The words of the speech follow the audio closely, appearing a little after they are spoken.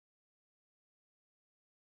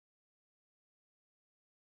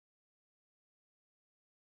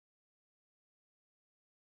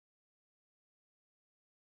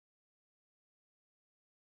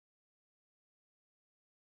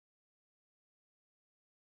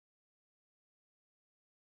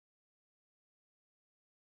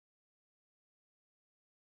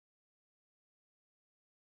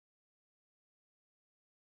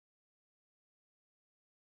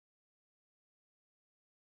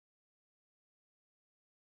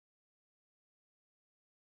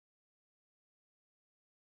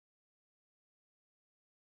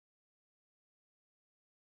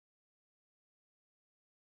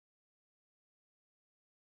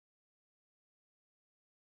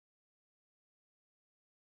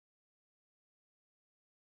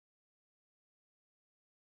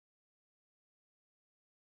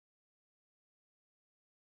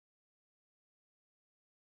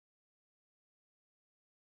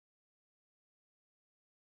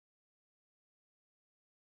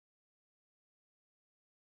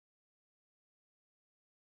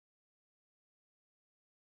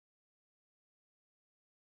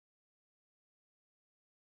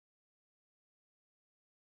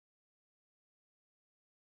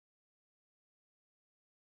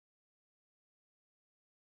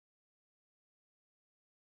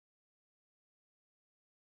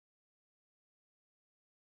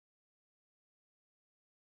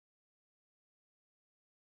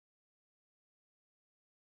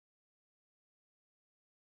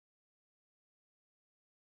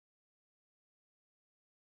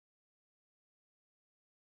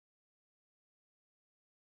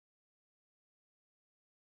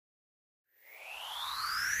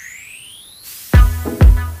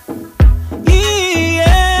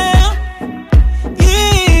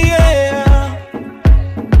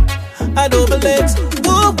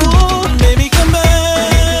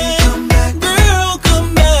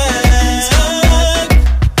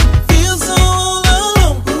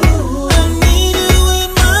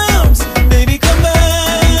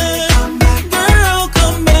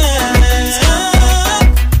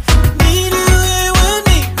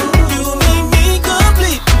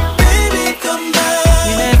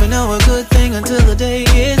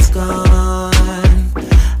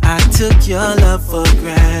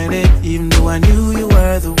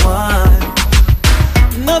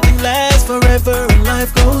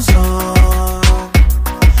life goes on,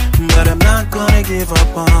 but I'm not gonna give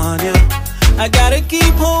up on you. I gotta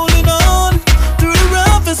keep holding on through the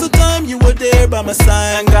roughest of time. You were there by my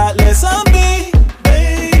side and got less of me,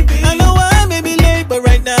 baby. I know I may be late, but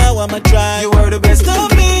right now I'ma try. You were the best of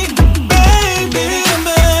me, baby. Come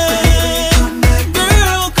back,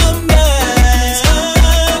 girl, come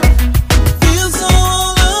back. Feel so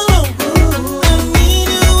all alone, I need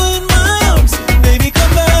you in my arms. Baby,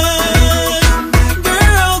 come back,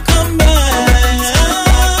 girl, come back.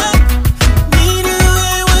 Need you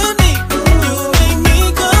here with me, you make me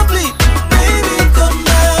complete. Baby, come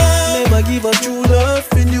back. Never give up true love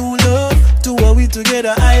for new love. To what we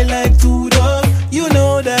together, I like to love. You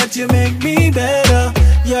know that you make me better.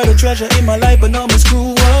 You're the treasure in my life, but now me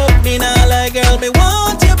screw up. Me not like, girl, me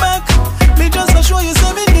want you back. Me just to show you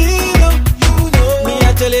some me need you. You know me,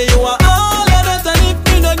 I tell you, you are all of that. And if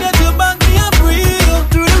me don't get you back, me I breathe you.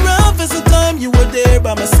 Through the roughest of time, you were there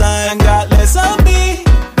by my side and got less of me,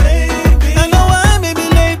 baby. I know I may be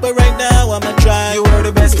late, but right now I'ma try. You were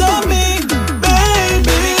the best of me,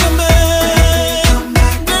 baby. Come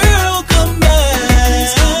back, girl, come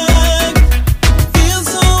back. Feel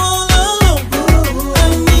so all alone, I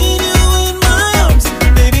need you in my arms.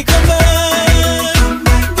 Baby, come back,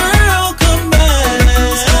 girl, come back.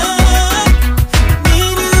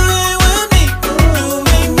 Need you here with me, you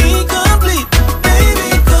make me complete. Baby,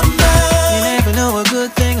 come back. You never know a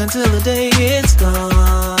good thing until the day it's gone.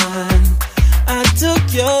 I took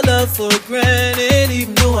your love for granted,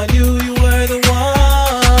 even though I knew you were the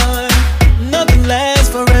one. Nothing lasts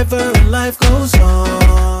forever and life goes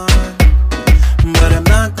on, but I'm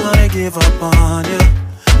not gonna give up on you.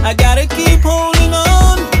 I gotta keep holding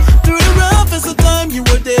on through the roughest of time. You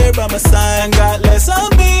were there by my side and got less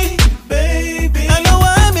of me, baby. I know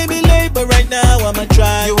I may be late, but right now I'ma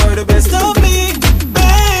try. You were the best of me,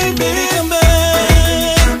 baby. Come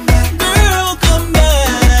back, girl, come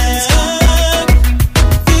back.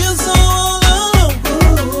 Feel so all alone,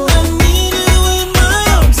 I need you in my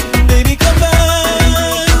arms. Baby, come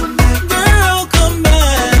back, girl, come back.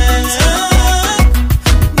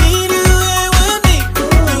 Need you here with me,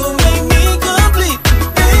 you make me complete.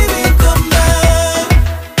 Baby, come back.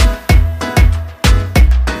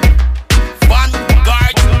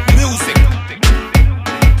 Vanguard music.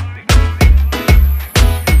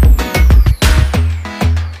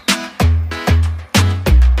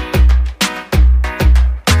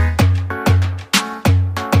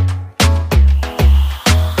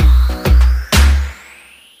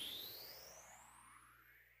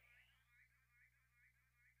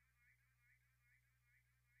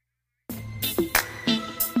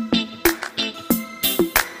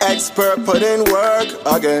 Expert put in work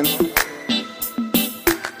again.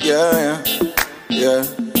 Yeah, yeah,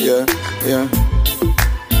 yeah, yeah.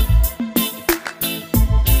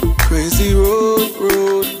 Crazy road,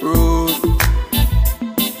 road, road.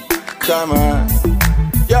 Come on.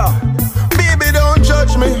 Yo, baby, don't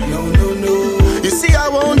judge me. No, no, no. You see, I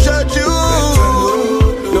won't judge you.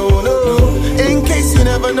 No, no, no. In case you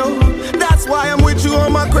never know, that's why I'm with you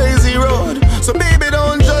on my crazy road. So, baby,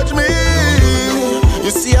 don't judge me. You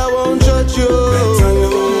see, I won't judge you.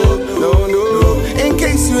 No, no. In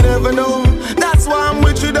case you never know, that's why I'm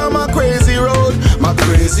with you down my crazy road. My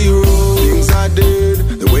crazy road. Things I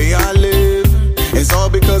did, the way I live, it's all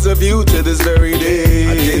because of you to this very day.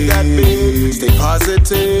 I did that big, stay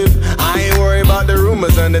positive. I ain't worried about the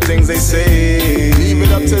rumors and the things they say. Leave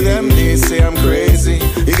it up to them, they say I'm crazy.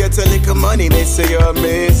 You get a lick of money, they say you're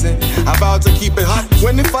amazing. I'm about to keep it hot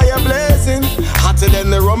when the fire blazing. Hotter than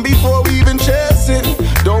the rum before we even chasing.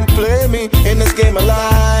 Don't play me in this game of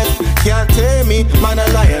life. Can't tame me, man, a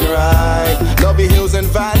lion right. Love your hills and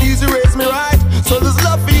valleys, you raise me right. So there's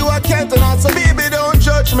love for you, I can't deny. So baby, don't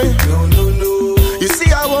judge me. No, no, no. You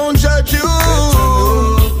see, I won't judge you.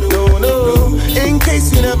 No, no. In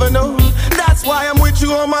case you never know, that's why I'm with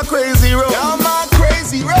you on my crazy road. Down my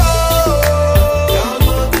crazy road. Down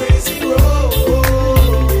my crazy road.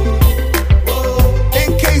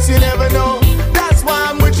 In case you never know, that's why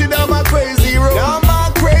I'm with you down my crazy road. Down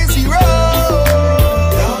my crazy road.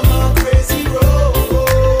 Down my crazy road.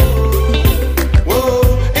 Whoa.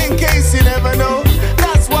 In case you never know,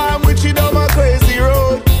 that's why I'm with you down my crazy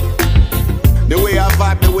road. The way I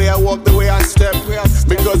vibe, the way I walk, the way I step.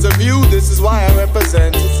 Because of you, this is why I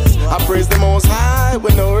represent. I praise the Most High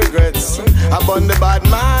with no regrets. I'm on the bad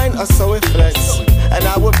mind, I so it flex. And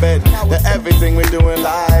I would bet that everything we do in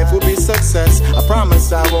life will be success. I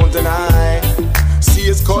promise I won't deny. See,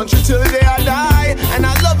 it's country till the day I die. And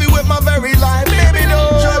I love you with my very life. Baby,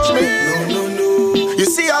 don't judge me. No, no, no. You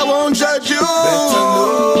see, I won't judge you.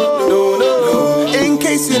 No, no, no. In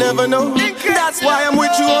case case you never know. That's why I'm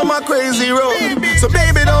with you on my crazy road. So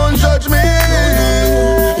baby, don't judge me.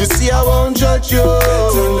 You see, I won't judge you.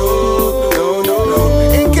 No.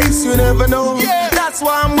 In case you never know. That's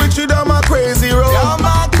why I'm with you on my crazy road. On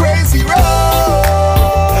my crazy road.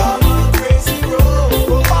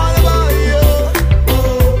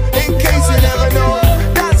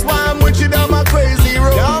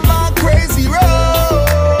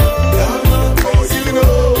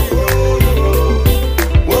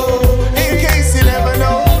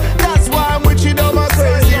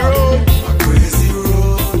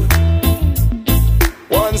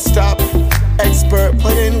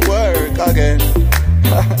 Again.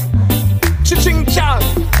 Ching chang.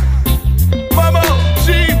 Mama,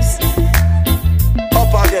 Jeeves.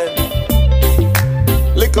 Up again.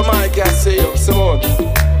 Liquor man, I can't say you. Simone.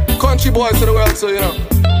 Country boys to the world, so you know.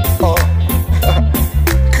 Oh.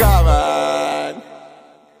 Come on.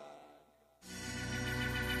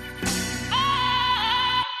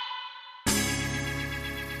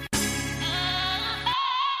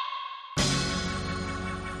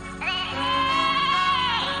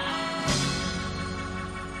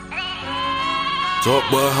 Talk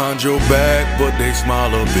behind your back, but they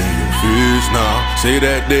smile up in your face now. Say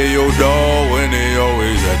that they your dog when they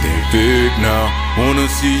always at their fake now. Wanna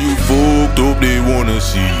see you fucked up, they wanna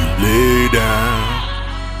see you lay down.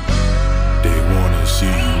 They wanna see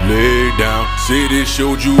you lay down. Say they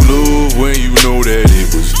showed you love when you know that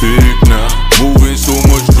it was fake now. Moving so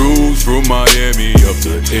much drugs from Miami up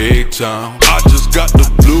to A-Town. I just got the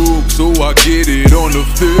look, so I get it on the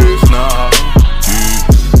face now.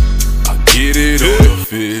 Get it on the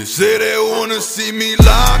fist. Say they wanna see me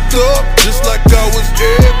locked up, just like I was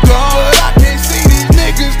airborne. But I can't see these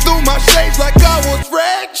niggas through my shades like I was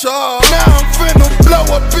Red Charles. Now I'm finna blow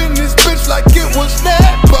up in this bitch like it was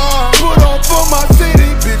Snap-on. Put on for my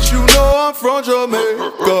city, bitch, you know I'm from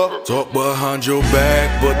Jamaica. Talk behind your back,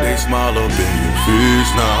 but they smile up in your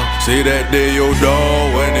face now. Say that they your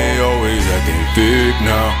dog when they always acting fake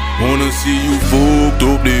now. Wanna see you fucked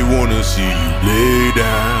up, they wanna see you lay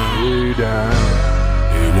down.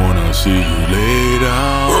 They wanna see you lay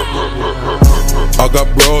down. I got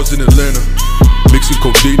bras in Atlanta, mixing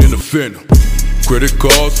codeine in the fender. Credit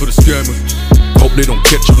cards for the scammers. Hope they don't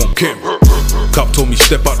catch you on camera. Cop told me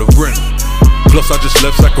step out the rental. Plus I just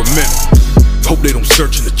left Sacramento. Hope they don't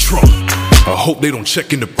search in the trunk. I hope they don't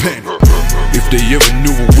check in the panic. If they ever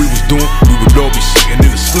knew what we was doing, we would all be sitting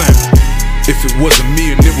in the slam. If it wasn't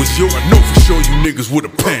me and it was you, I know for sure you niggas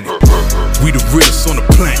would've panicked. We the realest on the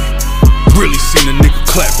planet. Really seen a nigga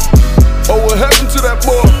clapping. Oh, what happened to that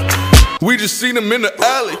boy? We just seen him in the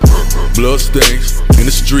alley. Blood stains in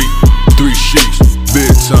the street, 3 sheets,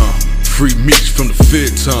 bedtime. Free meats from the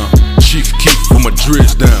fed time. Chief Keef with my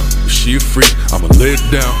dreads down. If she a freak, I'ma lay it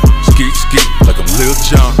down. Skeet skeet like I'm Lil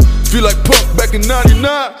Jon. Feel like Puff back in 99.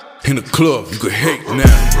 In the club, you could hate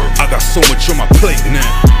now. I got so much on my plate now.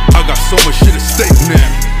 I got so much shit at stake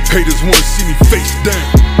now. Haters wanna see me face down,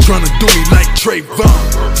 tryna do me like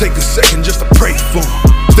Trayvon. Take a second just to pray for 'em.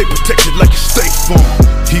 Stay protected like a State Farm.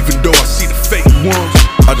 Even though I see the fake ones,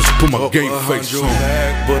 I just put my game face on.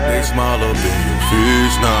 Back, but they smile up in your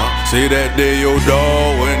face now. Say that they your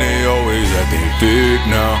dog when they always acting fake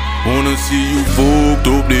now. Wanna see you fucked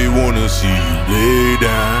up, they wanna see you lay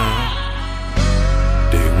down.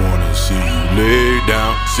 They wanna see you lay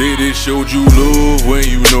down. Say they showed you love when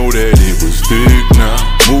you know that it was fake now.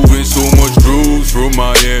 Moving so much drugs from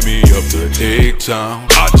Miami up to A-Town.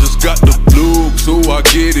 I just got the look, so I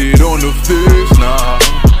get it on the face now.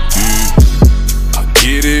 I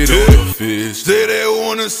get it on the face. Say they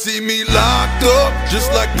wanna see me locked up,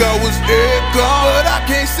 just like I was airborne. But I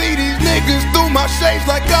can't see these niggas through my shades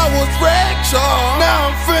like I was Red Charles. Now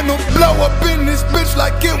I'm finna blow up in this bitch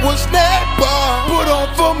like it was Snap-on. Put on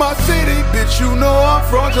for my city, bitch, you know I'm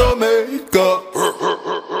from Jamaica.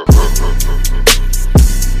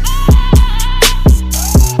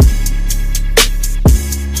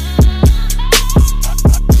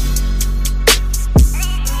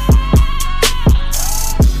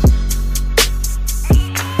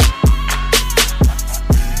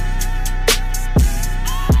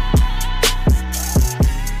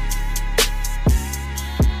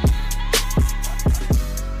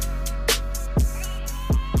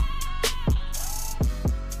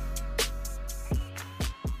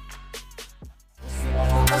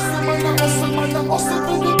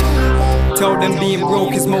 Tell them being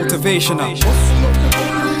broke is motivational.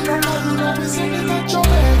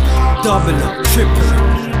 Double up, triple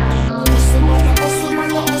up.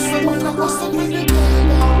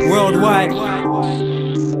 Worldwide.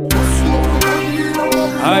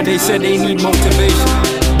 They said they need motivation.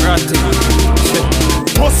 Right.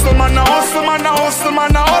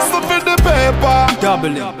 man, I hustle for the paper.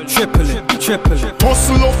 Double it, triple it, triple it.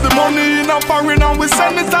 Hustle up the money in a foreign and we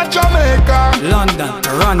send it to Jamaica, London,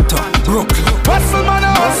 Toronto, Brooklyn. Hustle man,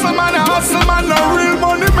 a real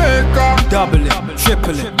money maker. Double it,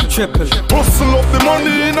 triple it, triple it. Hustle up the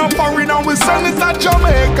money in a foreign and we send it to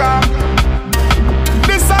Jamaica.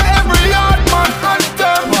 This a every yard man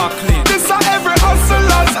anthem. Barclay. This a every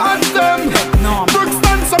hustler's anthem. No.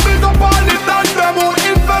 Brookston so big up all the than them who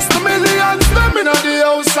invest the millions. Them in the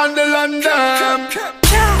house and the land them.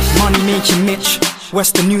 Money making Mitch,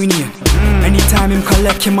 Western Union. Anytime him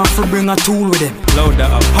collect him, I for bring a tool with him. Load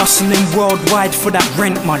that up. Hustling worldwide for that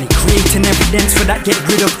rent money. Creating evidence for that get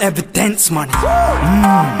rid of evidence money.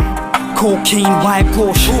 Cocaine, white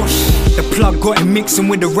Porsche. The plug got him mixing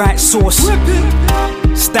with the right sauce.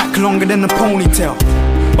 Stack longer than a ponytail.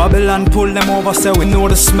 Babylon pull them over so we know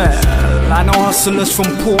the smell. I know hustlers from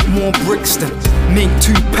Portmore, Brixton. Make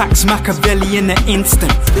 2 packs Machiavelli in an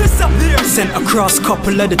instant. Sent across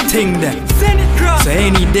couple of the ting then. So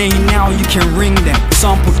any day now you can ring them.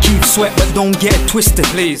 Sample keep sweat but don't get it twisted.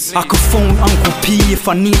 Please. I could phone Uncle P if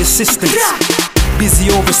I need assistance.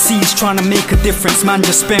 Busy overseas trying to make a difference. Man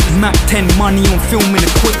just spent Mac 10 money on filming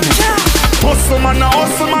equipment. Hustle man, I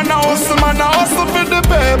hustle for the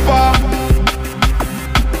paper.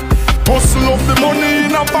 Hustle up the money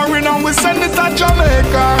in a foreign and we send it to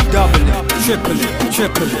Jamaica. Double it, triple it,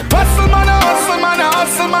 triple it. Hustle man,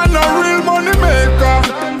 a real money maker.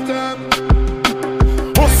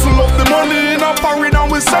 Hustle up the money in a foreign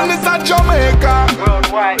and we send it to Jamaica.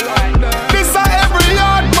 This a every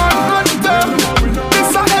yard man anthem.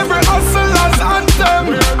 This a every hustler's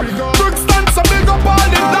anthem. Brookston so big up all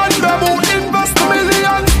the land them who invest the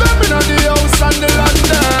millions. Them in the house and the land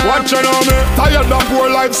them. Watch you know me, tired of poor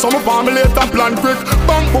life, some family later plan quick.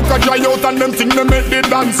 Bank book a dry out and them think they make the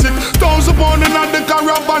dance sick. 1,000 pound in the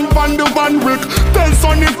caravan van the Van Wick. Tell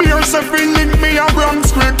Sonny Fierce if he link me a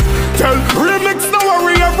Bronx quick. Tell Remix no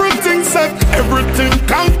worry everything set. Everything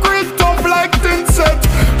concrete tough like tin set.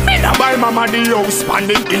 Me na buy mama the house pan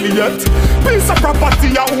the idiot. Piece of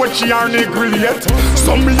property a what she are niggle yet.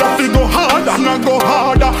 So me have to go hard and I go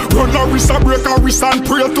harder. Run a wrist, a break a wrist and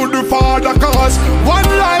pray to the Father. Cause one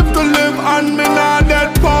life to live and me not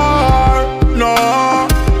dead far. No.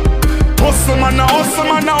 Hustle man, I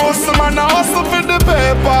hustle for the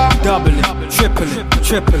paper. Double it, triple it,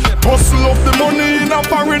 triple it. Hustle up the money in a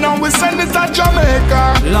foreign and we send it to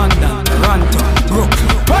Jamaica. London, Toronto,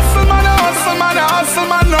 Brooklyn. Hustle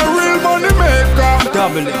man, a real money maker.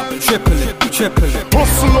 Double it, triple it, triple it.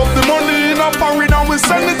 Hustle up the money in a foreign and we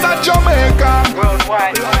send it to Jamaica.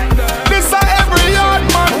 This a every yard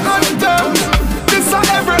man anthem. This a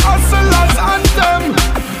every hustler's anthem.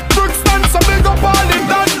 Brookston so big up all the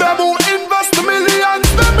than them who invest the millions.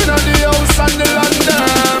 Them in the house and the land them.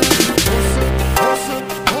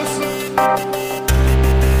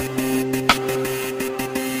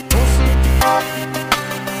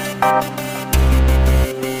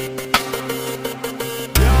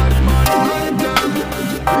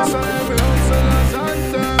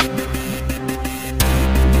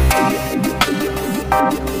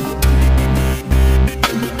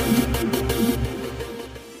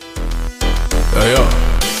 Yeah.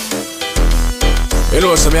 You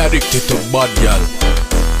know, so me addicted to bad girl.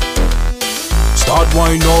 Start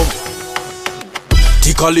wind up,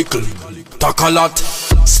 tick a little, tack a lot,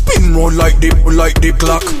 spin round like the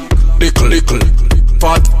clock. Little,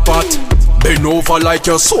 fat. Bend over like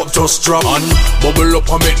your soap just drop. And bubble up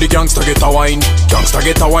and make the gangster get a wine. Gangster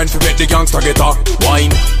get a wine fi make the gangster get a wine.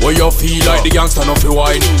 Where you feel like the gangster no fi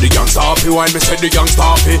wine. The gangster happy wine, me say the gangster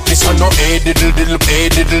happy. This a no diddle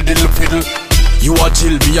fiddle. You a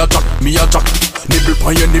chill, me a jack. Nibble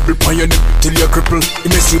pon your nibble till you cripple. You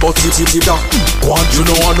messy about tip that. Go on, you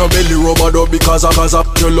know I no belly rubber though because of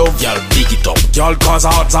your love. Y'all big it up, y'all cause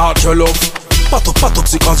heart your love. Pat up,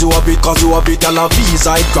 see cause you a bit, y'all a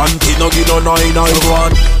visa it granted. No give no 9 go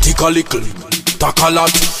on. Tick a little, tack a lot,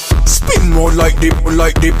 spin round like the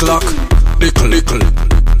clock. Little,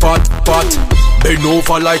 fat. Bend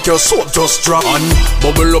over like your soap just drop. And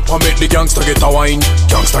bubble up and make the gangster get a wine.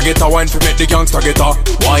 Gangster get a wine fi make the gangster get a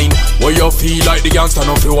wine. Where you feel like the gangster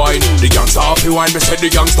no fi wine. The gangster happy wine, me say the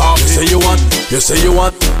gangster happy. You say you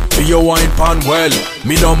want fi your wine pan well.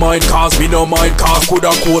 Me no mind cause coulda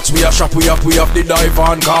quotes we a shop we have the dive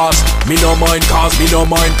on cars. Me no mind cause go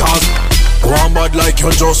on bad like you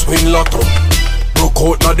just win lotto.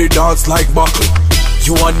 Broke out na the dance like buckle.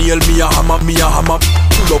 You a nail me a hammer.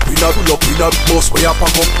 Pull up in a bus where you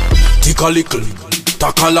pack up. Tick a little,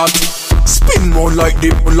 tack a lot, spin round like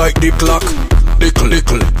the clock.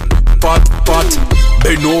 Little, fat.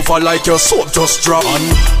 Bend over like your soap just drop. And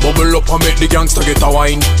bubble up and make the gangster get a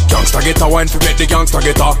wine. Gangster get a wine fi make the gangster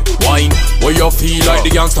get a wine. Where you feel like the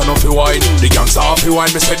gangster no fi wine. The gangster fi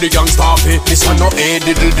wine, me say the gangster fi. This one no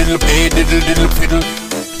diddle diddle, diddle diddle fiddle.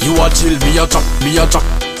 You a chill, me a chop, me a chop.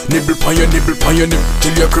 Nibble pan your nibble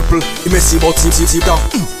till you cripple. You may see about see down.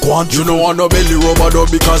 Go on, you know I no belly rubber dub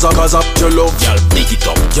because of your love. Y'all big it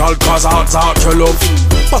up, y'all cause I heart your love.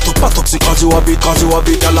 Pat up, see cause you a bit,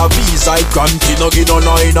 y'all a visa. I can't get no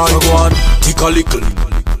 9. Go on, tick a little,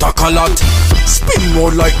 tack a lot. Spin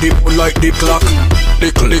more like the clock.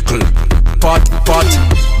 Little, pat.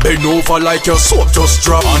 Bend over like your soap just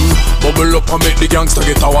drop. And bubble up and make the gangster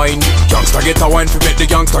get a wine. Gangster get a wine fi make the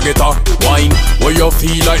gangster get a wine. Where you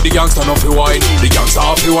feel like the gangster no fi wine. The gangster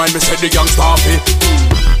fi wine, me say the gangster fi.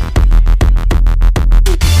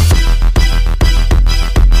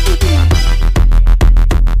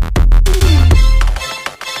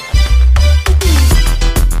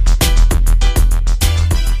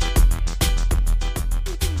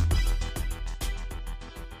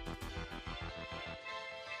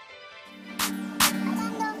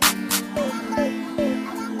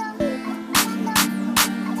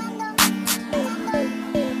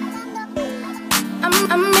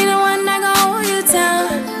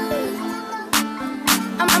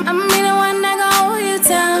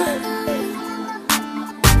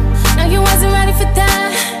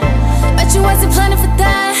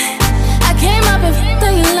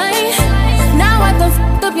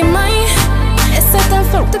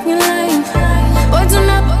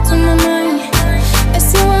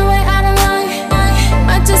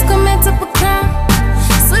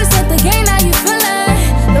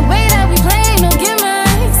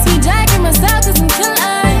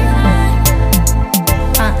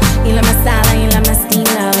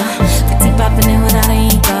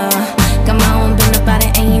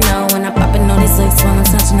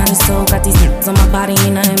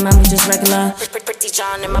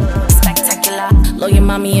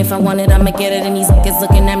 If I want it, I'ma get it. And these niggas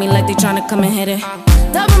looking at me like they tryna come and hit it.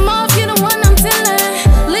 Double them off, you the one I'm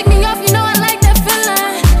feeling. Lick me off, you know I like that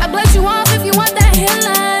feeling. I bless you off if you want that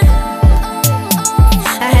healing.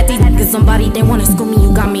 I had these niggas on body, they wanna school me,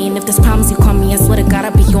 you got me. And if there's problems, you call me, I swear to God, I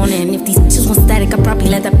be on it. And if these bitches want static, I probably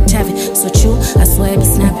let that bitch have it. So with you, I swear I be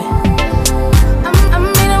snapping.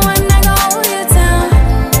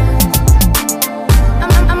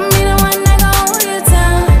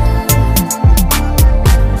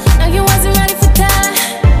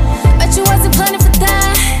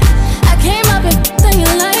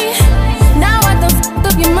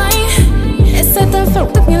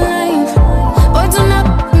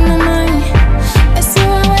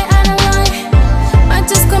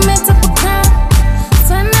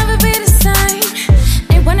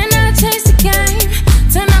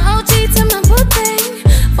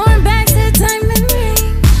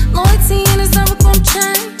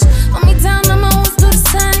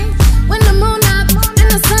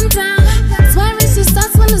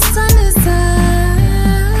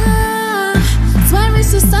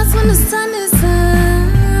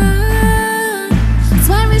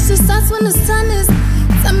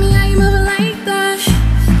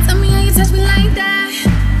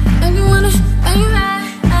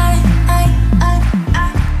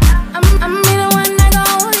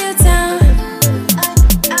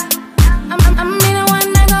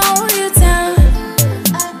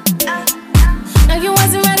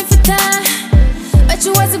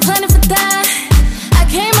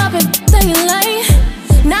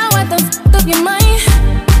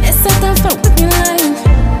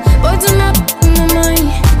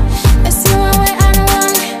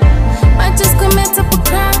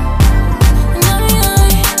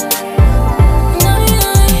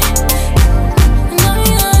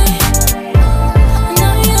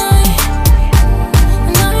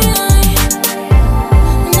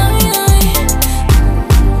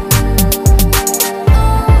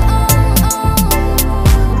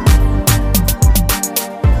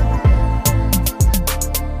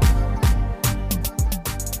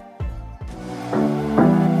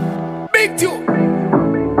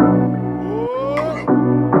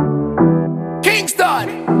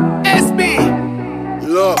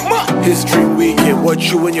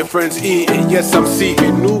 Friends eating, yes I'm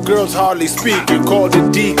seeking. New girls hardly speaking. Called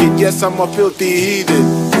a deacon, yes I'm a filthy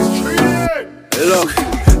heathen. Look,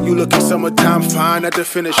 you looking summertime fine at the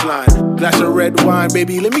finish line. Glass of red wine,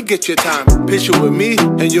 baby, let me get your time. Picture with me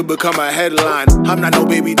and you'll become a headline. I'm not no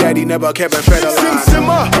baby daddy, never kept a fed alive.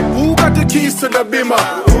 Simmer, who got the keys to the Beamer?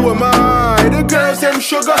 Who am I? The girls them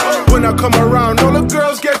sugar. When I come around, all the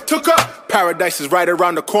girls get took up. Paradise is right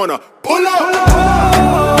around the corner. Pull up.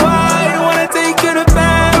 I wanna wanna take you to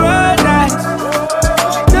paradise.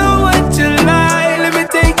 Do what you like, let me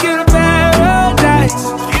take you to paradise.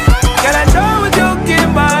 Girl, I know what you get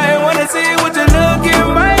by, wanna see what you look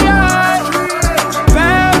in my eyes.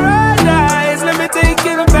 Paradise, let me take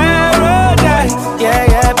you to paradise. Yeah,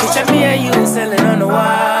 yeah, picture me and you sailing on the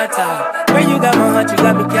water. When you got my heart, you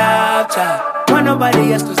got me captured. Want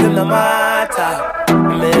nobody else to send the matter.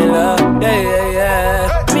 I'm in love, yeah, yeah,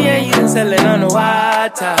 yeah. Me and you sailing on the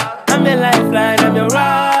water. I'm your lifeline, I'm your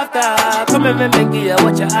rafter. Come and make you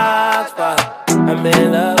what you ask for. I'm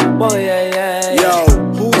in love, boy, yeah, yeah. Yo,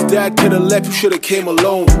 who's that to the left? You should've came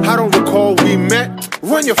alone. I don't recall we met.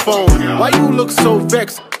 Run your phone. Why you look so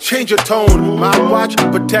vexed? Change your tone. My watch,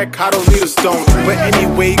 protect, I don't need a stone. But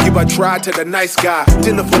anyway, give a try to the nice guy.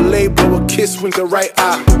 Dinner filet, blow a kiss, wink the right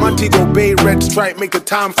eye. Montego Bay, red stripe, make the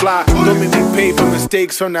time fly. Don't make me pay for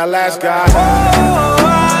mistakes on that last guy. Oh,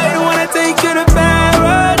 I wanna take you to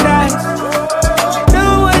paradise. Do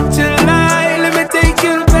what you like, let me take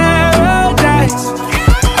you to paradise.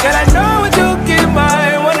 Girl, I know what you get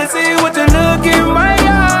by, wanna see what you look in my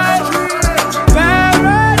eyes.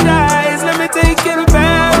 Paradise, let me take you to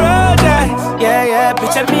paradise. Yeah, yeah,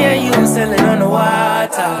 picture me and you sailing on the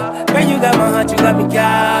water. When you got my heart, you got me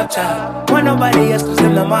captured. Want nobody else to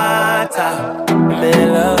send the matter. I'm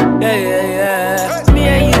in love, yeah, yeah, yeah. Me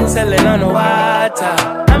and you sailing on the water.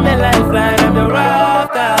 I'm your lifeline, I'm your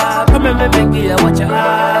rafter. Come and make you what you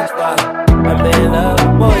ask for. I'm in love,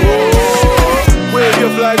 boy, yeah. Wave your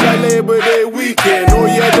flag like Labor Day weekend. Oh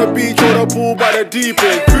yeah, the beach or the pool by the deep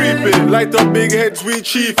end. Creeping, like the big heads we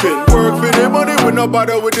chiefin'. Work for the money with no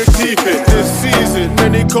bother with the teeth in. This season,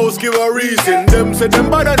 many coasts give a reason. Them say them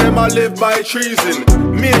bother them, I live by treason.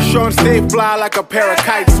 Me and Sean stay fly like a pair of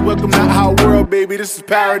kites. Welcome to our world, baby, this is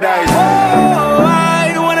paradise. Oh,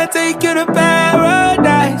 I wanna take you to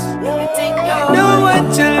paradise. Do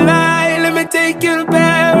what you like, let me take you to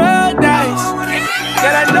paradise.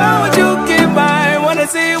 Girl, I know what you get by, wanna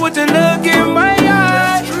see what you look in my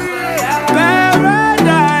eyes.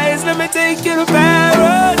 Paradise, let me take you to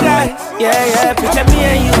paradise. Yeah, yeah, picture me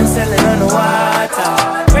and you sailing on the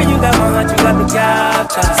water. When you got my heart, you got me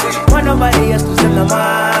captured. Want nobody else to send the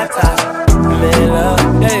matter. I'm in love,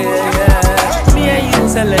 yeah, yeah, yeah. Me and you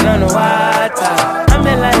sailing on the water. I'm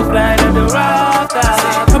your lifeline, I'm the rafter.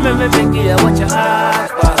 Come and make you what you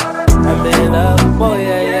ask for. I'm in love, boy,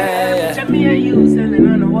 yeah, yeah, yeah. Picture me and you sailing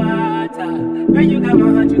on the water. When you got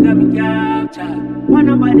my heart, you got me captured. Want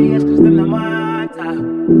nobody else to send the matter.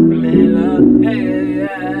 I'm in love, yeah, yeah,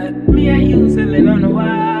 yeah. Me and you sailing on the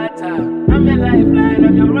water. I'm your lifeline,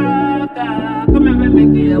 I'm your rafter. Come and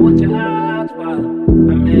make you what you ask for.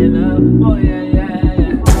 I'm in love, boy, yeah, yeah,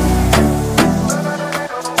 yeah.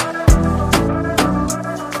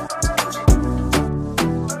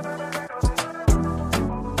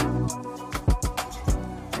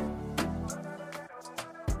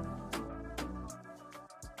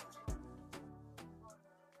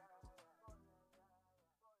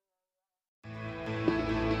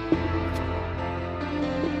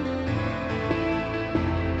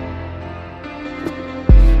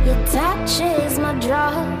 Touch is my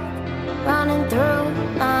drug, running through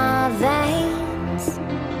my veins.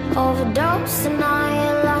 Overdosing on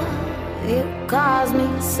your love, you cause me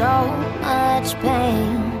so much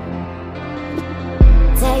pain.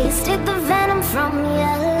 Tasted the venom from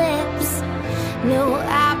your lips, knew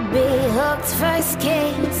I'd be hooked first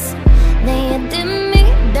kiss. Then you did me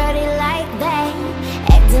dirty like that,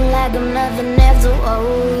 acting like I'm nothing after what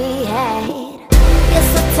we had. You're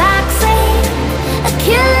so toxic, a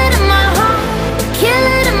killer in my heart, a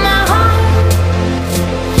killer in my heart.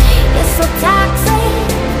 You're so toxic,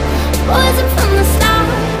 poison from the start,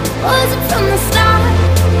 poison from the start.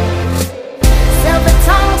 Silver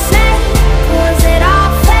tongue snake, was it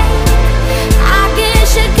all fake? I guess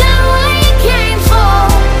you got what you came for.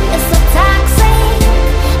 You're so toxic,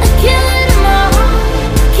 a killer in my heart,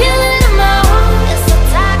 a killer in my heart. You're so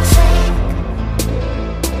toxic.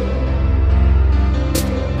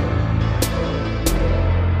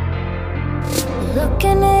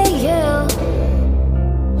 Looking at you,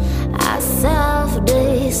 I self-destruct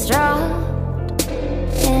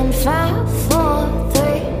in 5, 4, 3,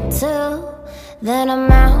 2. Then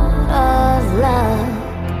I'm out of luck.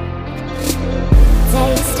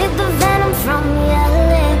 Tasted the venom from your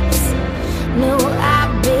lips, knew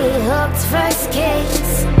I'd be hooked first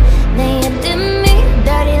kiss. Then you did me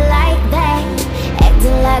dirty like that,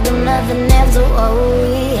 acting like I'm nothing after what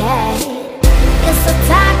we had. You're so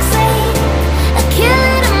toxic, a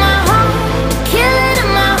killer in my heart, a killer in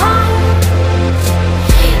my heart.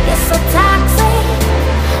 You're so toxic,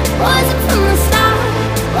 poison from the start,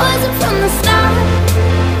 poison from the start.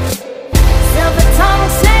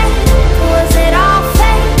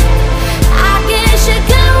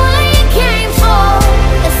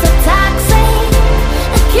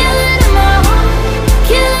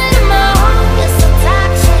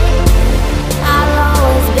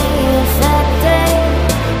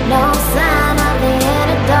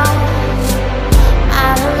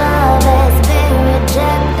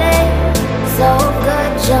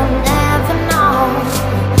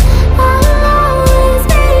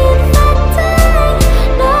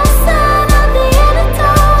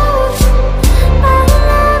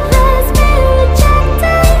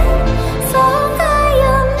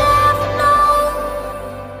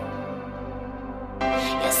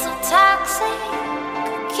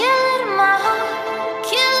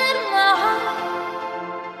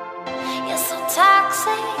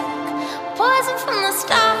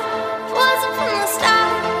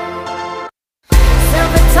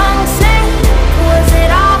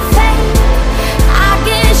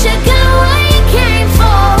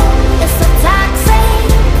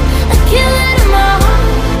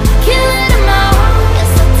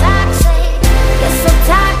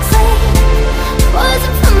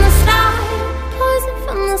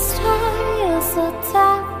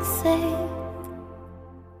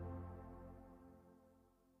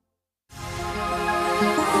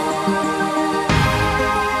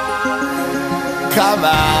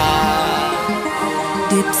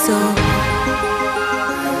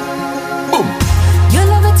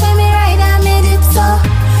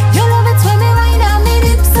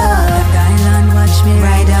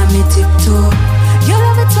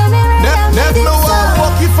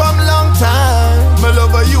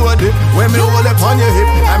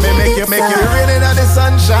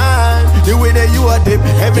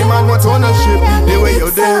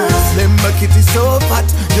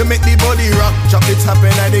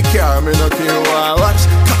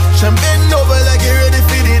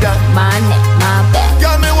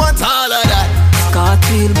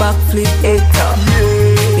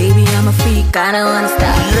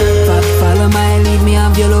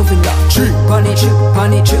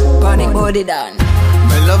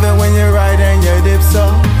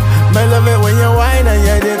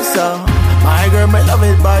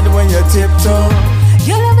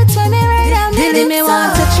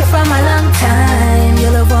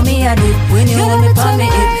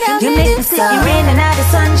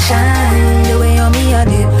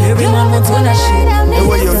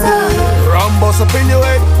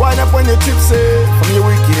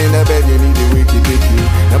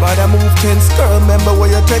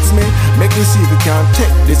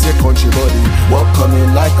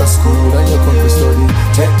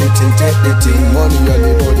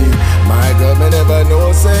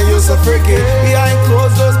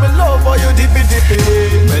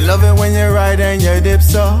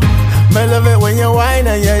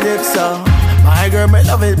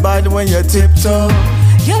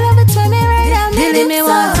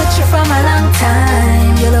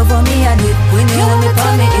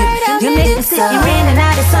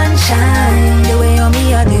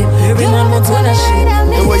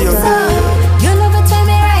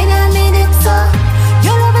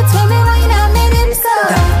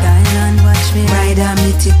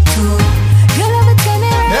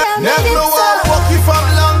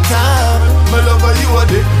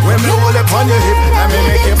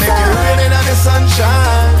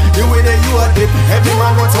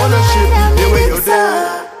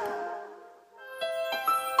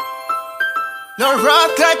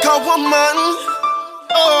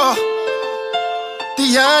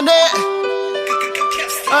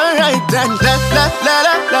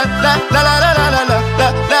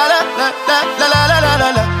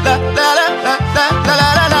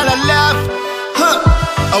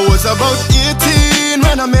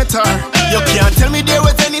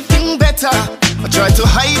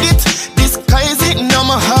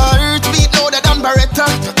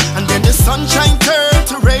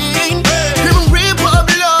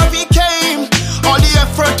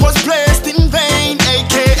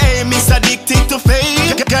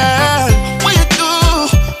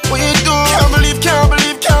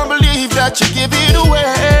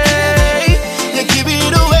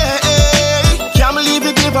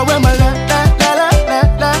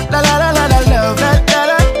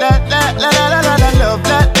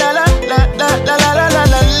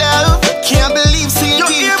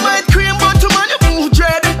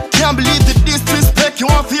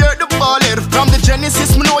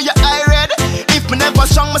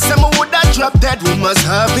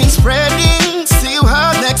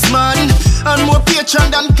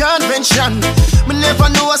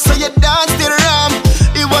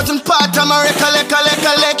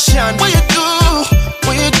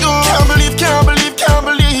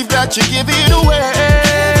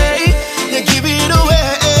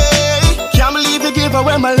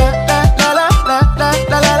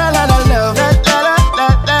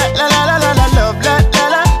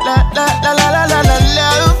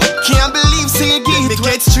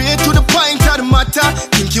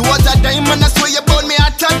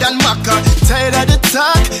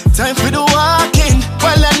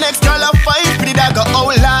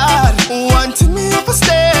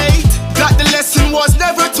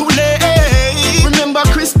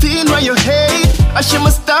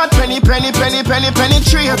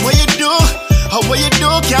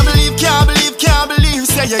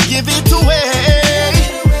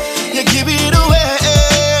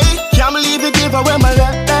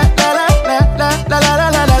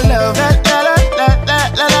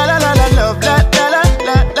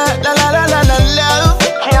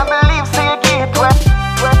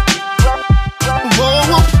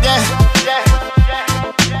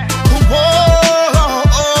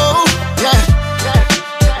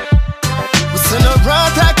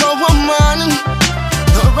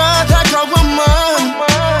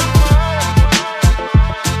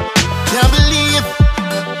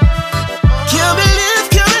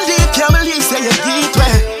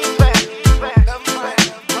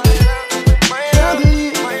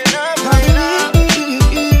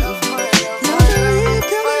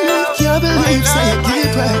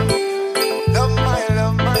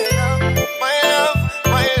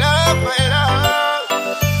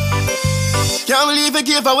 even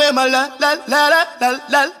give away my love.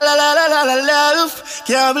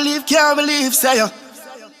 Can't believe, say ya.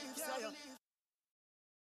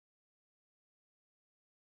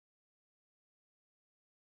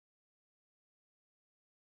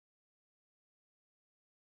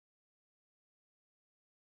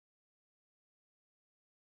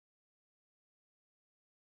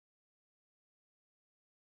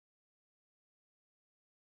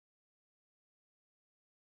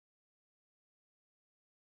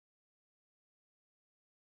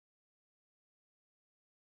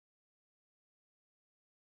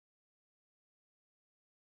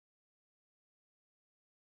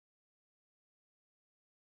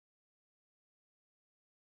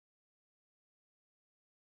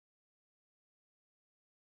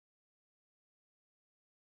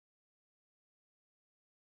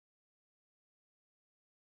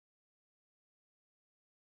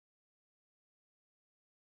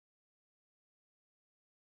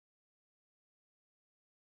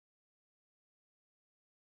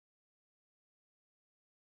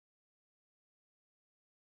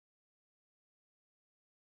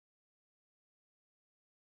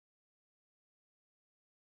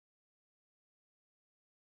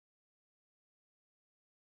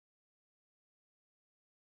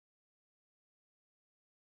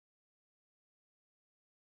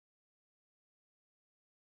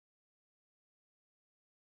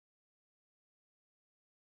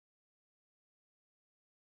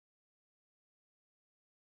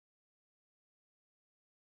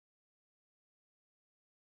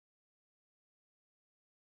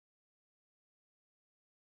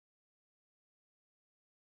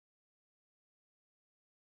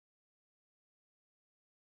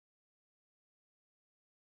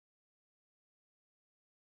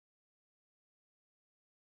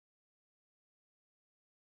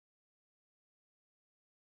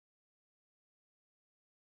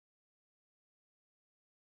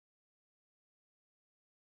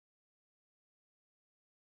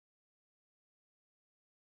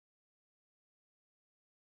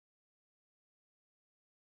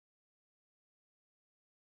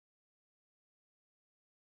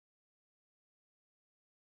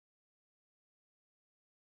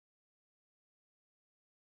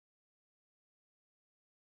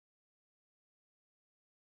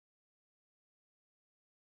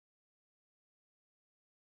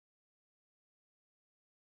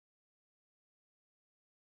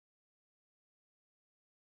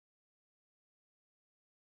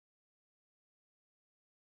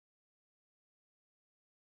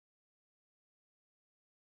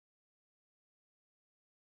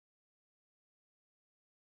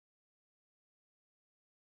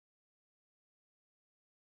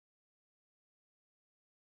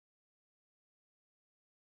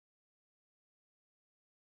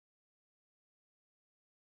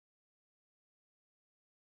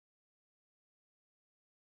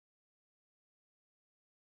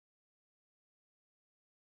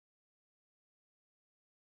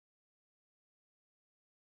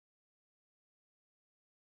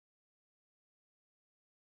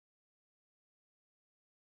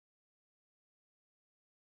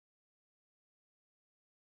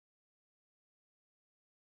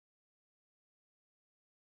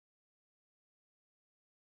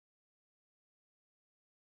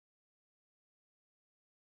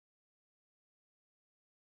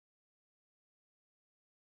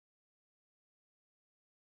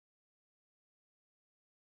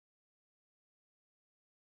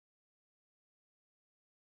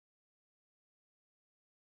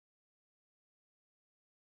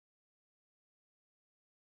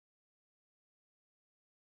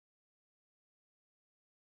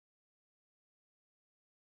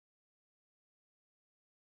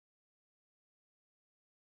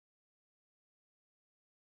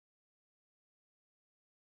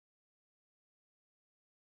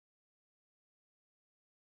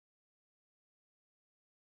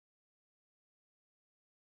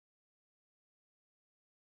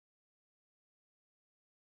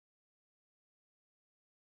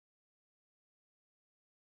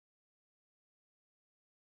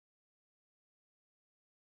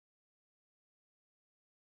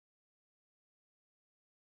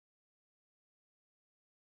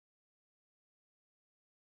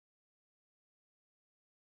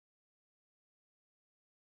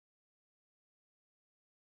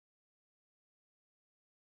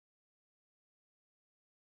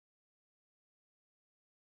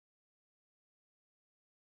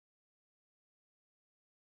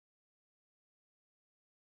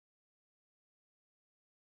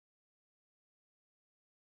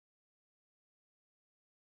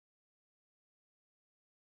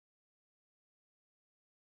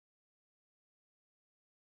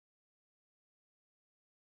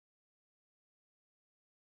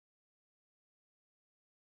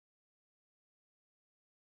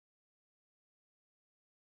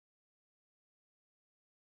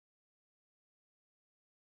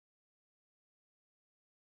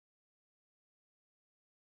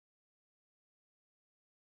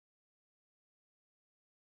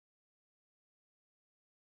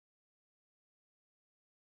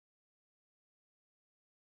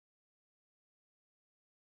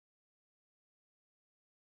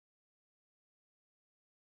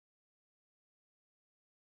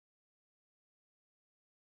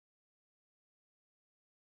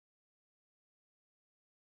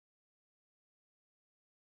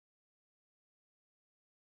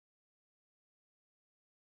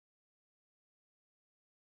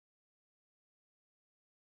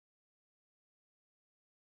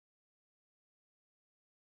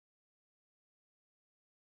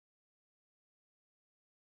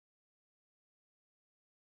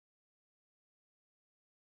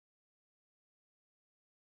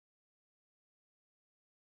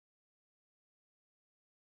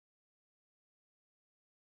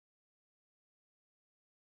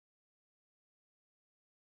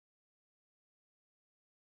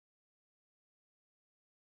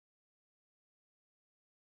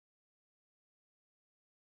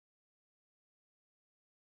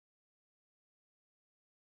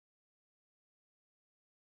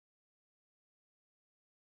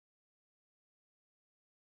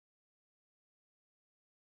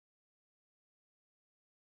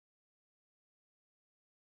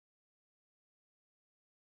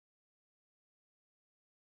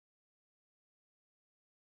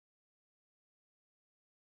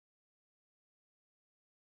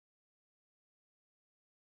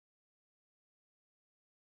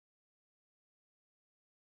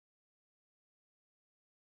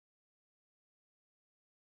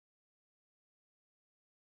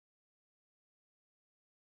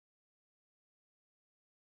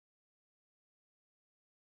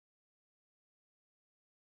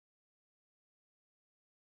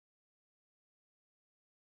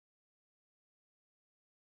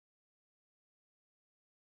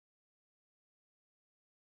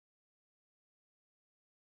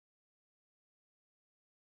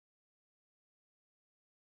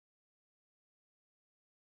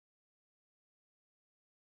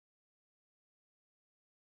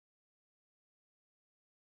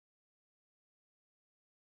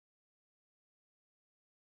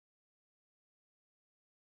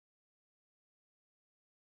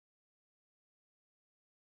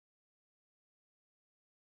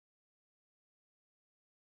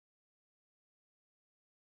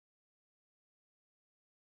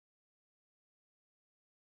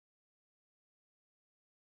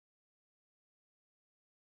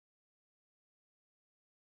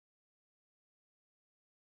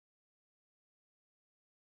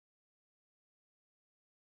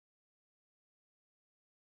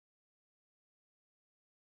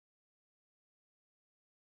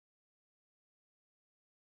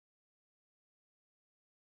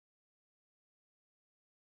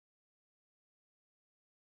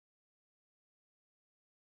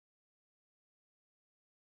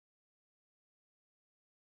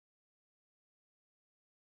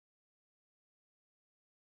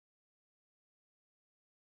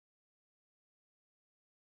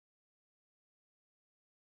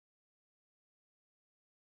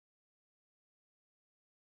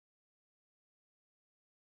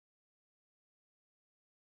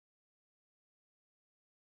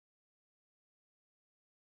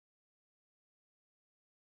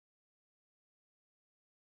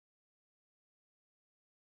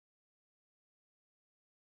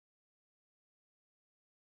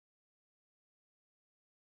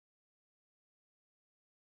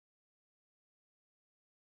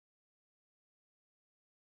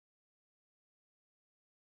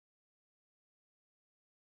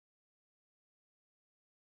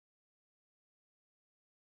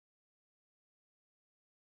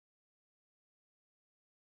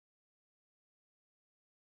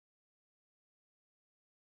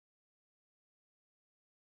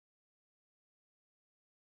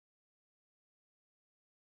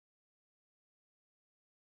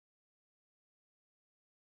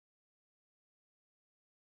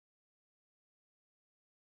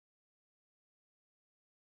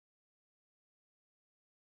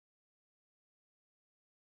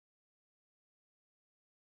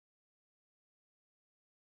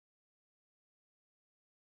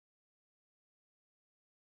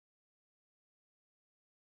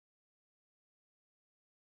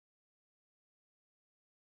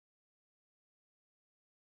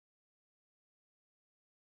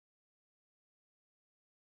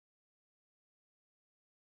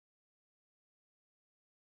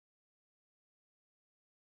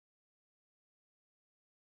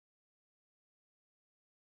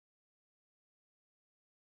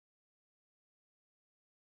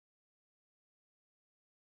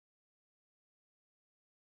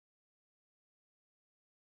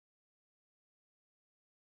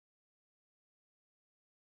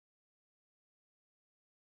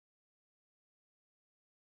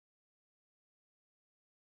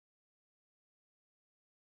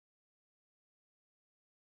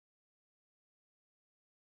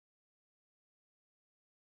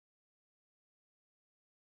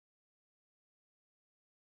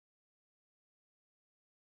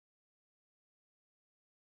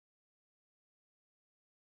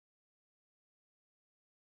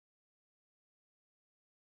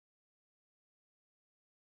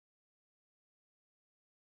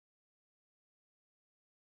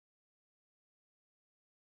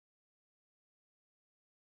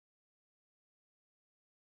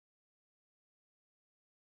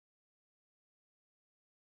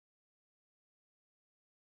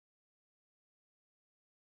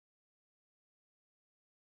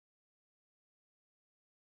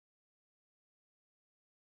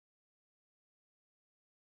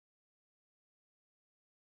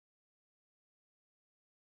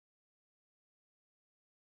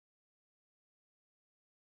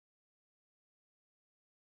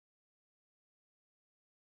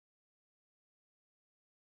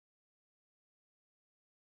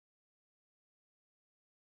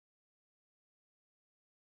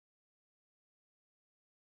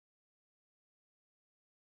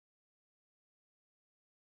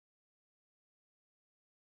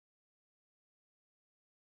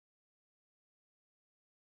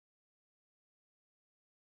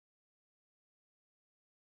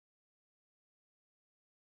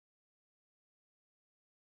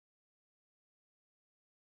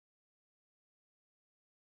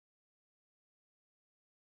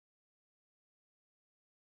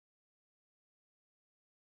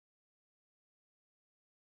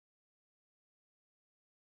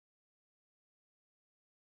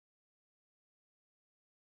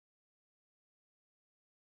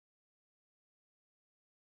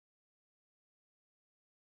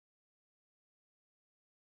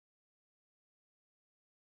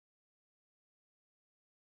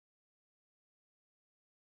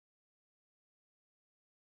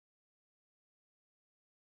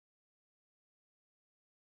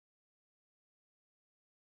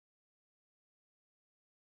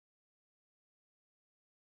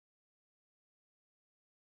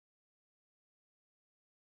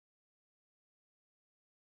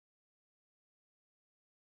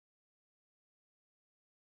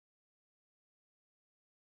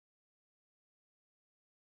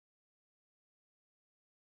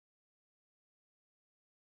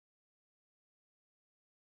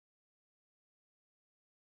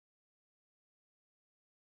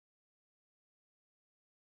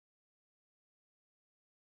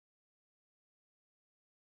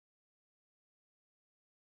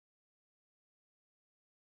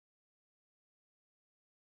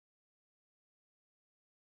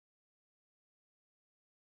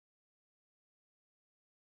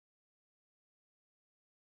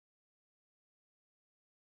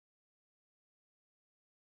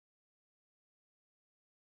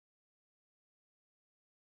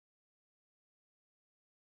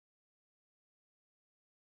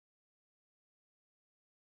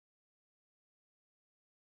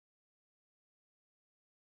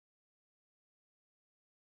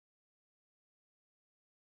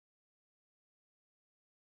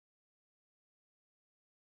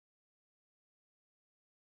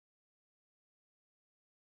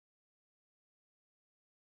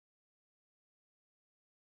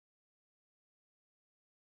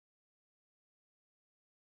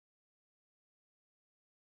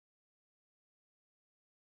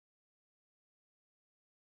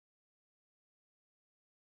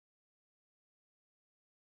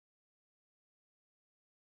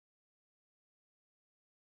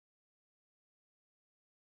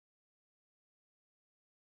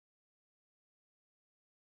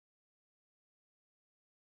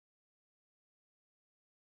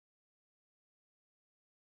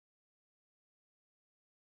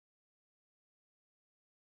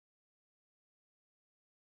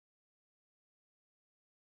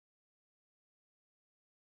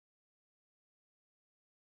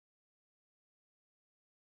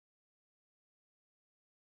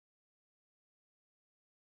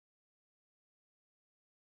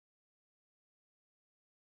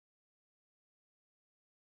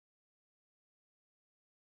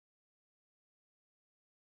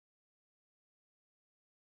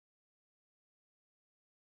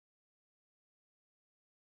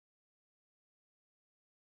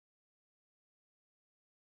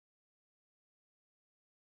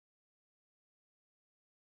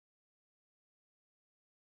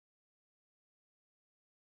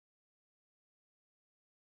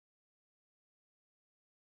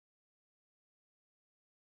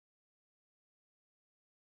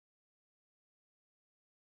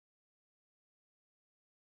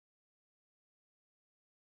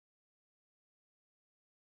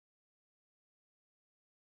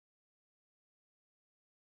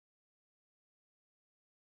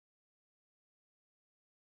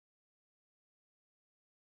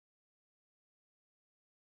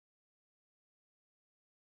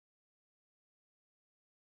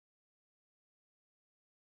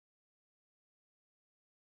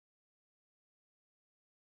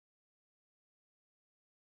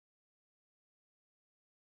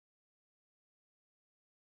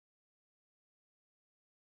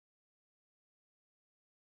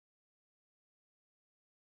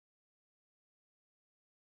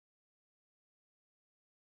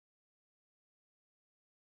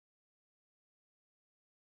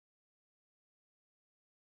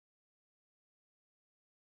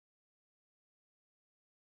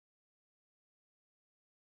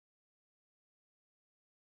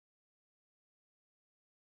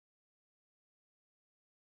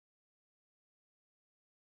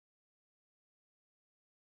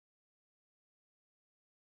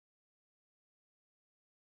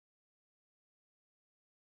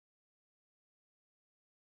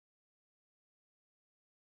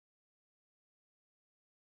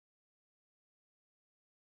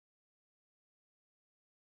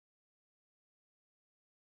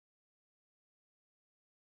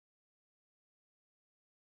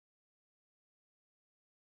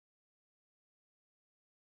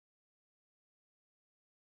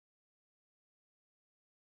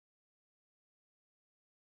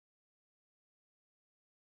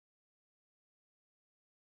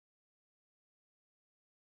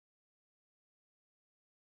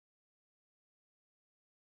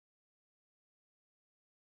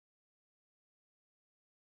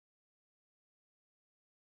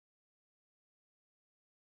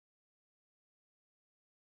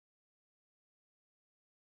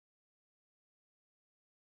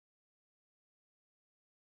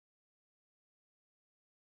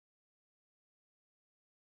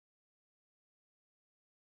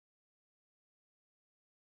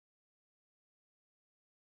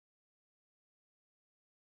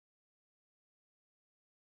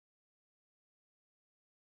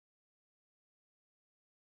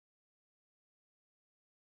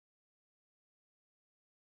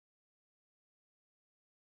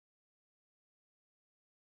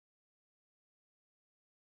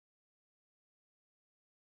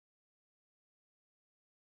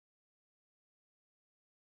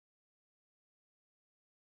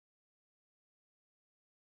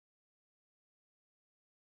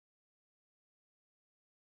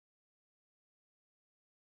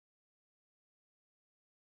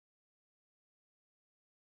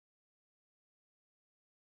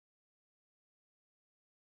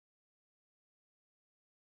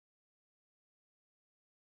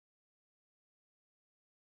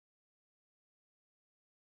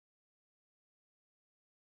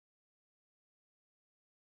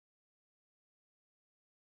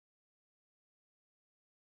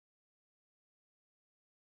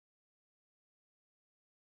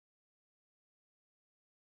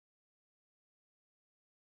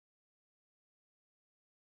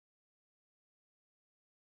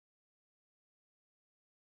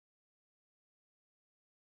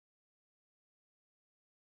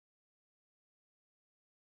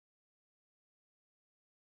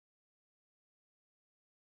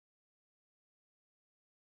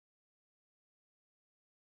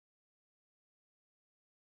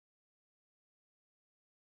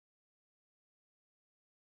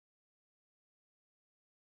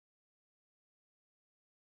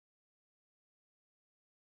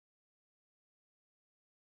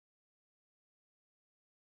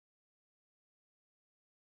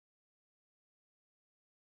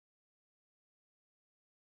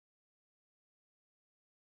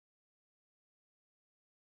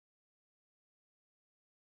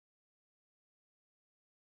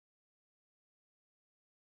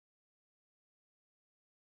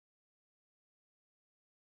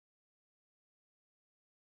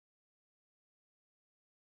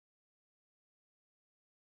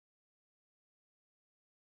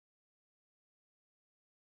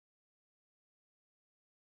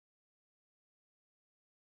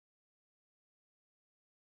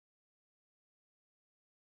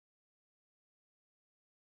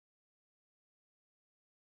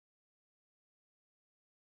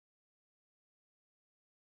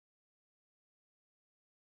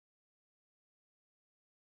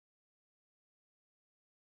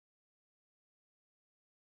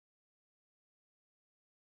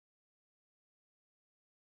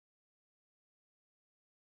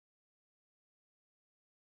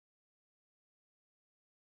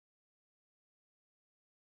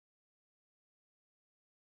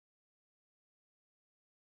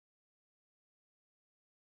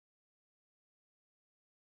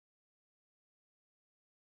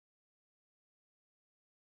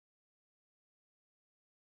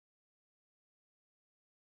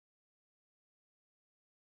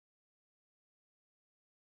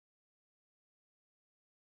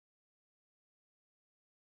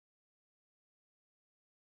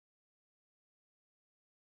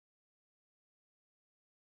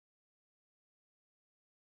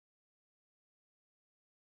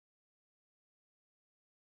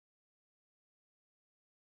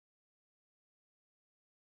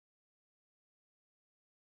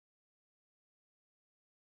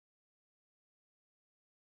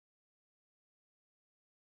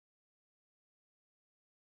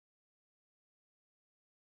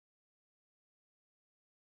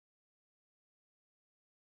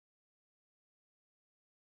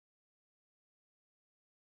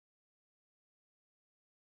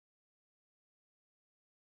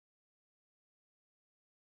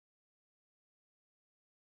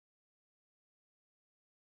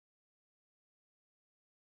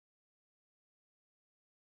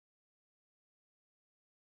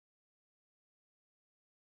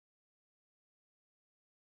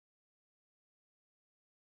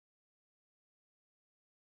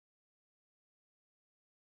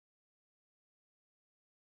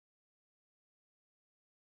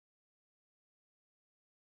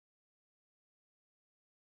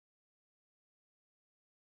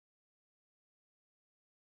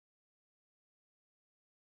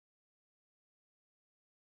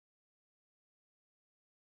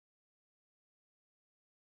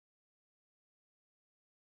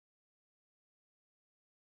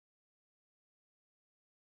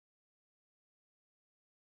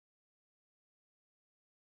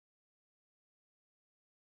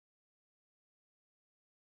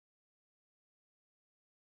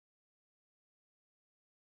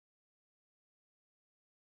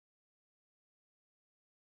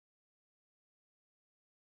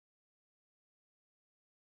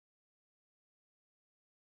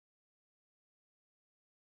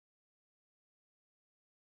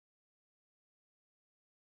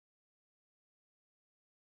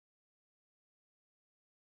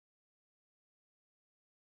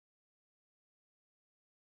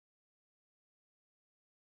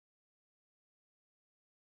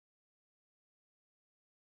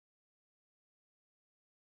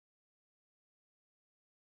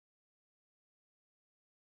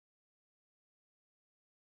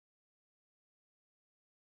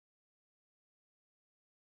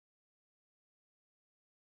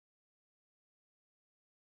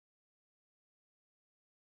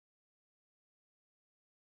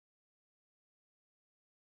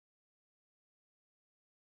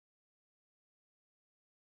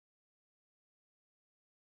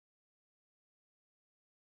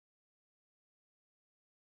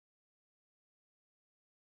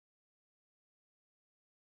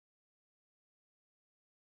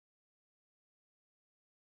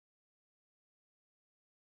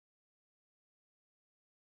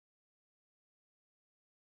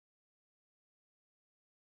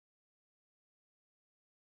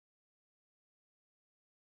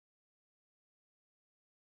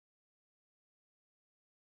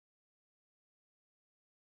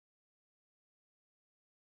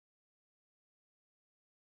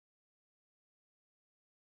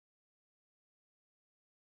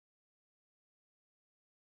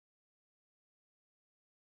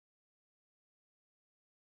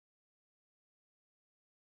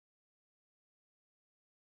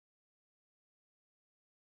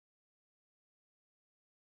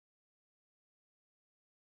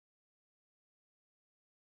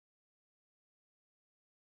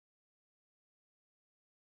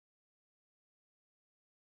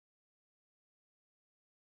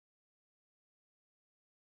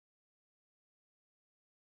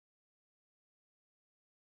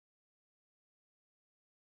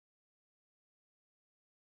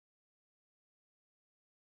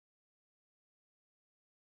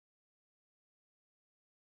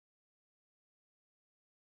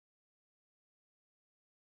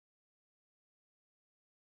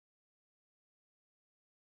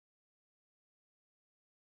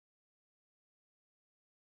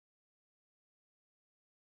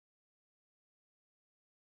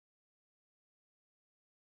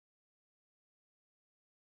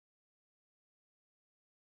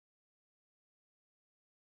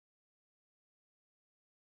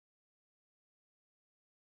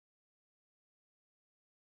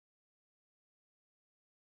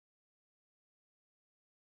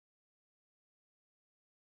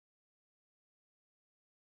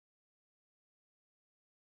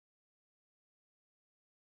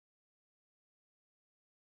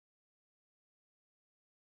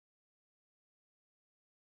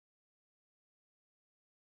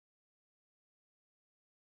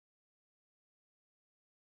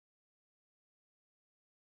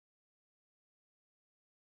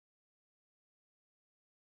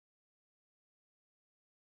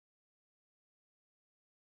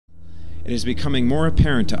 it is becoming more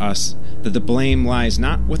apparent to us that the blame lies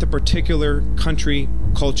not with a particular country,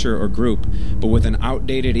 culture, or group, but with an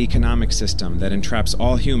outdated economic system that entraps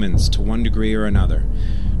all humans to one degree or another.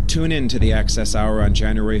 Tune in to the Access Hour on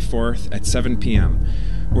January 4th at 7 p.m.,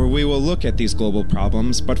 where we will look at these global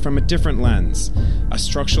problems, but from a different lens, a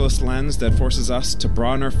structuralist lens that forces us to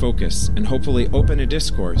broaden our focus and hopefully open a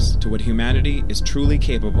discourse to what humanity is truly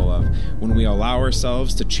capable of when we allow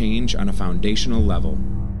ourselves to change on a foundational level.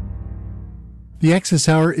 The Access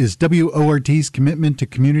Hour is WORT's commitment to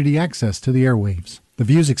community access to the airwaves. The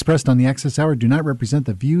views expressed on the Access Hour do not represent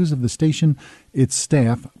the views of the station, its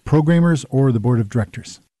staff, programmers, or the board of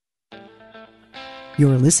directors.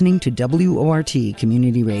 You're listening to WORT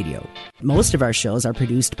Community Radio. Most of our shows are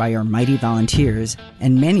produced by our mighty volunteers,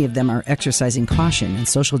 and many of them are exercising caution and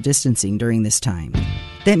social distancing during this time.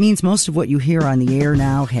 That means most of what you hear on the air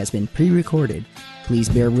now has been pre-recorded. Please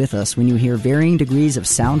bear with us when you hear varying degrees of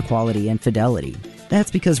sound quality and fidelity.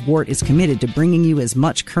 That's because WORT is committed to bringing you as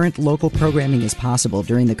much current local programming as possible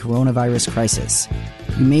during the coronavirus crisis.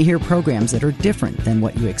 You may hear programs that are different than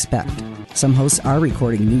what you expect. Some hosts are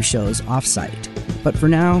recording new shows off-site. But for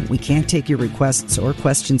now, we can't take your requests or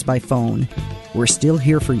questions by phone. We're still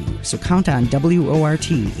here for you, so count on WORT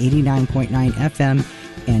 89.9 FM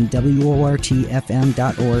and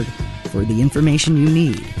WORTFM.org for the information you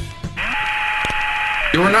need.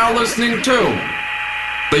 You are now listening to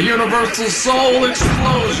the Universal Soul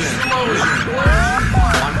Explosion on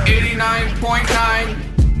 89.9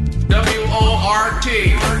 WORT.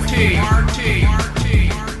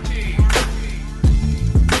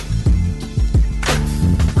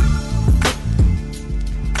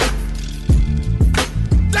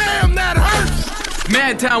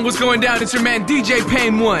 Madtown, what's going down? It's your man DJ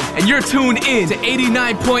Pain 1, and you're tuned in to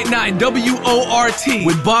 89.9 WORT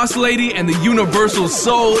with Boss Lady and the Universal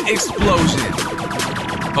Soul Explosion.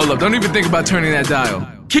 Hold up, don't even think about turning that dial.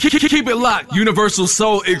 Keep it locked, Universal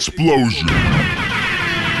Soul Explosion.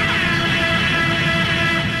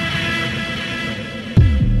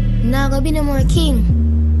 Now go be no more king.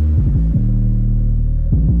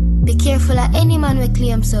 Be careful of any man we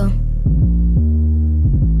claim so.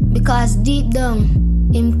 Because deep down,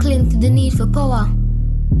 him cling to the need for power.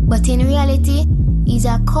 But in reality, he's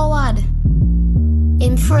a coward.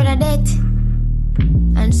 Him afraid of death.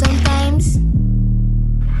 And sometimes,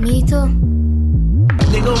 me too.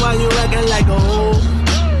 Nigga, why you acting like a hoe?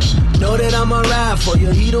 Know that I'ma ride for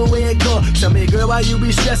you, either way it go. Tell me, girl, why you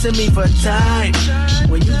be stressing me for time?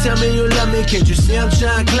 When you tell me you love me, can't you see I'm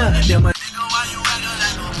trying to climb? Then my nigga, why you acting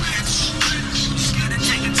like a bitch? You scared to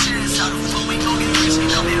take a chance, how the fuck we gon' get rich?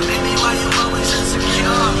 Tell me, baby, why you always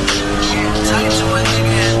insecure? Yeah, tight to a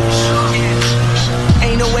nigga and be sure.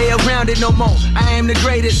 Ain't no way around it no more, I am the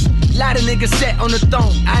greatest. Lot of niggas set on the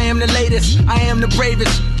throne, I am the latest, I am the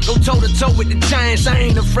bravest. Go toe to toe with the giants, I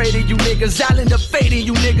ain't afraid of you niggas. I'll end up fading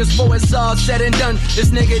you niggas before it's all said and done. This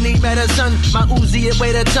nigga need better son, my Uzi it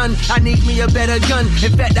weighed a ton. I need me a better gun,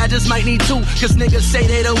 in fact I just might need two. Cause niggas say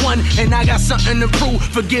they the one, and I got something to prove.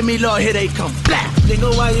 Forgive me Lord, here they come, blah. Nigga,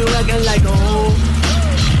 why you acting like a hoe?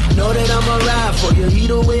 Know that I'ma ride for you,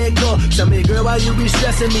 either way it go. Tell me, girl, why you be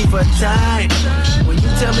stressing me for time? When you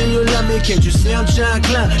tell me you love me, can't you see I'm trying to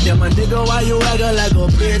climb? Then my nigga, why you acting like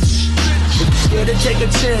a bitch? If you scared to take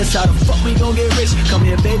a chance, how the fuck we gon' get rich? Come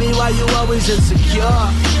here, baby, why you always insecure?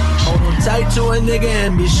 Hold on tight to a nigga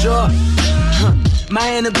and be sure.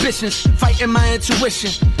 My inhibitions, fighting my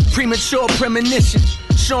intuition. Premature premonition,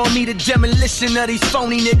 showing me the demolition of these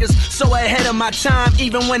phony niggas. So ahead of my time,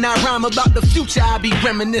 even when I rhyme about the future, I be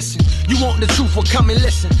reminiscing. You want the truth, well come and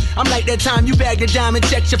listen. I'm like that time you bagged a dime and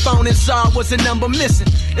checked your phone and saw was a number missing.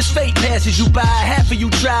 It's fate passes you by, half of you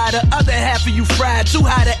try, the other half of you fried. Too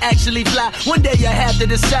high to actually fly, one day you have to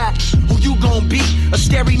decide who you gon' be. A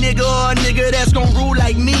scary nigga or a nigga that's gon' rule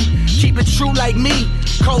like me. Keep it true like me,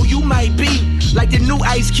 cold you might be. Like the new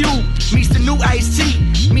Ice Cube, meets the new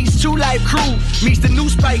Ice-T, meets Two Life Crew, meets the new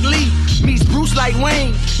Spike Lee, meets Bruce like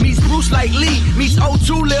Wayne, meets Bruce like Lee, meets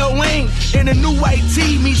O2 Lil Wayne, and the new White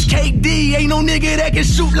Tee meets KD. Ain't no nigga that can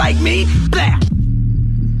shoot like me, blah.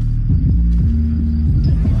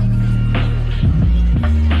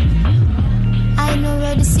 I know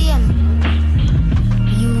where to see him.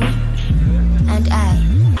 You and I.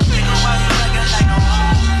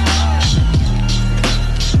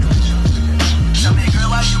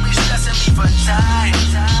 For time.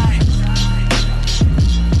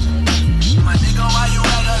 My nigga, why you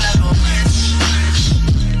acting like a bitch?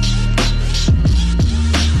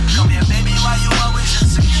 Come here, baby, why you always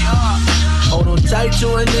insecure? Hold on tight to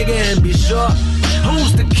a nigga and be sure.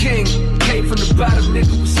 Who's the king? Came from the bottom,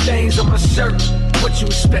 nigga, with stains on my shirt. What you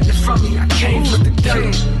expected from me? I came from the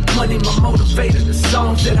dirt. Money my motivator, the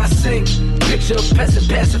songs that I sing. Picture a peasant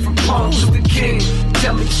passing from pawn to the king.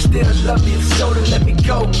 Tell me you still love me, if so then let me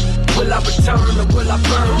go. Will I return or will I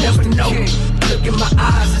burn? Never know. Look in my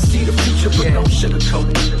eyes and see the future, but don't sugarcoat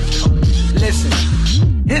it. Listen,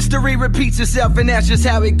 history repeats itself and that's just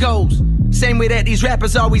how it goes. Same way that these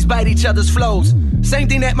rappers always bite each other's flows. Same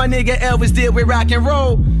thing that my nigga Elvis did with rock and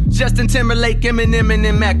roll. Justin Timberlake, Eminem, and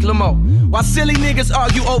then Macklemore. While silly niggas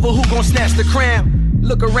argue over who gon' snatch the crown.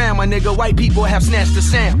 Look around, my nigga, white people have snatched the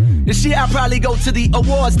sound. This year I'll probably go to the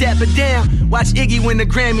awards, dapper down. Watch Iggy win the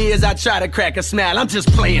Grammy as I try to crack a smile. I'm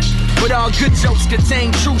just playing, but all good jokes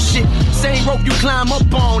contain true shit. Same rope you climb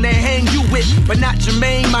up on and hang you with, but not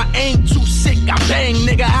Jermaine, my aim too sick. I bang,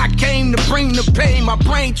 nigga, I came to bring the pain. My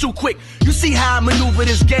brain too quick, you see how I maneuver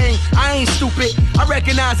this game. I ain't stupid, I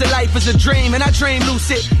recognize that life is a dream, and I dream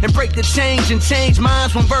lucid and break the change and change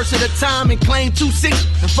minds one verse at a time and claim 2-6.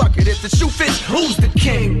 And fuck it, if the shoe fits, who's the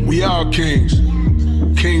king? We are kings.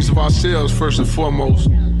 Kings of ourselves first and foremost.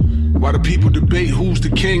 While the people debate who's the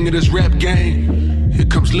king of this rap game, here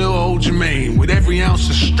comes little old Jermaine with every ounce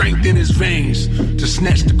of strength in his veins to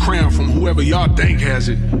snatch the crown from whoever y'all think has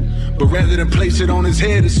it. But rather than place it on his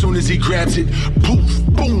head as soon as he grabs it, poof,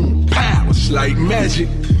 boom, pow, it's like magic.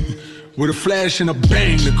 With a flash and a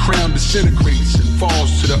bang, the crown disintegrates and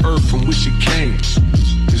falls to the earth from which it came.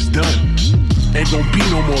 It's done. Ain't gonna be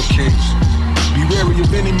no more kings. Be wary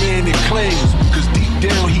of any man that claims, because deep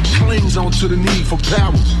down he clings onto the need for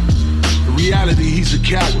power. In reality, he's a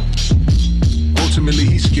coward. Ultimately,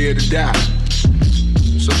 he's scared to die.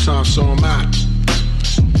 Sometimes so am I.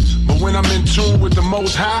 But when I'm in tune with the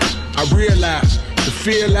Most High, I realize the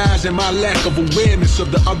fear lies in my lack of awareness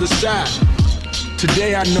of the other side.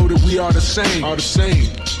 Today I know that we are the same,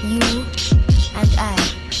 You and I.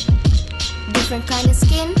 Different kind of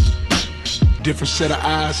skin, different set of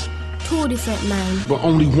eyes, two different minds, but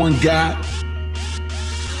only one God.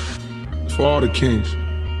 For all the kings.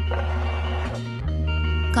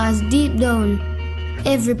 Cause deep down,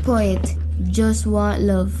 every poet just want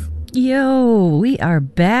love. Yo, we are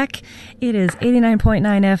back. It is 89.9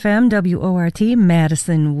 FM, WORT,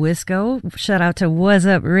 Madison, Wisco. Shout out to What's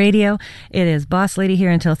Up Radio. It is Boss Lady here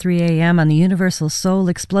until 3 a.m. on the Universal Soul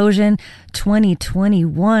Explosion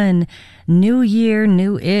 2021. New year,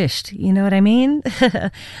 new-ish. You know what I mean?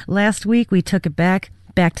 Last week we took it back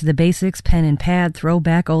to the basics, pen and pad,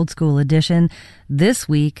 throwback, old school edition. This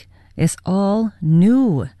week, it's all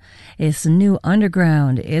new. It's new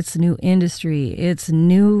underground. It's new industry. It's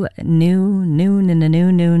new.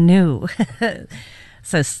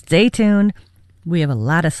 So stay tuned. We have a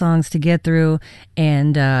lot of songs to get through,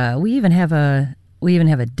 and we even have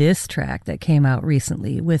a diss track that came out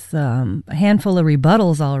recently with a handful of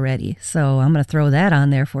rebuttals already. So I'm going to throw that on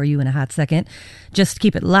there for you in a hot second. Just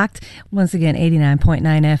keep it locked. Once again, 89.9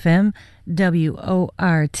 FM,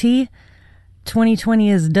 WORT.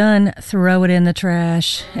 2020 is done. Throw it in the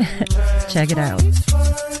trash. Check it out.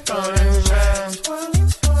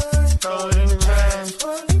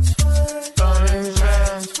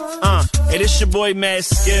 Hey, this your boy Mad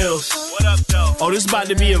Skills. What up, though? Oh, this about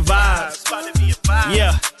to be a vibe.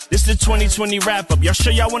 Yeah, this the 2020 wrap up. Y'all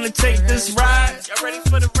sure y'all wanna take this ride? Y'all ready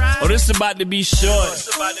for the ride? Oh, this about to be short.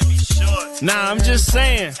 Nah, I'm just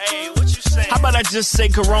saying. Hey, what you saying? How about I just say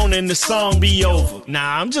Corona and the song be over?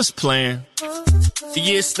 Nah, I'm just playing. The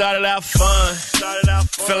year started out fun.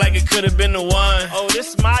 Felt like it could have been the one. Oh,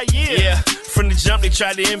 this is my year. Yeah, from the jump they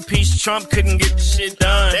tried to impeach Trump, couldn't get the shit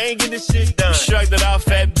done. They ain't get the shit done. Shrugged it off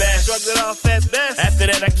at best. After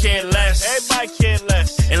that I cared less. Everybody cared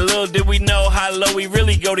less. And little did we know how low we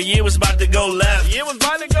really go. The year was about to go left.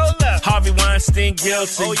 Harvey Weinstein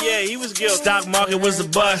guilty. Oh yeah, he was guilty. Stock market was a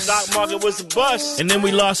bust. And then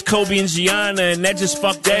we lost Kobe and Gianna, and that just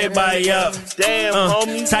fucked everybody up. Damn,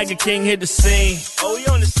 homie. Tiger King hit the scene. Oh, you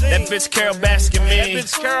on the scene? That bitch Carol Baskin me.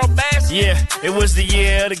 Yeah, it was the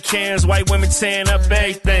year of the Karens. White women tearing up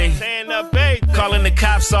everything. Calling the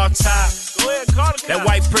cops off top. Go ahead, call the cops. That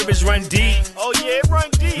white privilege run deep. Oh yeah, it run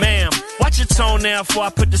deep. Ma'am, watch your tone now before I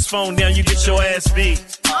put this phone down. You get your ass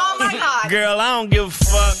beat. Oh my God. Girl, I don't give a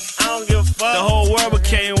fuck. The whole world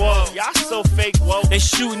became woke. Y'all so fake woke. They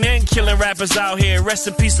shooting and killing rappers out here. Rest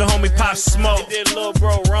in peace to homie Pop Smoke. They did little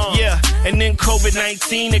bro wrong. Yeah, and then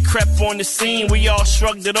COVID-19 it crept on the scene. We all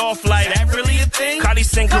shrugged it off like, that really a thing? Cardi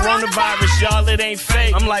saying coronavirus, y'all, it ain't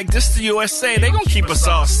fake. I'm like, this the USA, they gon' keep us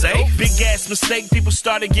all safe. Big ass mistake, people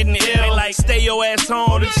started getting ill. They like, stay your ass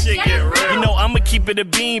home, this shit get real. You know, I'ma keep it a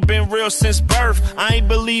bean, been real since birth. I ain't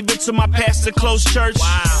believe it till my pastor closed church.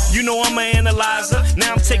 Wow. You know I'm an analyzer.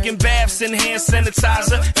 Now I'm taking baths in hand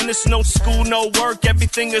sanitizer. And it's no school, no work,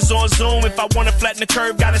 everything is on Zoom. If I wanna flatten the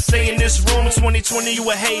curve, gotta stay in this room. 2020, you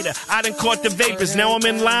a hater. I done caught the vapors. Now I'm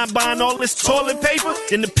in line buying all this toilet paper.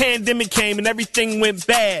 Then the pandemic came and everything went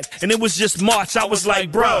bad. And it was just March. I was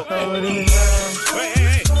like, bro.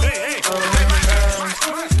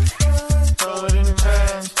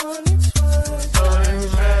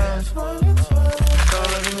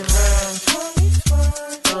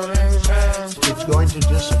 It's going to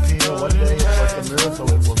disappear one day. It's like a miracle.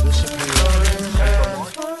 It will disappear.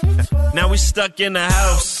 Now we stuck in the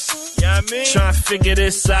house. Yeah, I mean, trying to figure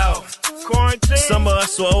this out. Quarantine. Some of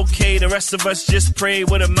us were okay, the rest of us just prayed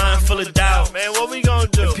with a mind full of doubt. Man, what we gonna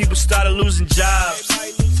do? And people started losing jobs.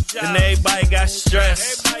 And everybody got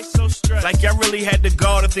stressed. So stressed. Like y'all really had the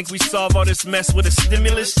gall to think we solve all this mess with a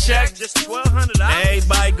stimulus check. Just $1,200.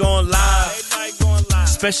 Everybody going live.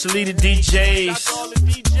 Especially the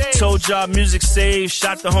DJs. Told y'all music saved.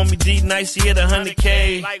 Shot the homie D Nice, he hit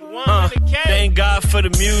 100K. Thank God for the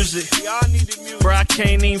music. Bro, I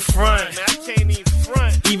can't even front.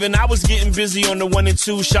 Even I was getting busy on the 1 and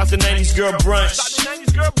 2. Shout the 90s Girl Brunch.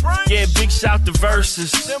 Yeah, big shout to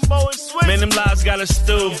Versus. Man, them lives got us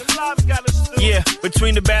through. Yeah,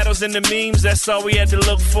 between the battles and the memes, that's all we had to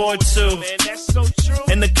look forward to.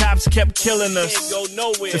 And the cops kept killing us.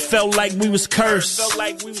 It felt like we was cursed.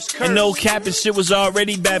 And no cap and shit was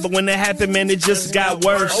already bad, but when it happened, man, it just got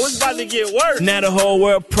worse. Oh, it's about to get worse. Now the whole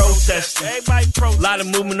world protesting. A lot of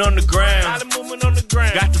movement on the ground.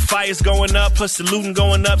 Got the fires going up, plus the looting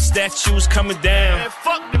going up, statues coming down. Man,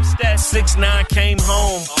 fuck them stats. 6ix9ine came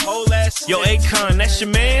home. A whole ass. Yo, Akon, that's your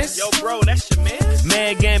mans? Yo, bro, that's your mans?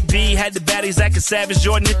 Meg and B had the baddies acting savage.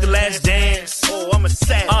 Jordan hit the last dance. Oh, I'm a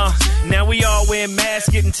savage. Now we all wearing masks,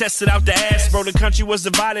 getting tested out the ass. Bro, the country was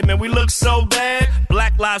divided, man, we look so bad.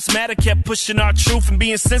 Black Lives Matter kept pushing our truth, and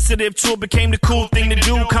being sensitive to it became the cool thing to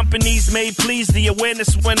do. Companies made pleas, the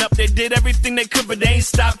awareness went up. They did everything they could, but they ain't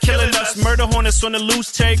stopped killing us. Murder hornets on the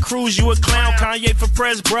loose, Terry Crews, you a clown. Kanye for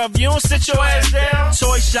press, bruv, you don't sit your ass down.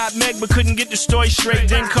 Toy shot Meg, but couldn't get the story straight.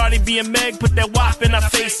 Then Cardi B and Meg put that wop in our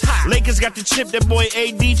face. Lakers got the chip, that boy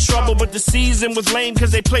AD trouble, but the season was lame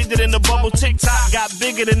cause they played it in the bubble. TikTok got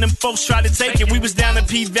bigger than them folks tried to take it. We was down in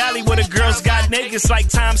P-Valley where the girls got naked. It's like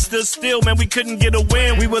time stood still, man, we couldn't get a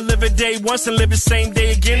win. We would live a day once and live the same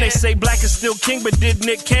day again. They say black is still king, but did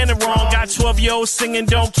Nick Cannon wrong. Got 12-year-olds singing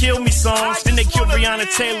Don't Kill Me songs. Then they killed Breonna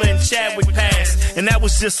Taylor and Chadwick passed. And that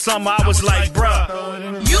was just summer, I was like, bruh,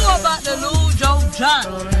 you about to lose your job.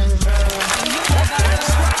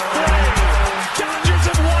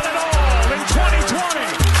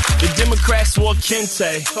 Democrats wore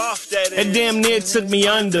kente. It damn near took me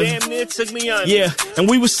under. Yeah, and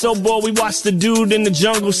we was so bored we watched the dude in the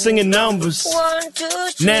jungle singing numbers. 1, 2,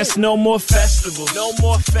 3. Now it's no more festivals.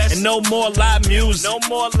 And no more live music.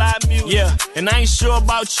 Yeah, and I ain't sure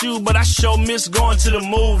about you, but I sure miss going to the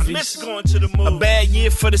movies. A bad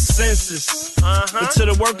year for the census. But to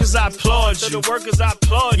the workers I applaud you.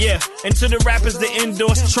 Yeah, and to the rappers that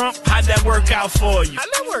endorse Trump, how'd that work out for you?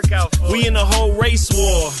 We in a whole race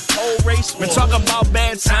war. Man, talk about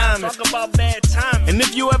bad timing. And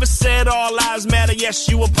if you ever said all lives matter, yes,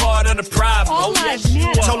 you were part of the problem. All lives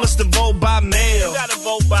matter. Told us to vote by mail. You gotta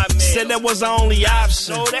vote by mail. Said that was our only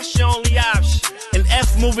option. No, that's your only option. And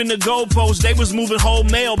F moving the goalposts, they was moving whole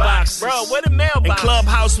mailboxes. Bro, where the mailbox? And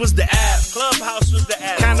Clubhouse was the app.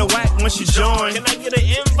 Kinda whack once you join. Can I get an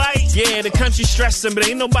invite? Yeah, the country stressing, but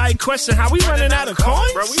ain't nobody question how we running out of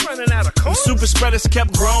coins. Bro, we running out of coins. Super spreaders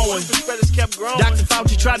kept growing. Dr.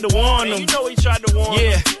 Fauci tried to warn them. You know he tried to warn them.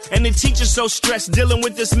 Yeah, and the teachers so stressed dealing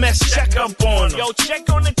with this mess. Check up on them. Yo, check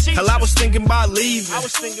on the teachers. Hell, I was thinking about leaving.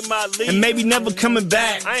 leaving. And maybe never coming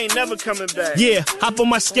back. I ain't never coming back. Yeah, hop on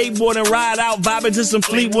my skateboard and ride out, vibing to some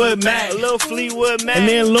Fleetwood Mac. A little Fleetwood Mac. And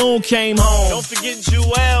then Loon came home. Don't forget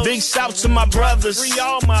Jewel. Big shout to my brothers. Free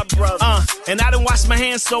all my brothers. And I done washed my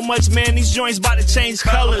hands so much, man, these joints about to change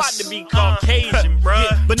colors. I'm about to be Caucasian, bruh.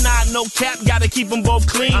 Yeah, but nah, no cap, gotta keep them both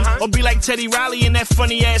clean. Or be like Teddy Riley in that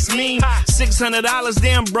funny ass meme. $600,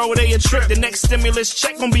 damn bro, they a trip. The next stimulus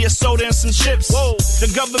check gon' be a soda and some chips. Whoa.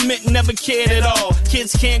 The government never cared at all.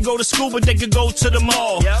 Kids can't go to school, but they could go to the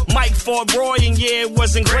mall. Mike fought Roy, and yeah, it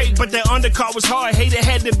wasn't great, but that undercard was hard. Hate it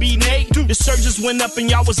had to be Nate. The surges went up and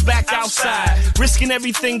y'all was back outside, risking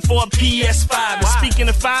everything for a PS5. And speaking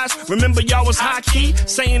of fives, remember y'all was high key,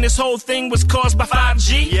 saying this whole thing was caused by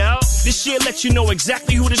 5G. This year let you know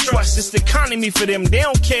exactly who to trust. It's the economy for them. They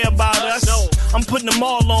don't care about us. I'm putting them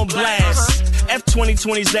all on blast. F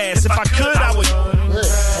 2020's ass. If I could, I would.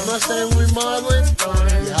 Am I saying remodeling?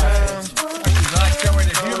 Yeah.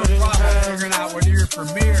 figuring out whether you're for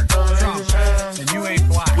me or Trump, and you ain't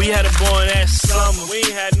black. We had a born ass summer. We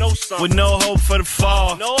ain't had no summer. With no hope for the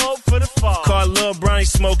fall. No hope for the fall. Caught Lil Bronny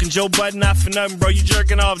smoking. Joe Budden not for nothing, bro. You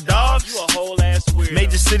jerking off dogs? You a whole ass weirdo.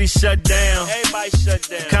 Major city shut down. Everybody shut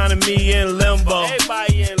down. Economy in limbo.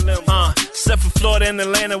 Everybody in limbo. Except for Florida and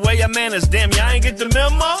Atlanta. Where your manners? Damn, y'all ain't get the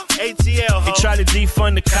memo? ATL, ho. He tried to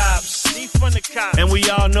defund the cops. Defund the cops. And we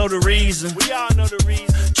all know the reason. We all know the reason.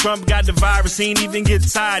 Trump got the virus. He ain't even get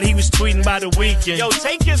tired. He was tweeting by the weekend. Yo,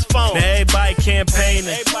 take his phone. Now everybody campaigning.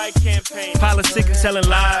 Everybody campaigning. Politicking, telling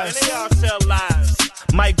lies. And they all tell lies.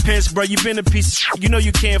 Mike Pence, bro, you been a piece of shit. You know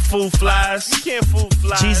you can't fool flies. You can't fool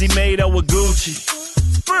flies. Jeezy made up with Gucci.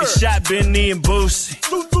 And shot Benny and Boosie.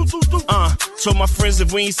 Told my friends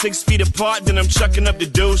if we ain't 6 feet apart, then I'm chucking up the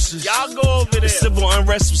deuces. Y'all go over there. The civil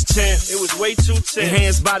unrest was tense. It was way too tense.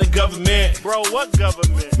 Enhanced by the government. Bro, what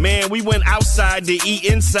government? Man, we went outside to eat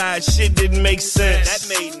inside. Shit didn't make sense.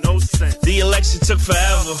 That made no sense. The election took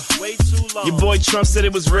forever. Way too long. Your boy Trump said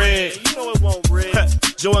it was red. You know it won't red.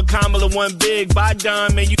 Joe and Kamala won big. Bye,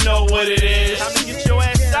 Don, man, you know what it is. Time to get your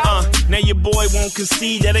ass out. Now your boy won't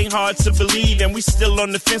concede. That ain't hard to believe. And we still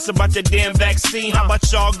on the fence about that damn vaccine. How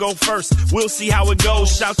about y'all go first? We'll see how it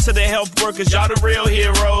goes. Shout to the health workers, y'all the real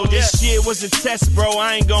heroes. This shit was a test, bro.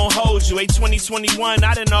 I ain't gonna hold you. 2021,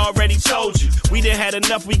 I done already told you. We done had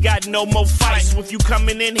enough, we got no more fights. So if you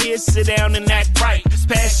coming in here, sit down and act right. This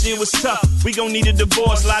past year was tough, we gon' need a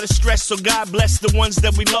divorce. A lot of stress, so God bless the ones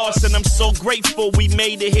that we lost. And I'm so grateful we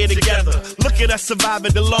made it here together. Look at us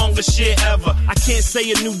surviving the longest year ever. I can't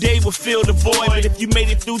say a new day will fill the void, but if you made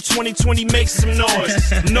it through 2020, make some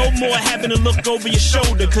noise. No more having to look over your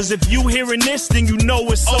shoulder, cause if you hearing this, then you know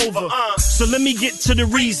it's over. So let me get to the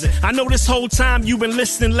reason. I know this whole time you've been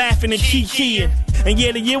listening, laughing, and kikiing. And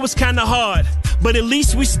yeah, the year was kinda hard, but at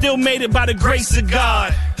least we still made it by the grace of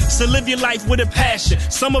God. So live your life with a passion.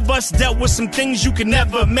 Some of us dealt with some things you could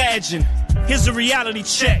never imagine. Here's a reality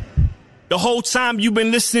check. The whole time you've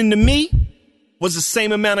been listening to me was the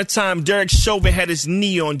same amount of time Derek Chauvin had his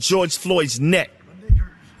knee on George Floyd's neck.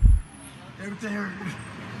 Everything hurt.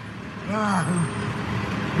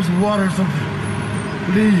 There's some water or something.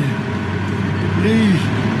 Please. Please.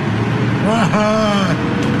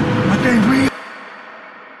 I can't breathe.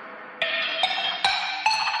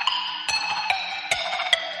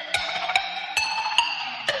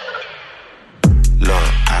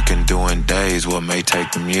 Look, I can do in days what may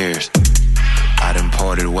take them years. I done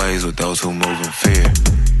parted ways with those who move in fear.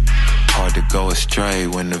 Hard to go astray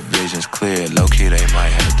when the vision's clear. Low-key, they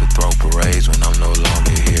might have to throw parades when I'm no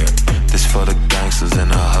longer here. This for the gangsters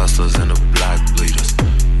and the hustlers and the block bleeders.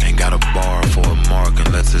 Ain't got a bar for a mark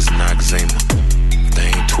unless it's Noxzema. If they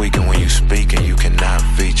ain't tweaking when you speaking, you cannot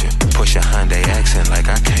feature. Push a Hyundai accent like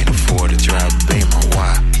I can't afford to drive Beamer.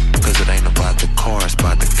 Why? Cause it ain't about the car, it's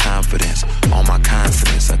about the confidence. All my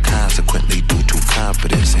confidence I consequently due to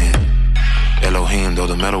confidence in Elohim, though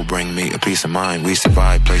the metal bring me a peace of mind. We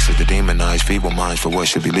survive places to demonize feeble minds for what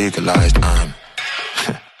should be legalized. I'm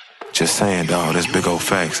just saying, dawg, that's big old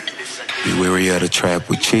facts. Be weary of the trap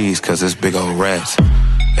with cheese, cause it's big old rats.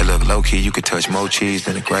 Hey, look, low-key, you could touch more cheese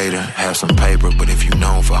than a grater. Have some paper, but if you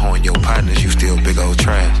known for hoeing your partners, you still big old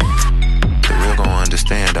trash. The real gon'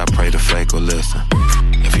 understand, I pray the fake will listen.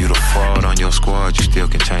 If you the fraud on your squad, you still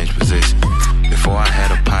can change position. Before I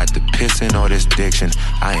had a pot to piss in or this diction,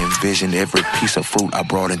 I envisioned every piece of fruit I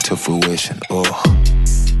brought into fruition.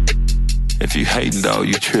 If you hating, dawg,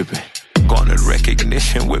 you tripping. Garnered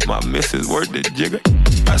recognition with my missus, word to jigger.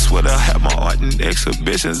 I swear I'll have my art in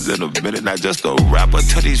exhibitions in a minute. Not just a rapper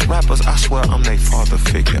to these rappers, I swear I'm their father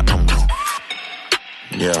figure. I'm wrong.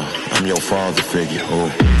 Yeah, I'm your father figure,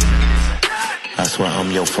 I swear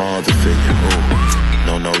I'm your father figure,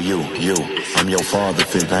 No, you. I'm your father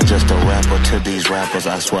figure. Not just a rapper to these rappers,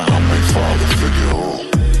 I swear I'm their father figure,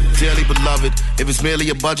 Dearly beloved, if it's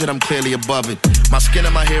merely a budget, I'm clearly above it. My skin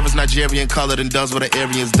and my hair is Nigerian colored and does what an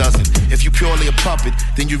Aryans doesn't. If you purely a puppet,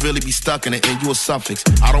 then you really be stuck in it and you a suffix.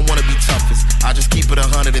 I don't wanna be toughest, I just keep it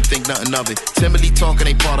 100 and think nothing of it. Timidly talking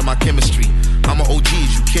ain't part of my chemistry. I'm an OG,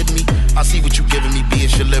 is you kidding me? I see what you giving me, be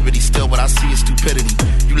it your liberty. Still what I see is stupidity.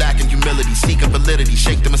 You lacking humility, seeking validity,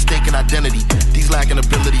 shake the mistaken identity. These lacking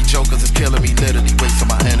ability jokers is killing me, literally wasting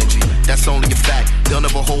my energy. That's only a fact, they'll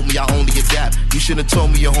never hold me, I only adapt. You shouldn't have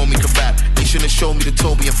told me your homie could rap. They shouldn't have showed me the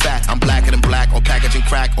Toby in fact. I'm blacker than black, or packaging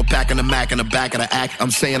crack, or packing a Mac in the back of the act.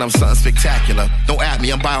 I'm saying I'm something spectacular. Don't at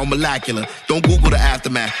me, I'm biomolecular. Don't Google the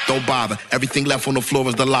aftermath, don't bother. Everything left on the floor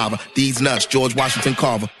is the lava. These nuts, George Washington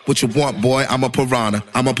Carver. What you want, boy? I'm a piranha,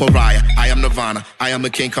 I'm a pariah. I am Nirvana, I am the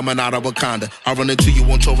king coming out of Wakanda. I run into you,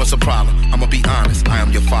 won't show us a problem. I'ma be honest, I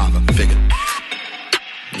am your father figure.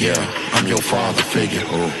 Yeah, I'm your father figure,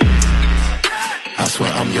 I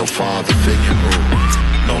swear I'm your father figure.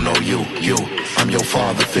 No, you. I'm your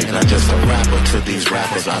father figure. Not just a rapper to these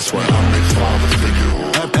rappers. I swear I'm their father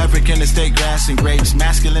figure. African estate grass and grapes,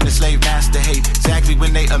 masculine and slave master hate. Exactly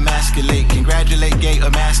when they emasculate, congratulate gay or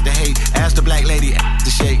master hate. Ask the black lady to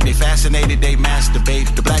shake, they fascinated, they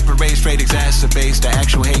masturbate. The black parade straight exacerbates the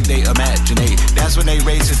actual hate they imaginate. That's when they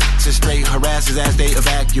racist, straight harasses as they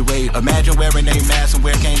evacuate. Imagine wearing a mask and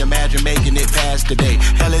where can't imagine making it past today.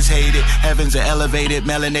 Hell is hated, heavens are elevated,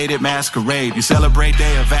 melanated masquerade. You celebrate,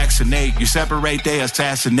 they vaccinate. You separate, they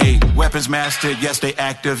assassinate. Weapons mastered, yes they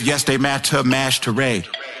active, yes they matter, mash to ray.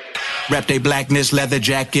 Rep they blackness, leather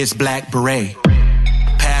jackets, black beret.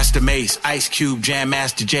 Pastor Mace, Ice Cube, Jam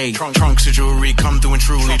Master J. Trunks of jewelry, come through and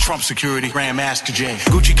truly. Trump security, Grandmaster J.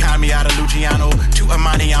 Gucci Kami out of Luciano. To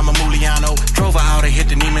Amani, I'm a Muliano. Drove her out and hit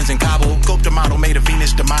the Neiman's in Cabo. Gope the model, made a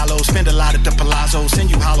Venus de Milo. Spend a lot at the Palazzo. Send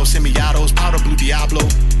you hollow semi-autos. Powder blue Diablo.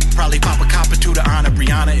 Probably pop a copper to the honor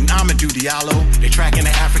Brianna and Amadou Diallo. They tracking the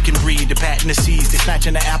African breed, the patent the seas. They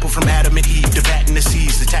snatching the apple from Adam and Eve. The patent the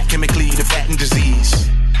seas, attack chemically, the patent disease.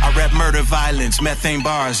 I rep murder, violence, methane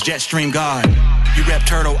bars, jet stream guard. You rep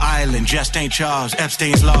Turtle Island, just ain't Charles,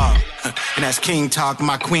 Epstein's Law. And that's King talk,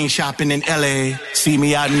 my queen shopping in LA. See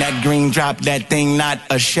me out in that green drop, that thing not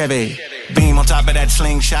a Chevy. Beam on top of that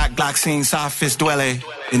slingshot, Glock scene, soft fist dwelle.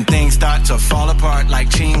 And things start to fall apart like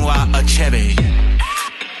Chinua Achebe.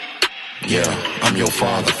 Yeah, I'm your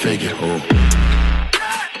father figure.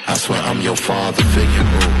 I swear I'm your father figure.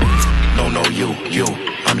 No, you.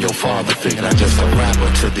 I'm your father figure. Not just a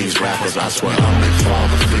rapper to these rappers. I swear I'm their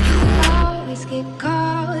father figure. Always get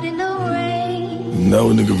caught in the rain. Now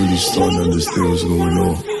a nigga really starting to understand what's going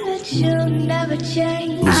on.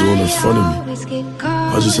 It was all in front of me.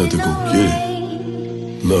 I just had to go get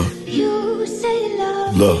it. Love.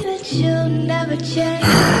 Love.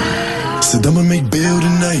 Said I'ma make bail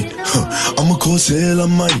tonight. I'ma cause hell, I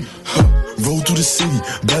might. Roll through the city,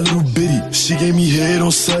 bad little bitty. She gave me head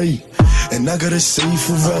on sight. And I gotta say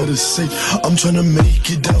for real to say, I'm tryna make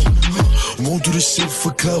it out. Won't do the shit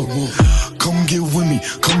for clout. Come get with me,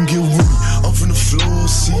 come get with me. I'm from the floor,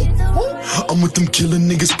 see. I'm with them killer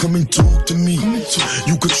niggas, come and talk to me.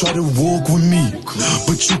 You could try to walk with me,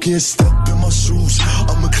 but you can't step in my shoes.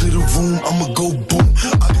 I'ma clear the room, I'ma go boom.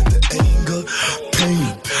 I got the anger,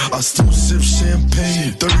 pain. I still sip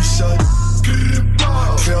champagne, 30 shots. Clear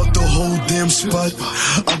out the whole damn spot.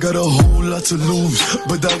 I got a whole lot to lose,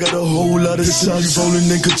 but I got a whole lot of shots. Rolling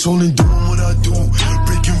and controlling, doing what I do.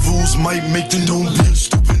 Breaking rules might make them don't be a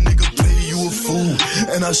stupid nigga. Play you a fool,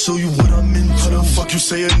 and I show you what I'm into. How the fuck you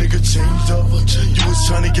say a nigga changed up? You was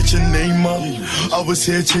trying to get your name up. I was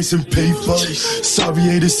here chasing paper.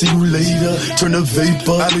 Sorry, to see you later. Turn the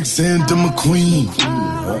vapor, Alexander McQueen.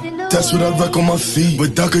 That's what I rock on my feet.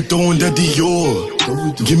 But I could throw in that Dior.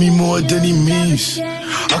 Give me more than he means.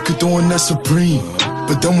 I could throw in that Supreme.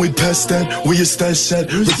 But then way past that, where your stash at?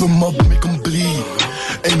 Rip him up, make him bleed.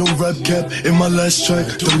 Ain't no rap cap in my last track.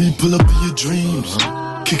 30 pull up in your dreams.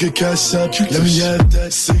 Kick a cash out, let me have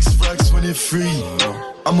that. 6 racks when it free.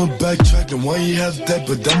 I'ma backtrack and why you have that,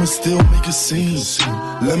 but I'ma still make a scene.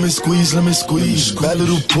 Lemon squeeze, bad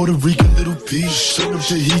little Puerto Rican little piece. Turn up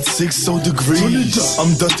the heat 6 degrees.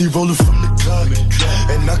 I'm dusty rolling from the clock,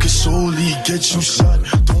 and I can surely get you shot.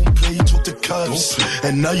 Don't play, talk to cops,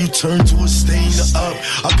 and now you turn to a stain up.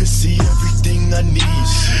 I can see everything I need.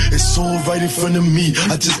 It's all right in front of me.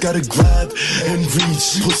 I just gotta grab and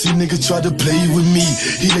reach. Pussy nigga tried to play with me.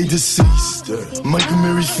 He lay deceased. Michael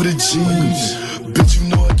Mary for the jeans. Bitch, you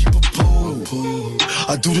know I keep a pole.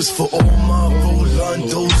 I do this for all my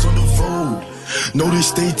Rolandos on the road. Know they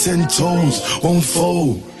stay 10 toes, won't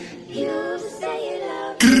fold.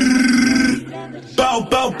 Grrr. Bow,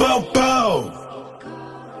 bow, bow, bow.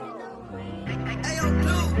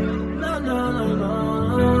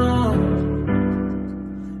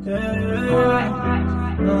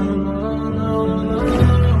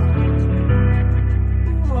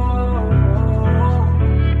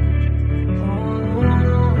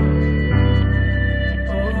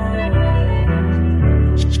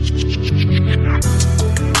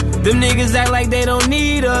 Them niggas act like they don't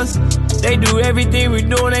need us. They do everything we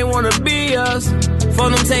do and they wanna be us. For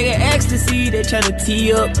them taking ecstasy, they tryna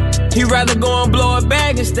tee up. He rather go and blow a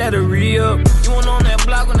bag instead of re-up. You weren't on that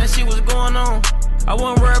block when that shit was going on. I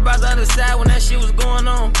wasn't worried about the other side when that shit was going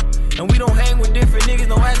on. And we don't hang with different niggas,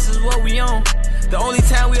 no access what we on. The only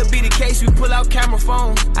time we'll be the case, we pull out camera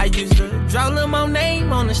phones. I used to draw Lil' Mo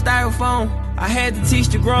name on the styrofoam. I had to teach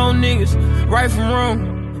the grown niggas right from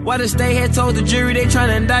wrong. Why the state had told the jury they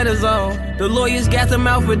tryna indict us all. The lawyers got them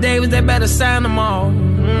out for Davis, they better sign them all.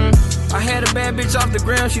 I had a bad bitch off the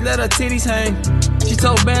ground, she let her titties hang. She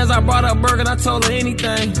told bands I brought her burger, and I told her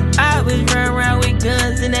anything. I was running around with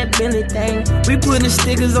guns in that Billy thing. We putting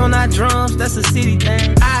stickers on our drums, that's a city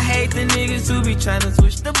thing. I hate the niggas who be trying to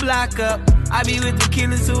switch the block up. I be with the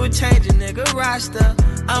killers who would change a nigga roster.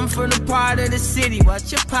 I'm from the part of the city,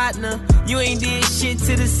 watch your partner. You ain't did shit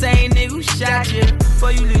to the same nigga who shot you.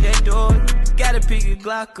 Before you leave that door, gotta pick your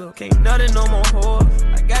Glock up. Can't nothing no more whores.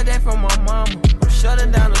 I got that from my mama. I'm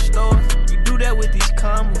shutting down the stores. You do that with these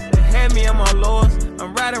commas. They had me on my lords.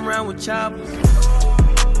 I'm riding around with choppers.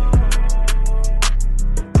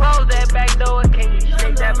 Close that back door, can you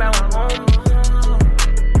shake that by my home?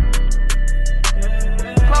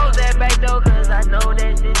 Close that back door, cause I know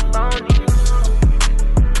that this phony.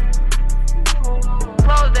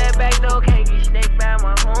 Close that back door, can't get snaked by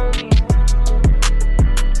my homie.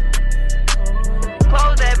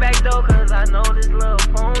 Close that back door, cause I know this little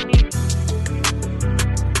phony.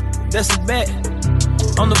 That's a bet.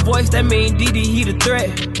 On the voice, that mean DD, he the threat.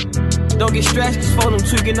 Don't get stressed, just for them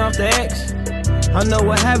tweaking off the X. I know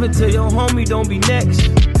what happened to your homie, don't be next.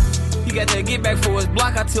 He got that get back for his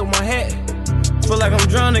block, I tilt my hat. Feel like I'm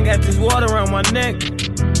drowning, got this water around my neck.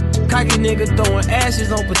 Cocky nigga throwing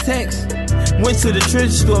ashes on Protects. Went to the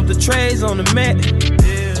trenches, threw up the trays on the mat.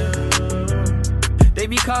 Yeah. They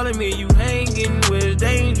be calling me, you hanging with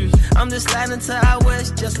dangerous. I'm just sliding to out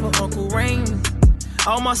west just for Uncle Raymond.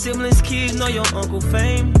 All my siblings' kids know your Uncle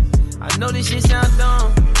famous. I know this shit sound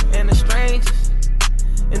dumb, and the strangest.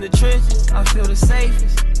 In the trenches, I feel the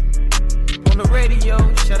safest. On the radio,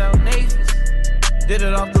 shout out Nathan. Did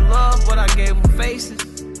it off the love, but I gave them faces.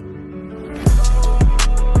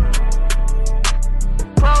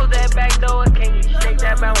 Close that back door, can you shake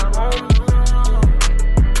that by my home?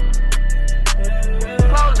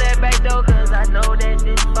 Close that back door, cause I know that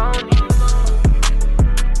this phony.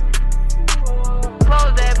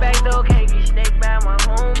 Close that back door, can't get snaked by my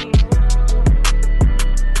homie.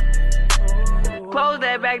 Close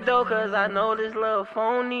that back door, cause I know this little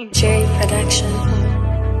phony. J Production.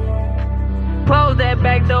 Close that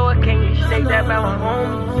back door, can't get snaked by my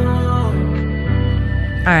homie.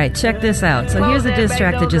 All right, check this out. So here's a diss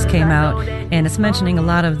track that just came out, and it's mentioning a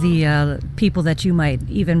lot of the people that you might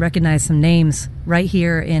even recognize some names right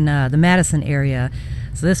here in the Madison area.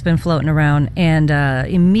 So this has been floating around, and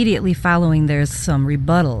immediately following there's some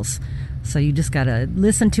rebuttals. So you just got to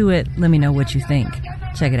listen to it. Let me know what you think.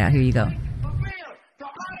 Check it out. Here you go.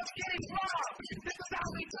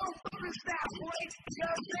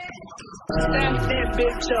 Snap that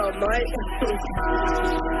bitch up, Mike.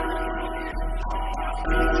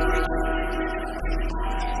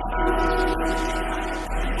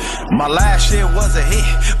 My last shit was a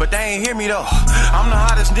hit, but they ain't hear me though. I'm the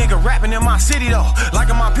hottest nigga rapping in my city though.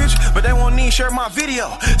 Liking my picture, but they won't need share my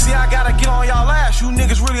video. See, I gotta get on y'all ass, you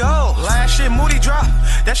niggas really old. Last shit Moody dropped,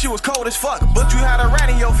 that shit was cold as fuck. But you had a rat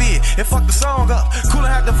in your vid, it fucked the song up. Coolin'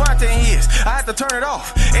 had Devontae in his, I had to turn it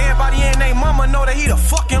off. Everybody in they mama know that he the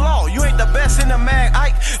fucking law. You ain't the best in the mag,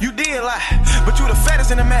 Ike, you did lie. But you the fattest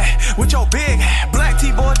in the mag, with your big black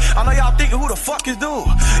T-boy. I know y'all thinking who the fuck is dude.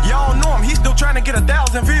 Y'all don't know him, he's still trying to get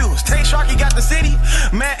 1,000 views. Tay Sharky got the city,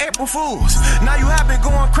 man, April Fools. Now you have been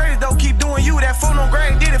going crazy though, keep doing you. That phone on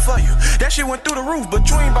grade did it for you. That shit went through the roof, but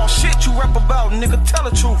you ain't about shit you rap about, nigga, tell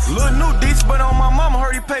the truth. Lil' new deets, but on my mama,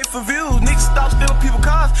 heard he paid for views. Niggas stop stealing people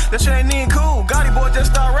cars, that shit ain't even cool. Gotti boy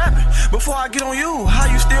just start rapping, before I get on you. How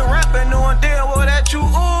you still rapping, knowing damn well that you,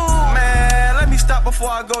 ooh, man, let me stop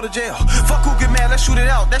before I go to jail. Fuck who get mad, let's shoot it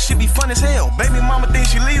out, that shit be fun as hell. Baby mama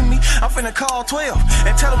thinks she leaving me, I'm finna call 12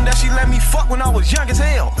 and tell them that she let me fuck when I was young as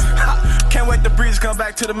hell. Can't wait the breeze come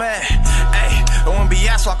back to the man. Ayy, don't wanna be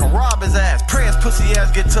ass so I can rob his ass. Pray his pussy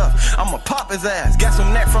ass get tough, I'ma pop his ass. Get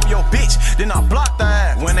some neck from your bitch, then I block the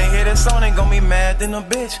ass. When they hear this song, they gon' be mad than a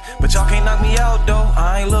bitch. But y'all can't knock me out though,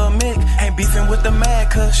 I ain't Lil Mick. Ain't beefing with the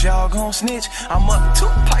mad cause y'all gon' snitch. I'm up 2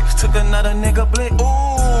 pipes, took another nigga blick.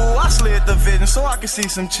 Ooh, I slid the vision so I can see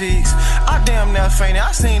some cheeks. I damn near fainted,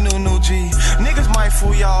 I seen new G. Niggas might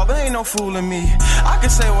fool y'all, but ain't no fooling me. I can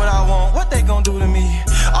say what I want, what they gon' do to me?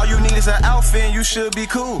 All you need is an outfit and you should be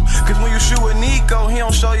cool. Cause when you shoot with Nico, he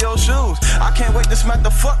don't show your shoes. I can't wait to smack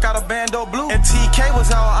the fuck out of Bando Blue. And TK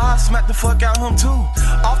was out, I smack the fuck out him too.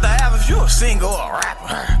 Off the average, you a single or a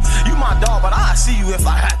rapper. You my dog, but I see you if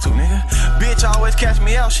I had to, nigga. Bitch always catch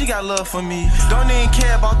me out, she got love for me. Don't even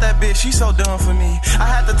care about that bitch, she so done for me. I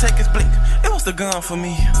had to take his blick, it was the gun for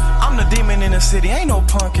me. I'm the demon in the city, ain't no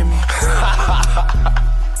punk in me.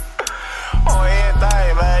 On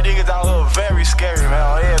everything, man. Niggas out here very scary, man.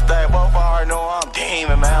 On everything. Both I already know I'm damn.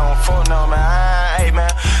 demon, man. I don't fuck no, man. Hey, man.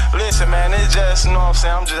 Listen, man, it's just, you know what I'm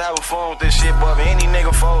saying? I'm just having fun with this shit, but any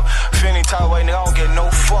nigga for any type of way, nigga, I don't get no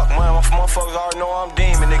fuck, man. My motherfuckers already know I'm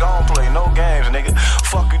demon, nigga. I don't play no games, nigga.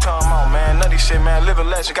 Fuck you talking about, man. Nutty shit, man. Living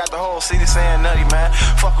legend. Got the whole city saying nutty, man.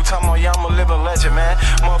 Fuck you talking about, yeah, I'm a living legend, man.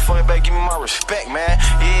 Motherfucker better give me my respect, man.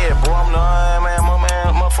 Yeah, boy, I'm the man. My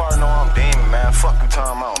man, motherfucker know I'm demon, man. Fuck you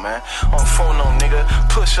talking about, man. On phone, no, nigga.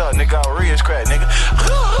 Push up, nigga. I'll real crack, nigga.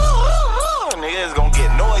 Nigga, it's gonna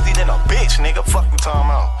get noisy than a bitch, nigga. Fuck you talking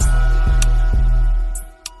about.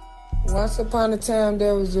 Once upon a time,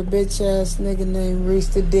 there was a bitch-ass nigga named Reese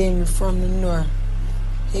the Demon from the north.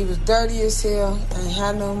 He was dirty as hell, ain't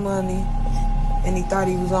had no money, and he thought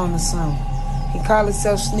he was on to something. He called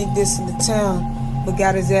himself Sneak This in the town, but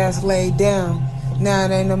got his ass laid down. Now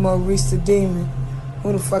it ain't no more Reese the Demon.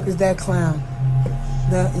 Who the fuck is that clown?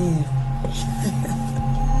 The end.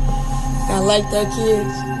 I like that,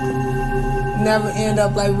 kids. Never end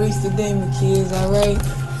up like Reese the Demon, kids, alright?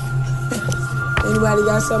 Anybody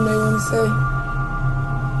got something they want to say?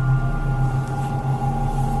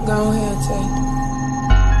 Go ahead, Tay.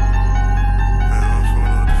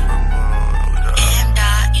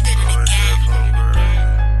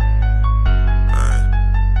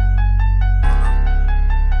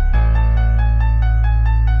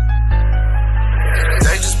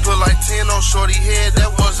 Shorty head,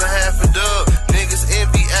 that was a half a dub. Niggas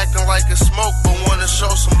envy acting like a smoke, but wanna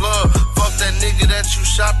show some love. Fuck that nigga that you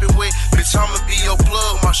shopping with, bitch, I'ma be your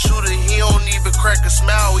plug. My shooter, he don't even crack a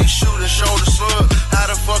smile, he shootin' shoulder slug.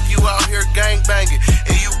 How the fuck you out here gang banging,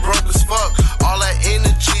 and you broke as fuck? All that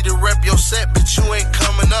energy to rep your set, but you ain't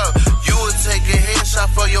coming up. You would take a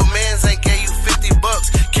headshot for your mans, ain't gave you $50.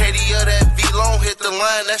 Katie of that V-Long hit the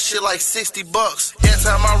line, that shit like $60. Every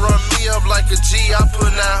time I run me up like a G, I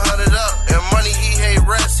put 900 up. And money, he hate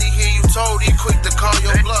rats, he hear you told, he quick to call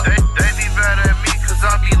your bluff. They be mad at me cause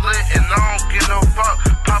I be lit and I don't get no fuck.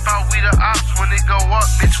 Pop out, we the ops when it go up,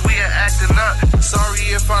 bitch, we ain't acting up. Sorry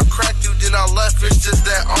if I cracked you, then I left, it's just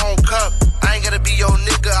that on cup. I ain't gotta be your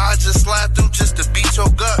nigga, I just slide through just to beat your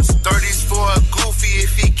guts. 30s for a goofy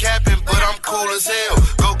if he capping, but I'm cool as hell.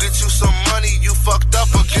 Go get you some money, you fucked up,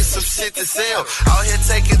 or get some shit to sell. Out here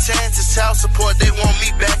taking chances, child support, they want me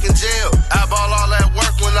back in jail. I ball all that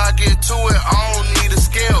work, when I get to it, I don't need a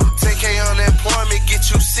scale. 10K unemployment, get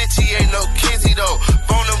you city, ain't no kizzy though.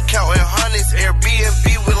 Phone them counting hundreds, Airbnb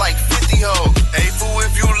with like 50 hoes. Hey fool,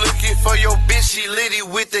 if you looking for your bitch, she litty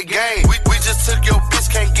with the game. We just took your bitch,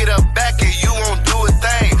 can't get her back and you won't do a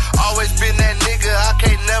thing. Always been that nigga, I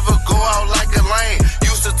can't never go out like a lane.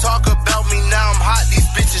 Used to talk about me, now I'm hot, these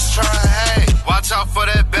bitches trying to hang. Watch out for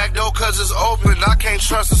that back door cause it's open, I can't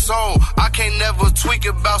trust a soul. I can't never tweak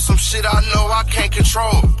about some shit I know I can't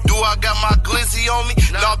control. Do I got my glizzy on me?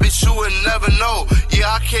 Nah, bitch, you would never know. Yeah,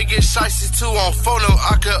 I can't get shicey too on phono,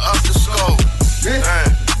 I could up the scope.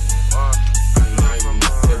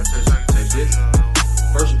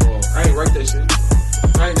 First of all, I ain't write that shit.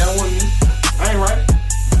 I ain't that one of me. I ain't write it.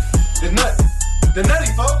 It's nut. The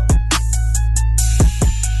nutty, folks.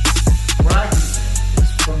 What I can say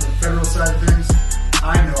is from the federal side of things,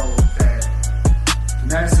 I know that the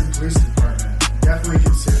Madison Police Department definitely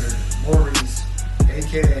considered Maurice,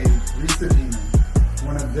 aka Reese the Demon,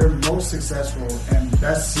 one of their most successful and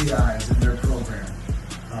best CIs in their program.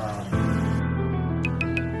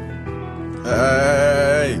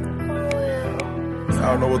 Hey, I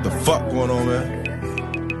don't know what the fuck going on, man.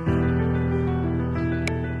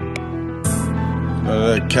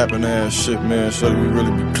 That capping ass shit, man. So we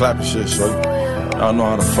really be clapping shit, so I don't know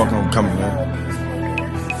how the fuck I'm coming, man.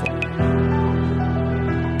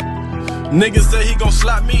 Niggas say he gon'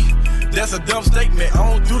 slap me. That's a dumb statement.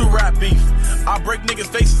 I don't do the rap beef. I break niggas'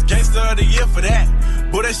 faces. Gangsta of the year for that.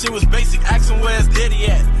 Boy, that shit was basic. Ask him where his daddy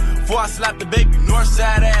at. Before I slap the baby,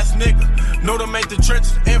 Northside ass nigga. Know them ain't the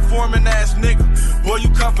trenches, informing ass nigga. Boy, you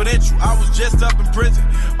confidential, I was just up in prison.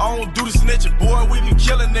 I don't do the snitching, boy, we be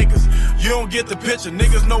killing niggas. You don't get the picture,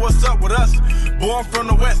 niggas know what's up with us. Boy, I'm from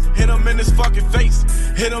the west, hit him in his fucking face.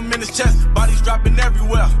 Hit him in his chest, bodies dropping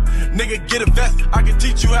everywhere. Nigga, get a vest, I can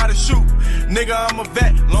teach you how to shoot. Nigga, I'm a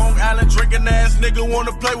vet, Long Island drinking ass nigga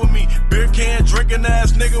wanna play with me. Beer can drinking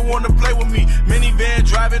ass nigga wanna play with me. Minivan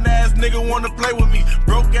driving ass nigga wanna play with me.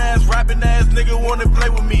 Broke ass rapping ass nigga wanna play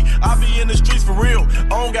with me. I be in the streets for real, I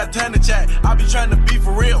don't got time to chat. I be trying to be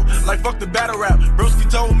for real, like fuck the battle rap. Broski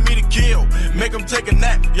told me to kill. Make them take a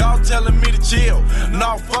nap, y'all telling me to chill.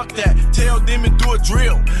 Nah, fuck that, tell them to do a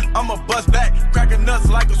drill. I'ma bust back, cracking nuts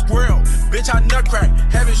like a squirrel. Bitch, I nut crack,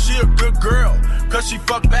 having she a good girl. Cause she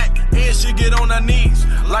fuck back, and she get on her knees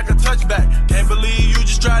like a touchback. Can't believe you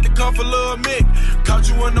just tried to come for Lil Mick. Caught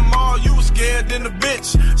you in the mall, you was scared than a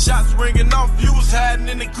bitch. Shots ringing off, you was hiding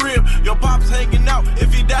in the crib. Your pops hanging out,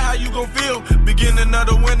 if he die, how you gon' feel? Beginning of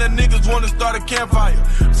the winter, niggas wanna start a campfire.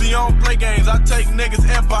 See, I don't play games, I take niggas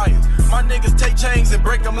empires. My niggas take chains and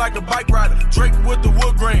break them like a bike rider. Drake with the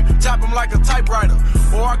wood grain, tap him like a typewriter.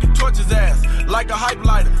 Or I can torch his ass like a hype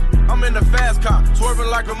lighter. I'm in the fast car, swerving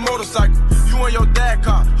like a motorcycle. You in your dad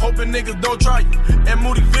car, hoping niggas don't try you. And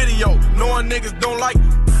Moody video, knowing niggas don't like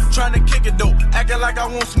you. Trying to kick it though, acting like I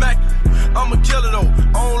won't smack you. I'ma kill it though,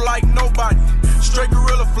 I don't like nobody. Straight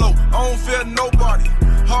gorilla flow, I don't fear nobody.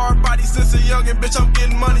 Hard body since a youngin', bitch, I'm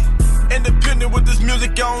getting money. Independent with this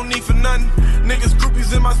music, I don't need for nothing. Niggas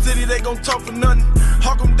groupies in my city, they gon' talk for nothing.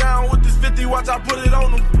 Hawk them down with this 50, watch I put it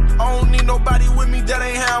on them. I don't need nobody with me, that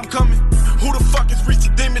ain't how I'm coming. Who the fuck is Reach the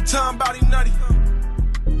Demon, time body nutty?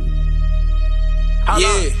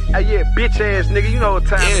 Yeah, bitch ass nigga, you know what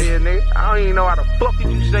time it is, nigga. I don't even know how the fuck did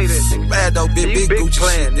you say that, nigga. Bad though, big Gucci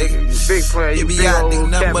playing, shit, nigga. You big playing, you big out, old nigga,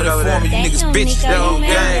 nothing but informing you niggas bitches. Yo,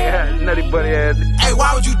 gang, nutty buddy ass. Hey,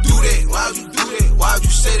 why would you do that? Why would you do that? Why would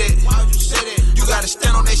you say that? Why would you say that? You gotta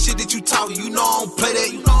stand on that shit that you talking. You know I don't play that.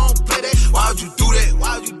 You know I don't play that. Why would you do that?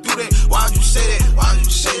 Why would you do that? Why would you say that? Why would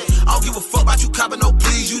you say that? I don't give a fuck about you copping no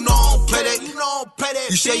please. You know I don't play that. You know I don't play that.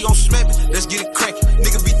 You say you gon' smack me? Let's get it crackin'.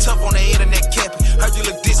 Nigga be tough on the internet capping. Heard you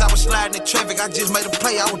look this, I was sliding in traffic. I just made a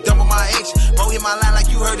play. I was done with my action. Bro, hit my line like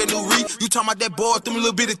you heard that new read. You talking about that boy with them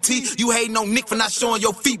little bit of tea. You hating on Nick for not showing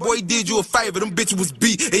your feet. Boy, he did you a favor. Them bitches was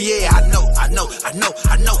beat. And yeah, I know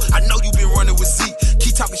you been running with Z.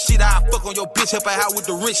 Keep talking shit, I fuck on your bitch. Help her out with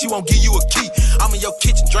the rent, she won't give you a key. I'm in your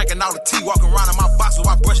kitchen drinking all the tea. Walking around in my box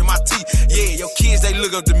while brushing my teeth. Yeah, your kids, they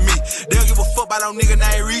look up to me. They don't give a fuck about no nigga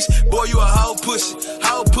named Reese. Boy, you a hoe pussy.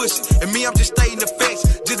 And me, I'm just stating the facts.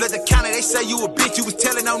 Just let the counter, they say you a bitch. You was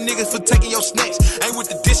telling no niggas for taking your snacks. Ain't with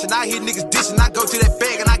the dishing, I hear niggas dishing. I go to that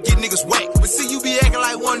bag and I get niggas whacked. But see, you be acting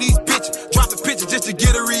like one of these bitches. Drop the picture just to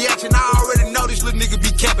get a reaction. I already know this little nigga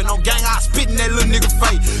be capping on gang. I spit in that little nigga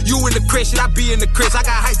face. You in the crèche, I be in the crèche. I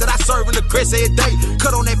got heights that I serve in the crèche every day.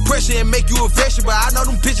 Cut on that pressure and make you a vegetable. I know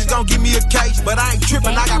them bitches gon' give me a case. But I ain't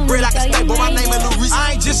tripping, I got bread I can stay. But my name is Lil Reese.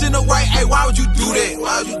 I ain't just in the right. Hey, why would you do that?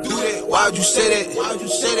 Why would you do that? Why would you say that? Why would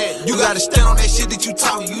you say that? You gotta stand on that shit that you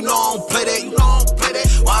talking. You know I don't play that. You know I don't play that.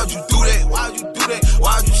 Why would you do that? Why would you do that?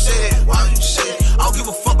 Why would you say that? Why would you say that? I don't give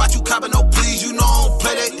a fuck about you copping no please. You know I don't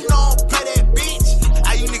play that. You know I don't play that, bitch.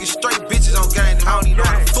 Hey, you niggas straight bitches on game. I don't even know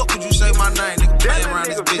how the fuck would you say my name, nigga. Playing around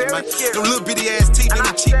this bitch, man. Them little bitty ass teeth, them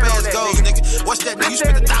cheap ass goals, nigga. What's that, nigga? You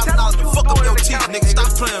spent $1,000 to fuck up your teeth, nigga.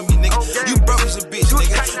 Stop playing with me, nigga. You broke as a bitch,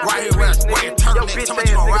 nigga. Right here, where turning that. Tell me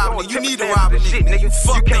you gon' rob me. You need to rob a nigga. You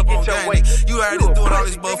fucked up on game, nigga. You already doing all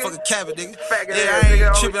this motherfucking cabin, nigga. Yeah, I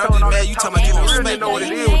ain't tripping. I'm just mad. You talking about you gon' smack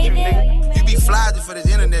me. You be flying for this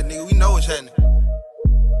internet, nigga. We know what's happening.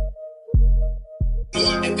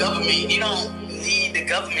 The government, you don't need the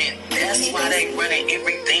government. That's why they running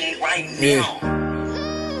everything right now.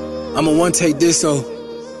 I'ma one take this, so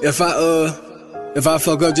if I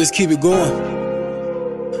fuck up, just keep it going.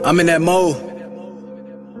 I'm in that mode.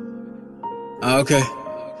 Okay.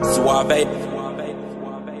 Suave.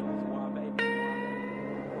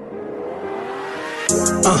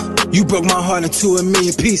 You broke my heart into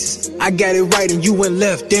 1,000,000 pieces. I got it right and you went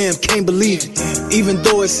left, damn, can't believe it. Even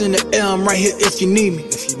though it's in the air, I'm right here if you need me.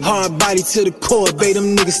 Hard body to the core, babe,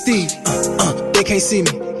 them niggas Steve. They can't see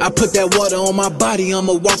me. I put that water on my body, I'm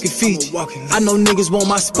a walking Fiji. I know niggas want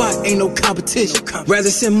my spot, ain't no competition. Rather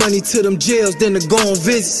send money to them jails than to go on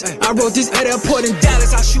visits. I wrote this at airport in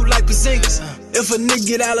Dallas, I shoot like Porzingis. If a nigga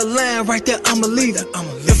get out of line right there, I'ma leave it.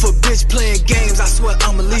 If a bitch playing games, I swear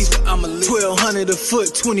I'ma leave it. 1,200 a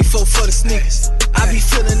foot, 24 for the sneakers. I be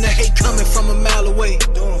feeling the hate coming from a mile away.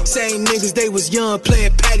 Same niggas, they was young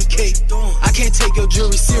playing patty cake. I can't take your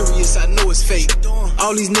jewelry serious, I know it's fake.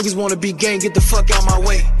 All these niggas wanna be gang, get the fuck out my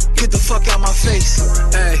way. Get the fuck out my face.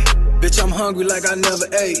 Hey, bitch, I'm hungry like I never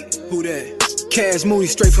ate. Who that? Cash Moody,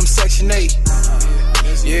 straight from Section 8.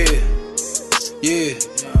 Yeah, yeah,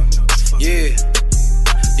 yeah,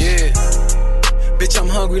 yeah. Bitch, I'm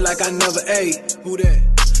hungry like I never ate. Who that?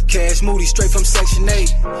 Cash Moody, straight from Section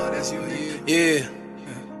 8. That's you, yeah,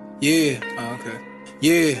 yeah, okay,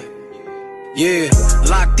 yeah. Yeah,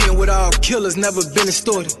 locked in with all killers, never been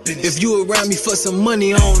extorted. If you around me for some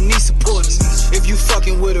money, I don't need supporters. If you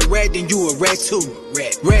fucking with a rat, then you a rat too.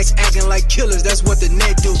 Rats acting like killers, that's what the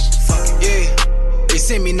net do. Yeah, they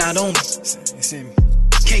send me, not on me.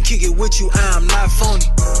 Can't kick it with you, I'm not phony.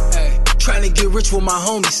 Ay, trying to get rich with my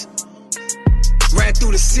homies. Ran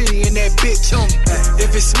through the city in that bitch on me.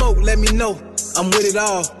 If it's smoke, let me know. I'm with it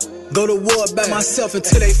all. Go to war by myself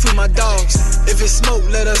until they free my dogs. If it's smoke,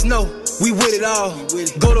 let us know. We with it all.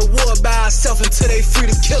 Go to war by ourselves until they free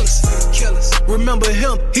the killers. Remember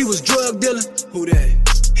him? He was drug dealing. Who that?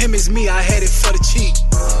 Him is me. I had it for the cheap.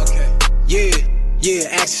 Okay. Yeah.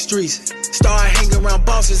 Ask the streets. Start hanging around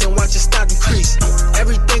bosses and watch your stock increase.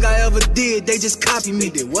 Everything I ever did, they just copy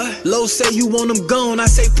me. Did what? Low say you want them gone, I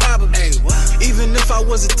say probably. Hey, what? Even if I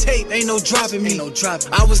was a tape, ain't no dropping me.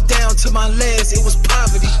 I was down to my last, it was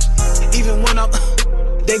poverty. Even when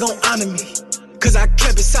they gon' honor me. Cause I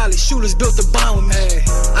kept it solid, shooters built the bond with me.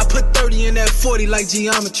 I put 30 in that 40 like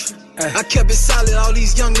geometry. I kept it solid, all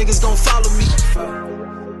these young niggas gon' follow me.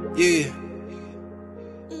 Yeah.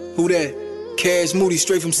 Who that? Cash Moody,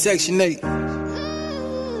 straight from Section 8.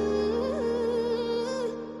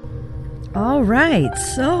 All right,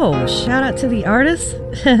 so shout out to the artists.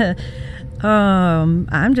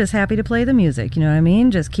 I'm just happy to play the music, you know what I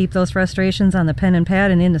mean? Just keep those frustrations on the pen and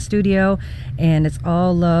pad and in the studio, and it's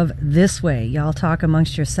all love this way. Y'all talk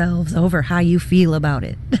amongst yourselves over how you feel about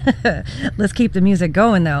it. Let's keep the music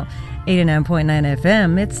going, though. 89.9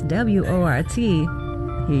 FM, it's WORT. Here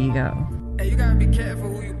you go. Hey, you gotta be careful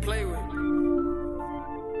who you play with.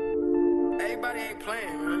 Everybody ain't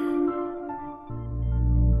playing, man.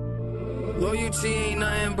 Loyalty ain't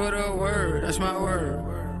nothing but a word, that's my word.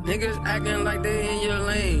 Niggas acting like they in your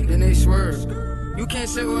lane, then they swerve. You can't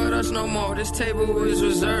sit with us no more, this table is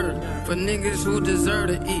reserved for niggas who deserve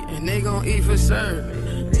to eat, and they gon' eat for serve.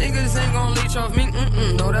 Niggas ain't gon' leech off me,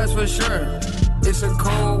 no that's for sure. It's a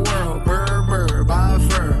cold world, bird, by a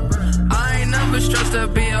fur. I ain't never stressed to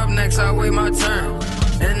be up next, I wait my turn.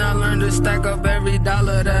 And I learned to stack up every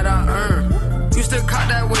dollar that I earn. Used to cop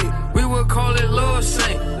that weight, we would call it Lil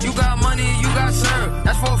Saint. You got money, you got served,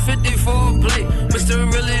 that's 450 for a plate.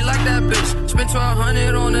 Mr. really like that bitch, spent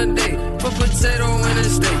 1,200 on a date. Put potato in a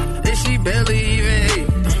steak, and she barely even ate.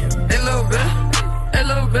 Hey little bit, hey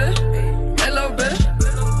little bit, hey little bit.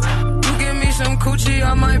 You give me some coochie,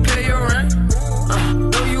 I might pay your rent.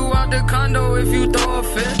 Throw you out the condo if you throw a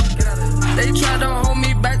fit. They try to hold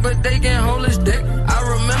me back, but they can't hold his dick. I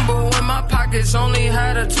remember when my pockets only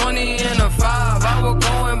had a 20 and a 5. I would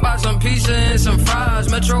go and buy some pizza and some fries.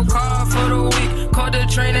 Metro card for the week, caught the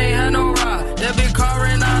train, ain't had no ride. Debit card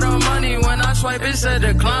ran out of money, when I swipe it said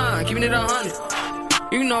decline. Keeping it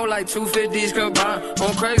 100, you know like 250s combined.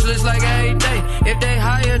 On Craigslist like every day, if they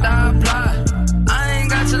hired I apply. I ain't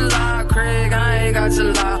got to lie, Craig, I ain't got to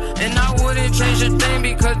lie. And I wouldn't change a thing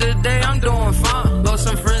because today I'm doing fine. Lost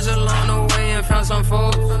some friends along the way and found some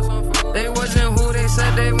folks. They wasn't who they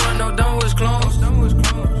said they were, no, done was clones.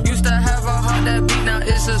 Used to have a heart that beat, now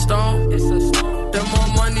it's a stone. The more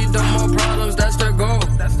money, the more problems, that's the goal.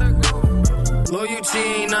 Loyalty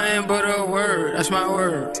ain't nothing but a word, that's my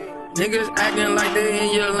word. Niggas acting like they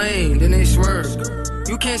in your lane, then they swerve.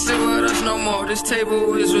 You can't sit with us no more, this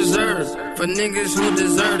table is reserved for niggas who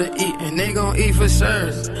deserve to eat, and they gon' eat for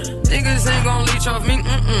serve. Niggas ain't gon' leech off me,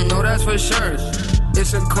 no that's for sure.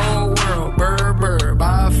 It's a cold world, bird,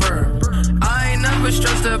 by a fur. I ain't never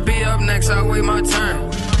stressed to be up next, I wait my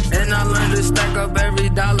turn. And I learned to stack up every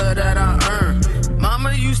dollar that I earn.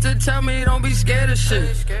 Mama used to tell me don't be scared of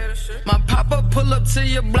shit. My papa pull up to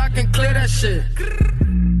your block and clear that shit.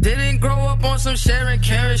 Didn't grow up on some sharing,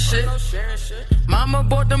 caring shit. Mama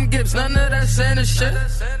bought them gifts, none of that Santa shit.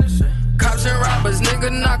 Cops and robbers,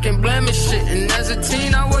 nigga knocking, blaming shit. And as a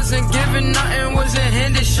teen, I wasn't giving nothing, wasn't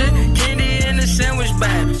handing shit. Candy in a sandwich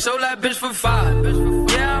bag, sold that bitch for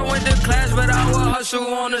 $5. Yeah, I went to class, but I would hustle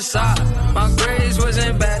on the side. My grades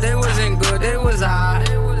wasn't bad, they wasn't good, they was high.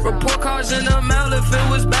 Report cards in the mail, if it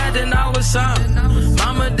was bad, then I was signed.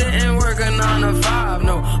 Mama didn't work a 9 to 5,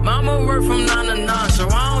 no. Mama worked from 9 to 9, so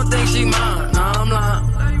I don't think she mine. Nah, I'm lying.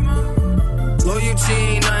 Loyalty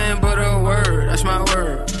ain't nothing but a word, that's my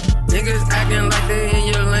word. Niggas acting like they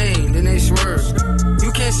in your lane, then they swerve.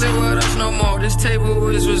 You can't sit with us no more, this table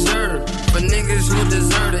is reserved for niggas who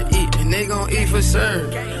deserve to eat, and they gon' eat for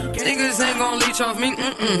serve. Niggas ain't gon' leech off me,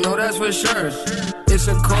 no that's for sure. It's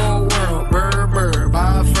a cold world, bird,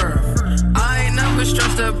 by a fur. I ain't never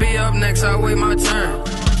stressed to be up next, I wait my turn.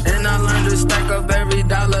 And I learned to stack up every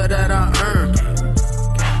dollar that I earn.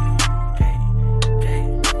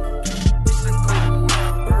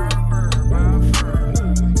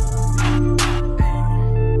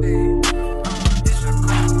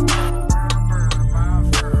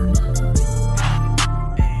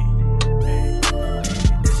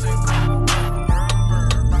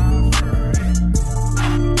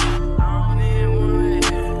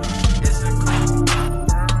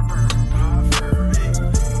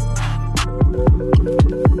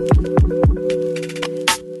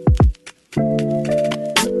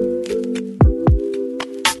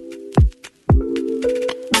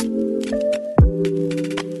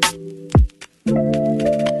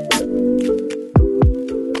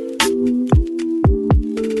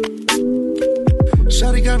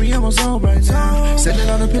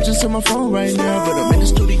 my phone right now, but I'm in the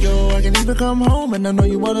studio. I can even come home, and I know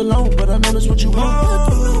you all alone, but I know that's what you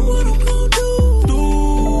want.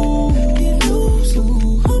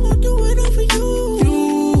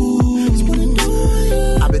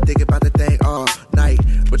 Thinking about the thing all night,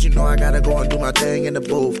 but you know I gotta go and do my thing in the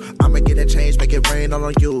booth. I'ma get that change, make it rain all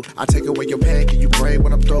on you. I take away your pain, give you brain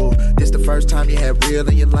when I'm through. This the first time you had real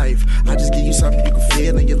in your life. I just give you something you can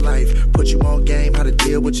feel in your life. Put you on game, how to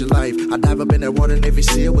deal with your life. I dive up in that water, Navy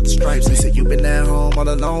SEAL with the stripes. They say you been at home all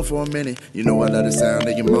alone for a minute. You know I love the sound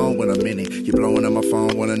of your moan when I'm in it. You blowing on my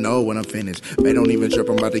phone, wanna know when I'm finished. They don't even trip,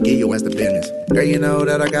 I'm about to give you as the business. Girl, you know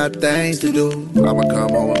that I got things to do. I'ma come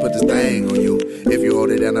home and put this thing on you. If you hold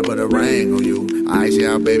it down, I put a ring on you. I ice you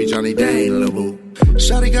out, baby, Johnny Dane, little boo.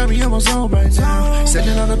 Shawty got me on my zone right now.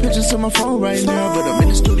 Sending all the pictures to my phone right now, but I'm in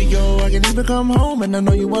the studio. I can even come home, and I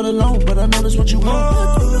know you all alone, but I know that's what you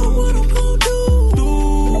want.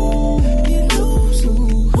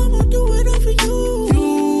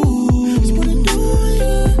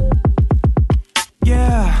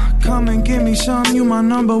 Come and give me some, you my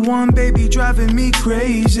number one, baby, driving me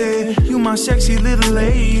crazy. You my sexy little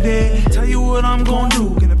lady. Tell you what I'm gonna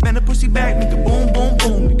do. Gonna bend the pussy back, make it boom, boom,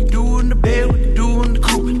 boom. We can do it in the bed, we can do it in the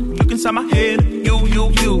coupe. Look inside my head, you,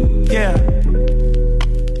 yeah.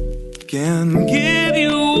 Can't get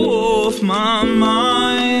you off my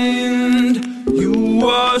mind. You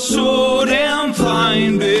are so damn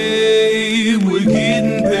fine, babe. We're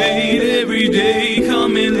getting paid every day.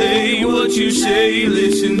 Coming late, what you say,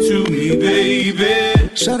 listen to me, baby.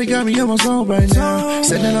 Shawty got me on my zone right now.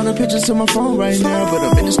 Sending all the pictures to my phone right now, but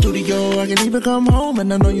I'm in the studio. I can even come home,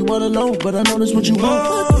 and I know you all alone, but I know that's what you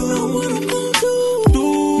want.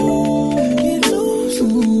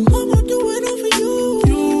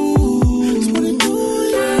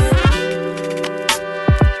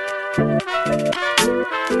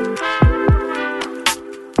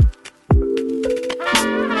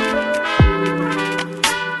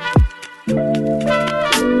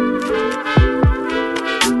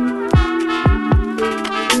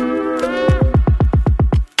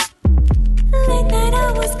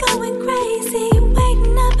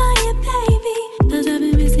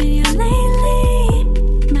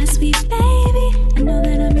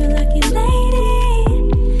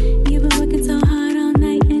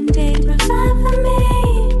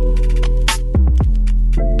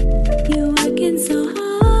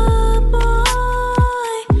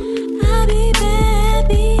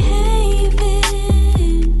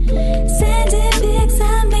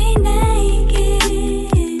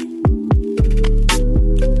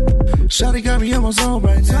 Shawty got me on my zone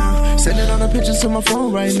right now. Sending all the pictures to my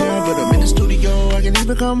phone right now, but I'm in the studio. I can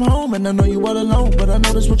even come home, and I know you all alone, but I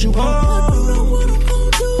know that's what you want.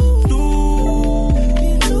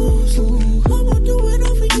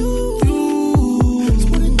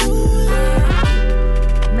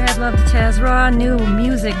 Mad love to Taz Raw. New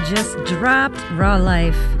music just dropped. Raw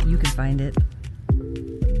Life. You can find it.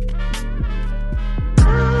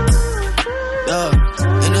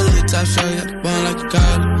 In the lit top show, got the bun like a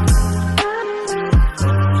collar.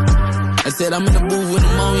 I said I'm in the booth with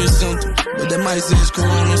pneumonia symptoms, but that might say it's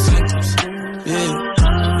corona symptoms. Yeah.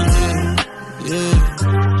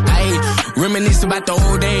 Reminisce about the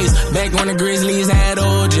old days, back when the Grizzlies had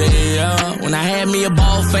OJ, When I had me a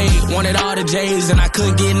ball fade, wanted all the J's and I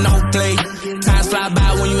couldn't get no play. Times fly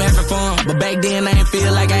by when you having fun, but back then I ain't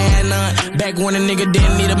feel like I had none. Back when a nigga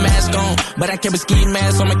didn't need a mask on, but I kept a ski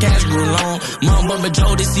mask on my cash grew long. Mom bumpin'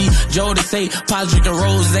 Joe to see, Joe to say, Pops drinking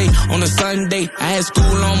rosé on a Sunday. I had school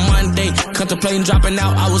on Monday, contemplating dropping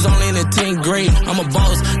out, I was only in the 10th grade. I'm a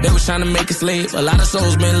boss, they was trying to make a slave. A lot of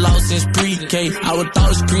souls been lost since pre-K. I would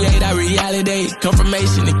thoughts create our reality.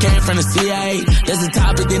 Confirmation, it came from the CIA. That's a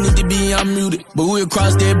topic that need to be unmuted, but we'll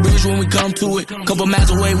cross that bridge when we come to it. Couple miles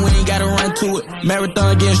away, we ain't gotta run to it.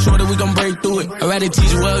 Marathon getting shorter, we gon' break through it. I'd rather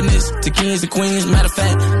teach wellness to kings and queens. Matter of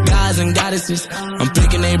fact, gods and goddesses. I'm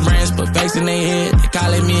picking their brains, but facts in their head. They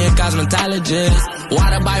calling me a cosmetologist.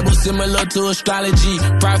 Why the Bible similar to astrology?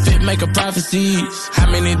 Prophet make a prophecies. How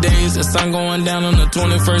many days the sun going down on the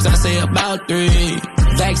 21st? I say about 3.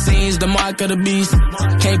 Vaccines, the mark of the beast.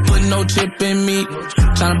 Can't put no chip in me.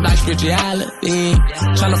 Tryna block spirituality.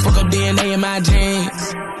 Tryna fuck up DNA in my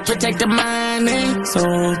genes. Protect the mind and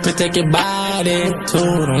soul. Protect your body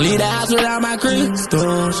too. Don't leave the house without my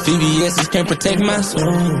crystals. VVS's can't protect my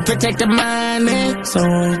soul. Protect the mind and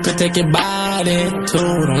soul. Protect your body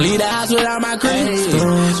too. Don't leave the house without my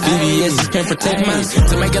crystals. VVS's can't protect my soul.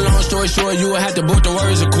 To make a long story short, you will have to book the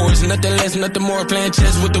words, of course. Nothing less, nothing more. Playing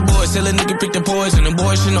chess with the boys. Till a nigga pick the poison.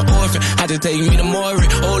 Abortion or orphan. Had to take me to Maury.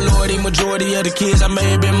 Oh Lord, the majority of the kids I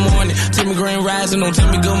may have been mourning. Timmy Green rising, don't tell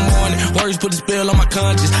me good morning. Words put a spell on my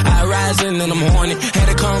conscience. I rising and I'm horny. Had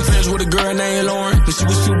a conference with a girl named Lauren, but she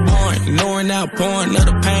was too boring. Ignoring outpouring of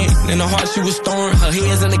the pain. In her heart she was storing. Her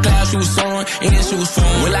head's in the clouds, she was soaring. And she was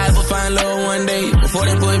foreign. Will I ever find love one day? Before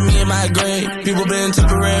they put me in my grave. People been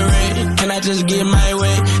temporary. Can I just get my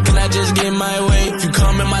way? Can I just get my way? If you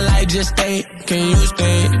come in my life, just stay. Can you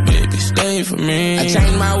stay? Baby, stay for me. I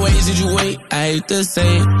changed my ways, did you wait? I hate to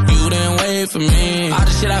say it. You didn't wait for me. All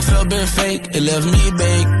the shit I felt been fake. It left me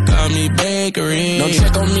baked. Call me bakery. Don't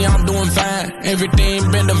check on me, I'm doing fine.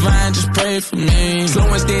 Everything been divine, just pray for me. Slow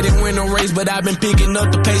and steady, win a race, but I've been picking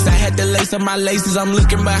up the pace. I had to lace up my laces. I'm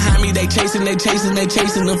looking behind me. They chasing, they chasing, they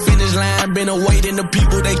chasing the finish line. Been awaiting the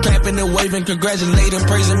people, they clapping and waving, congratulating,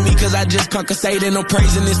 praising me, cause I just conquered Satan. I'm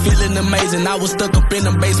praising this feeling amazing. I was stuck up in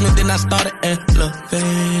the basement, then I started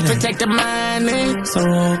elevating. Protect the mind and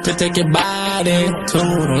soul, protect your body too.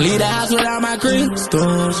 Don't leave the house without my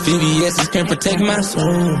crystals. VVS's can't protect my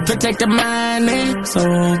soul. Protect the mind and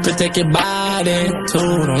soul, protect your body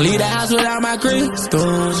too. Don't leave the house without my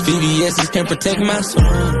crystals. VVS's can't protect my soul.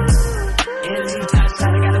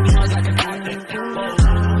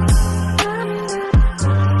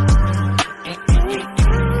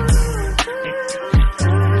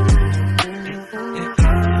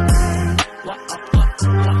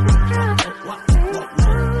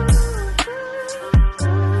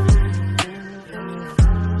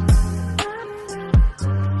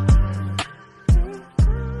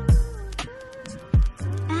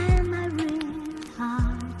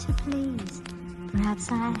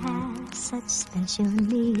 I have such special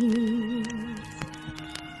needs.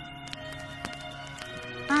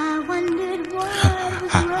 I wondered what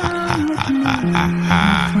was wrong with me.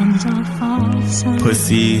 Friends are false.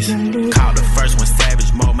 Pussies. Called the first one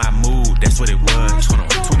savage, mold my mood. That's what it was.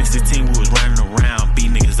 2016 we was running around,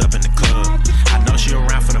 beat niggas up in the club. I know she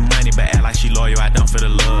around for the money, but act like she loyal. I don't for the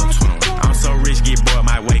love. I'm so rich, get bored,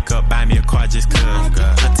 might wake up, buy me a car just cause.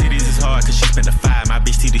 Her titties is hard cause she spent the 5. My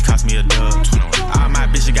bitch titties cost me a dub. All my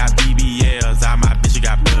bitches got BBLs, all my bitches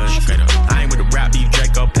got blood. I ain't with the rap beef,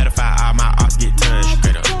 Draco, pedophile, all my arts get touched.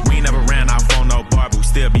 We ain't never ran off on no bar, but we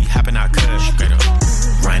still be hopping out cuss.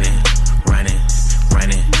 Running, running,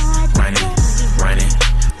 running, running, running,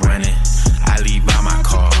 running. I leave by my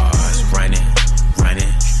cars. Running,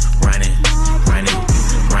 running, running, running,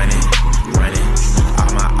 running, running.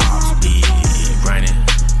 All my ops be running,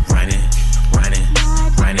 running, running,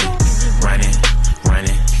 running, running,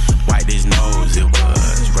 running. Wipe this nose, it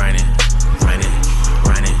was running, running,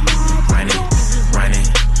 running, running, running,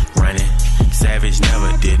 running. Savage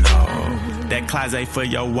never did no. That closet for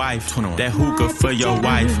your wife, that hookah for your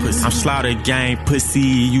wife. I'm Slaughter Gang, pussy,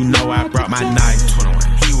 you know I brought my knife.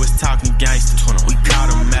 He was talking gangster, we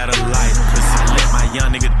caught him at a light. I let my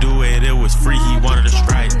young nigga do it, it was free, he wanted a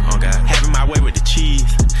strike. Oh God, having my way with the cheese,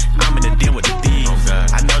 I'm in the den with the thieves. Oh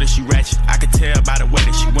God, I know that she ratchet, I could tell by the way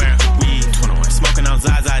that she wearing her weed. Smoking on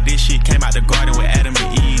Zaza, this shit came out the garden with Adam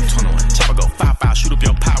and Eve. Chopper go 5-5, shoot up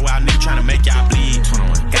your pot while nigga tryna make y'all bleed.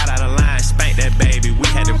 Got out of line, spanked that baby, we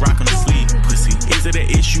had to rock on the sleeve. Pussy, is it an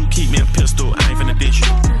issue? Keep me a pistol, I ain't finna ditch you.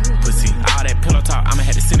 Pussy, all that pillow talk, I'ma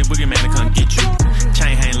have to send a boogeyman to come get you.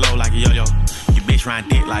 Chain hang low like a yo-yo, you bitch ride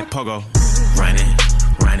dick like pogo. Running,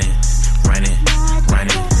 running, running,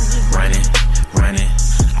 running, running, running.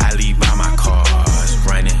 I leave by my cars.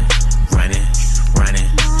 Running, running, running,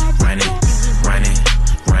 running, running,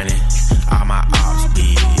 running. All my ops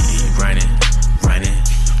be running, running,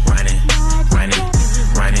 running, running,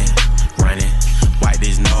 running, running. Wipe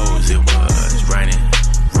this nose, it was running,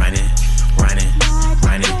 running, running,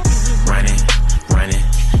 running, running, running.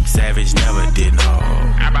 Savage never did no.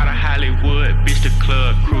 I bought a Hollywood, bitch, the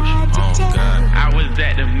club crucial. Oh God. I was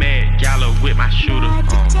at the Met Gala with my shooter.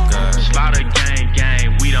 Oh God. Slaughter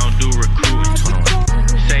gang, we don't do recruiting.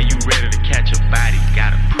 Say you ready to catch a body,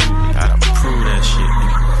 gotta prove it. Gotta prove that shit,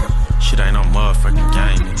 nigga. Shit ain't no motherfucking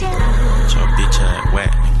game, nigga. Your bitch ass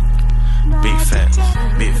whack, nigga. Big facts,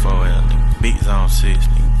 big 4L, nigga. Big zone 6,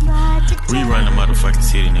 nigga. We run the motherfucking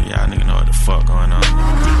city, nigga. Y'all nigga know what the fuck going on, nigga.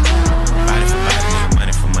 Body for body, nigga.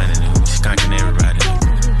 Money for money, nigga. We skunking everybody,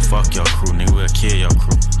 nigga. Fuck your crew, nigga. We'll kill your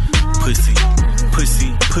crew. Pussy,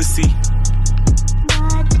 pussy, pussy.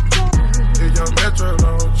 If young Metro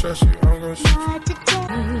don't trust you, I'm gonna shoot you.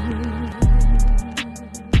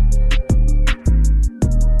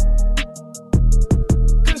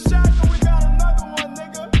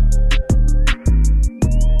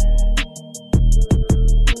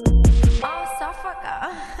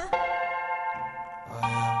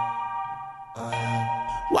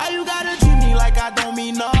 Why you gotta treat me like I don't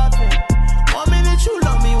mean nothing? 1 minute you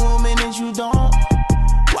love me, 1 minute you don't.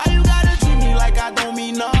 Why you gotta treat me like I don't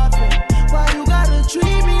mean nothing? Why you gotta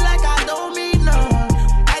treat me like I don't mean nothing?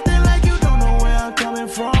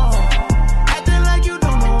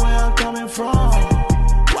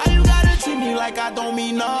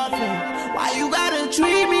 nothing? Why you gotta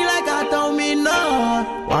treat me like I don't mean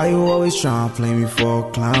nothing? Why you always tryna play me for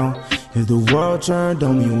a clown? If the world turned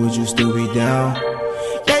on me, would you still be down?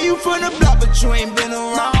 Yeah, you from the block, but you ain't been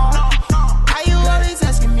around. Why you always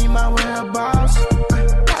asking me my whereabouts?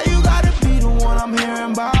 Why you gotta be the one I'm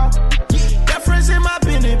hearing about? Got friends in my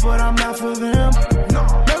business, but I'm not for them.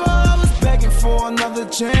 Remember I was begging for another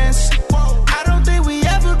chance. I don't think we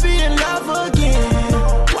ever be in love again.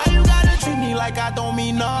 Why you gotta treat me like I don't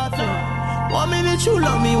mean nothing? 1 minute you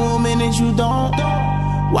love me, 1 minute you don't.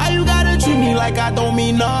 Why you gotta treat me like I don't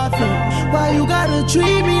mean nothing? Why you gotta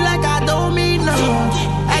treat me like I don't mean nothing?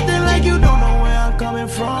 Acting like you don't know where I'm coming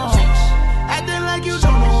from. Acting like you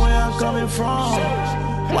don't know where I'm coming from.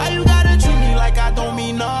 Why you gotta treat me like I don't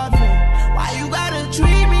mean nothing? Why you gotta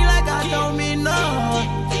treat me like I don't mean nothing?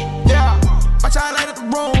 Yeah, my child light up the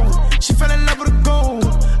room. She fell in love with a goon.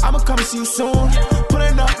 I'ma come and see you soon.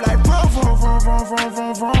 Pulling up like vroom, vroom, vroom, vroom, vroom,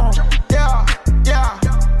 vroom, vroom. Yeah, yeah,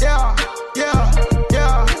 yeah, yeah,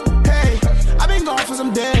 yeah. Hey, I've been gone for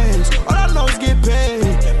some days. All I know is get paid.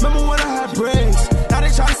 Remember when I had braids? Now they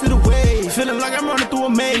try to sit away. Feeling like I'm running through a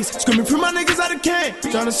maze. Screaming for my niggas out of cane.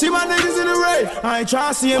 Trying to see my niggas in the rain. I ain't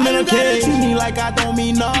trying to see them in a cage. Treat me like I don't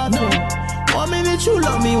mean nothing. 1 minute you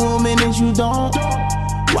love me, 1 minute you don't.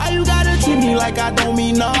 Why you gotta treat me like I don't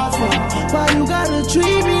mean nothing? Why you gotta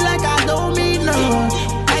treat me like I don't mean nothing?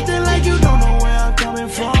 Acting like you don't know where I'm coming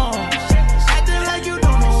from. Acting like you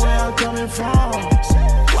don't know where I'm coming from.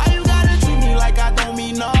 Why you gotta treat me like I don't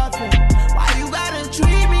mean nothing? Why you gotta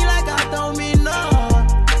treat me like I don't mean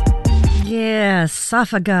nothing? Yeah,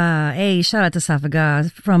 Safaga. Hey, shout out to Safaga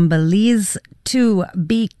from Belize to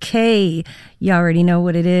BK. You already know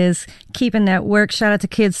what it is. Keeping that work. Shout out to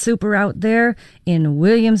Kids Super out there in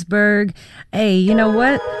Williamsburg. Hey, you know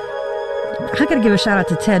what? I gotta give a shout out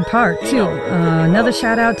to Ted Park too. Another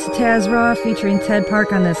shout out to Taz Raw featuring Ted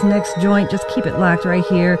Park on this next joint. Just keep it locked right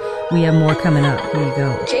here. We have more coming up. Here you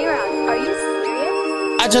go. J-Rod, are you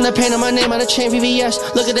serious? I turn the paint on my name on the chain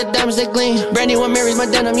VVS. Look at the diamonds that gleam. Brand new one marries my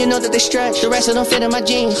denim, you know that they stretch. The rest of them fit in my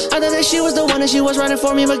jeans. I thought that she was the one and she was running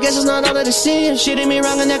for me, but guess it's not all that it seems. She did me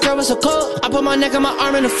wrong and that girl was so cold. I put my neck on my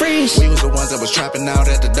arm in the freeze. We was the ones that was trapping out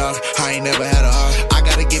at the dock. I ain't never had a heart. I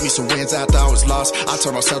gotta give me some wins after I was lost. I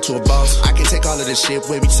turned myself to a boss. I can take all of this shit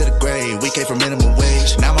with me to the grave. We came from minimum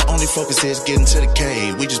wage. Now my only focus is getting to the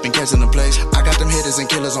cave. We just been catching the place. I got them hitters and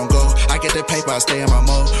killers on go. I get that paper, I stay in my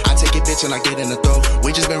mode. I take it bitch and I get in the throat.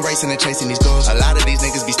 We just been racing and chasing these goals. A lot of these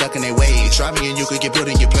niggas be stuck in their ways. Try me and you could get put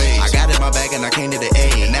in your place. I got it in my bag and I came to the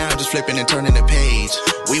A. Now I'm just flipping and turning the page.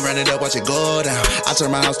 We run it up, watch it go down. I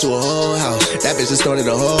turn my house to a whole house. That bitch just started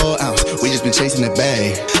a whole ounce. We just been chasing the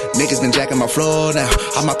bag. Niggas been jacking my floor now.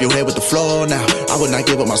 I'm up your head with the floor now. I would not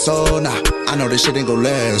give up my soul now. I know this shit ain't gon'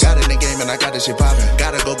 last. Got in the game and I got this shit poppin'.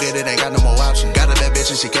 Gotta go get it, ain't got no more option. Got a bad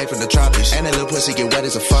bitch and she came from the tropics. And that little pussy get wet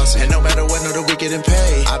as a faucet. And no matter what, no, the we getting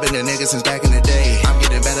paid. I've been a nigga since back in the day. I'm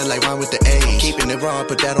getting better like wine with the age. Keeping it raw,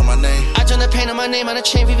 put that on my name. I turn the paint on my name on a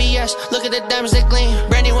chain VVS. Look at the diamonds that gleam.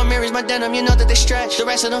 Brand new one marries my denim, you know that they stretch. The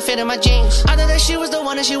rest of them fit in my jeans. I thought that she was the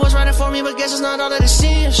one and she was running for me, but guess it's not all that it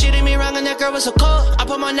seems. She did me wrong and that girl was so cold. I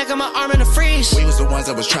put my neck on my arm in the freeze. We was the ones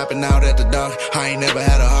that was trapping out at the dock. I ain't never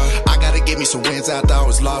had a heart. I gotta give me some wins after I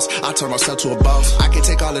was lost. I turned myself to a boss. I can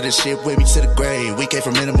take all of this shit with me to the grave. We came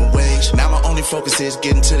from minimum wage. Now my only focus is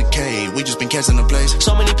getting to the cave. We just been catching the place.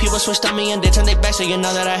 So many people switched on me and they turned their back, so you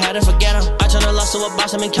know that I had to forget them. I turned a loss to a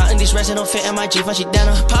boss. I've been counting these reds that don't fit in my Jeep when she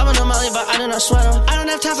denim. Popping on Molly, but I do not sweat them. I don't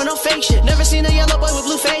have time for no fake shit. Never seen a yellow boy with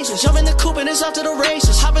blue faces. Jump in the coupe and it's off to the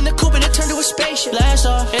races. Hop in the coupe and it turned to a spaceship. Last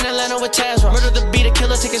off in Atlanta with Taz Raw. Murder the beat, a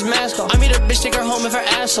killer, take his mask off. I meet a bitch, take her home if her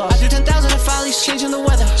ass off. I do 10,000 and follies, changing the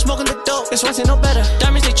weather. Smoking the dope, this one's ain't no better.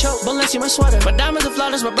 Diamonds they choke, but let's see my sweater. My diamonds are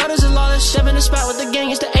flawless, my brothers are lawless. Step in the spot with the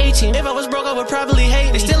gang, it's the A-team. If I was broke, I would probably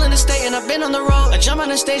hate me. They still in the state and I've been on the road. I jump on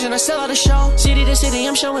the stage and I sell out the show. City to city,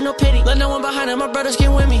 I'm showing no pity. Let no one behind her, my brothers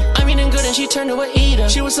get with me. I'm eating good and she turned to a eater.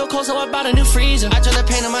 She was so cold, so I bought a new freezer. I turn the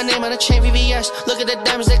paint on my name on a chain VVS. Look at the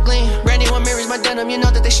diamonds that gleam. Brand new one marries my denim, you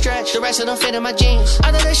know that they stretch. The rest of them fit in my jeans.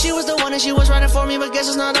 I thought that she was the one and she was running for me, but guess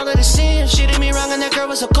it's not all that it seems. She did me wrong and that girl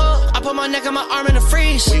was so cold. I put my neck on my arm in the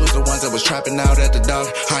freeze. We was the ones that was trapping out at the dock.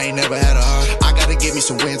 I ain't never had a heart. I gotta give me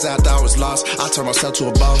some wins after I was lost. I turned myself to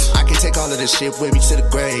a boss. I can take all of this shit with me to the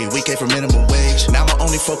grave. We came from minimum wage. Now my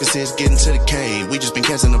only focus is getting to the cave. We just been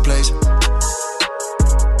catching the place.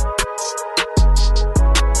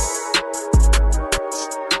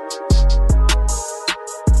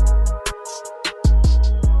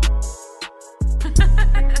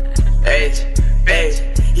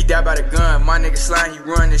 He died by the gun, gun. My nigga slime, he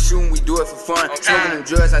run and shoot, we do it for fun. Smoking them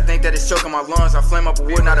drugs, I think that it's choking my lungs. I flame up a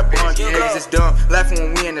wood, not a bun. You niggas is dumb. Laughing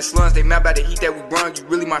when we in the slums. They mad by the heat that we brung. You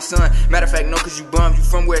really my son. Matter of fact, no, cause you bum. You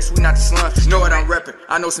from where it's sweet, not the slums. Know what I'm reppin'.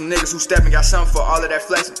 I know some niggas who steppin', got something for all of that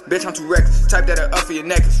flexing. Bitch, I'm too reckless. Type that up for your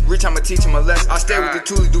necklace. Rich, I'ma teach him a lesson. I stay with the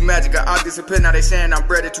Thule, do magic. I disappear, now they saying I'm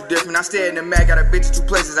breaded too different. I stay in the mag, got a bitch in two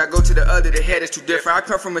places. I go to the other, the head is too different. I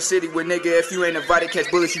come from a city where nigga, if you ain't invited, catch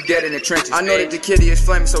bullets, you dead in the trenches. I know that the kitty is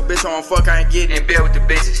flaming, so bitch, I don't fuck, I ain't getting in bed with the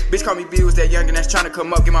bitches. Bitch, call me B, was that youngin' that's tryna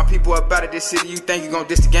come up, get my people up out of this city. You think you gon'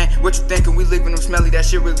 diss the gang? What you thinkin'? We leaving him smelly, that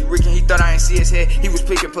shit really reeking. He thought I ain't see his head. He was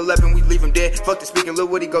picking, pull up and we leave him dead. Fuck the speaking, look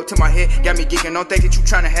what he go to my head. Got me geeking, don't think that you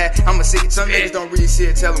tryna have. I'ma see it. Some niggas don't really see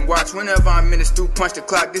it, tell them watch. Whenever I'm in the stoop, punch the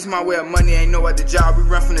clock. This my way of money, ain't no other job. We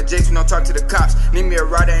run from the jakes, we don't talk to the cops. Need me a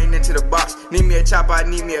rider, ain't into the box. Need me a chopper, I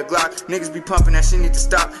need me a Glock. Niggas be pumping, that shit need to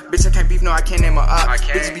stop. Bitch, I can't beef, no, I can't name a op.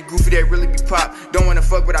 Bitches be goofy, they really be pop. Don't wanna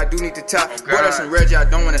fuck, but I do need to top. Brought us some Reggie, I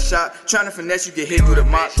don't wanna shot. Tryna finesse, you get hit through the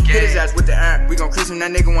mop. Hit his ass with the iron, we gon' crease him.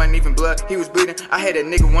 That nigga wasn't even blood, he was bleeding. I had a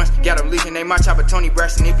nigga once, got him leaking. They my chopper, Tony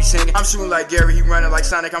Braxton, he be singing. I'm shooting like Gary, he running like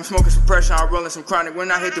Sonic. I'm smoking some pressure, I'm rolling some chronic.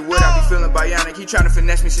 When I hit the wood, I be feeling bionic. He tryna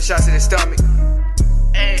finesse me, some shots in his stomach.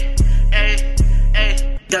 Ay, ay, ay.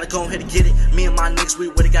 Gotta go ahead and get it. Me and my niggas, we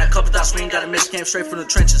would've got a couple thousand. We ain't got a miss, came straight from the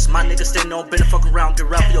trenches. My niggas standing on bend and fuck around, get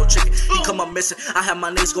around for your chicken. He come up missing. I had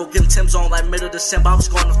my niggas go get him Tim's on like middle of December. I was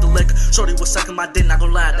going off the liquor. Shorty was sucking my dick, not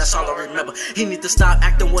gonna lie, that's all I remember. He need to stop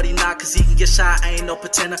acting what he not, cause he can get shy. I ain't no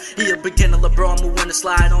pretender. He a beginner, LeBron, I'm moving the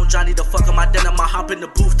slide on Johnny to fuck up my dinner. I hop in the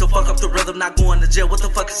booth to fuck up the rhythm, not going to jail. What the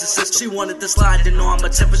fuck is the system? She wanted to slide, didn't know I'm a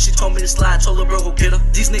temper. She told me to slide, told her bro go get her.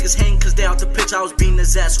 These niggas hang cause they out the pitch. I was beating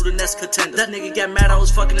his ass with the next contender. That nigga got mad, I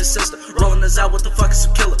was fucking his sister. Rolling us out, what the fuck is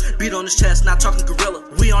a killer? Beat on his chest, not talking gorilla.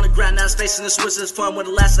 We on the ground, now his face in the Swiss is fun when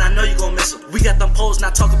the last, and I know you gon' miss him. We got them poles,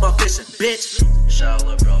 not talking about fishing, bitch. Shout out,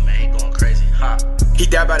 little bro, man, he going crazy, huh? He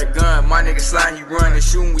died by the gun, my nigga slide, he run and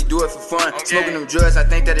shooting, we do it for fun. Smoking them drugs, I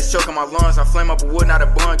think that it's choking my lungs. I flame up a wood, not a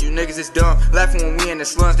bun. You niggas is dumb. Laughing when we in the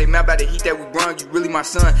slums, they mad by the heat that we brung. You really my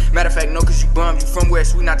son. Matter of fact, no, cause you bum. You from where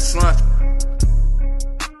it's sweet, not the slums.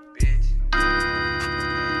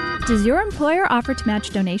 Does your employer offer to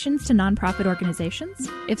match donations to nonprofit organizations?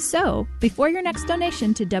 If so, before your next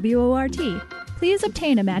donation to WORT, please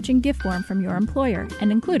obtain a matching gift form from your employer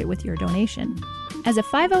and include it with your donation. As a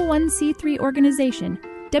 501c3 organization,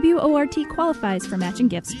 WORT qualifies for matching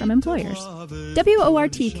gifts from employers.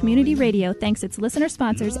 WORT Community Radio thanks its listener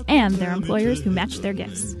sponsors and their employers who match their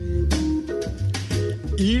gifts.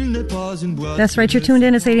 That's right, you're tuned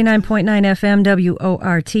in. It's 89.9 FM,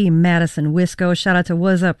 WORT, Madison, Wisco. Shout out to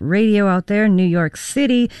Was Up Radio out there in New York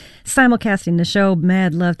City, simulcasting the show.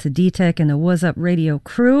 Mad love to D-Tech and the Was Up Radio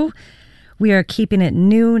crew. We are keeping it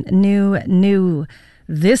new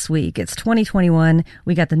this week. It's 2021.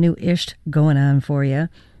 We got the new ish going on for you.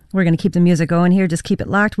 We're going to keep the music going here. Just keep it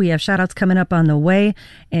locked. We have shout outs coming up on the way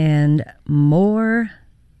and more.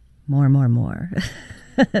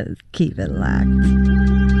 Keep it locked.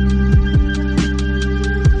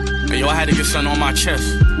 Hey, yo, I had to get something on my chest.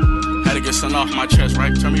 Had to get something off my chest,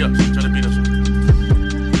 right? Turn me up. Turn the beat up.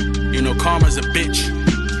 You know, Karma's a bitch.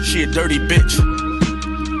 She a dirty bitch.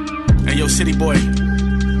 Hey, yo, city boy.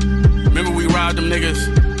 Remember we robbed them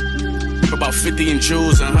niggas for about 50 in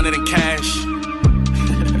jewels and 100 in cash?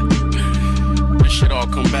 This shit all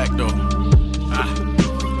come back, though.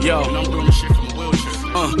 Yo, and I'm doing this shit from a wheelchair.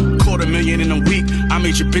 $250,000 in a week. I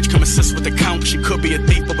made your bitch come assist with the count. She could be a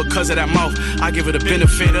thief, but because of that mouth, I give her the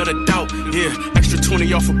benefit of the doubt. Yeah, extra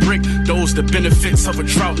 20 off a brick. Those the benefits of a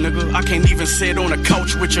drought, nigga. I can't even sit on a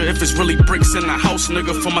couch with you if it's really bricks in the house,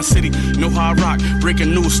 nigga. For my city, know how I rock.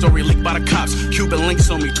 Breaking news story leaked by the cops. Cuban links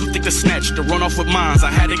on me, too thick to snatch. To run off with mines,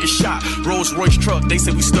 I had to get shot. Rolls Royce truck, they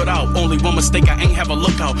said we stood out. Only one mistake, I ain't have a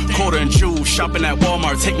lookout. Quarter and jewels, shopping at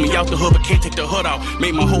Walmart. Take me out the hood, but can't take the hood out.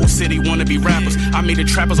 Made my whole city wanna be rappers. I made the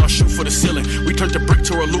trappers all shoot for the ceiling. We turned the brick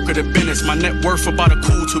to a lucrative business. My net worth about a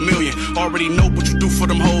cool 2 million. Already know what you do for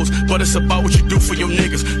them hoes, but it's about what you do for your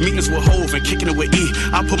niggas. Meetings with Hove and kicking it with E.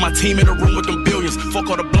 I put my team in a room with them billions. Fuck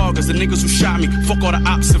all the bloggers, the niggas who shot me. Fuck all the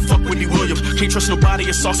ops and fuck Whitney Williams. Can't trust nobody,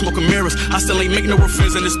 it's all smoking mirrors. I still ain't make no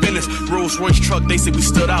friends in this business. Rolls Royce truck, they said we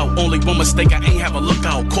stood out. Only one mistake, I ain't have a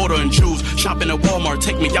lookout. Quarter and jewels, shopping at Walmart.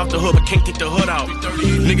 Take me out the hood, but can't take the hood out.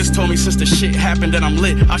 Niggas told me since the shit happened that I'm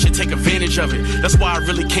lit, I should take advantage of it. That's why why I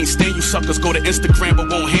really can't stand you suckers. Go to Instagram but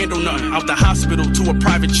won't handle nothing. Out the hospital to a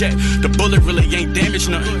private jet. The bullet really ain't damaged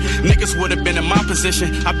nothing. Niggas would've been in my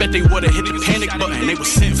position. I bet they would've hit the panic button. They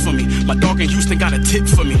was sent for me. My dog in Houston got a tip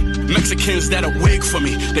for me. Mexicans that a wig for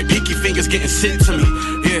me. They pinky fingers getting sent to me.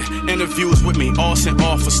 Yeah, interviews with me, all sent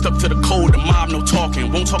off. Stuck to the code, the mob, no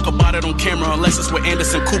talking. Won't talk about it on camera unless it's with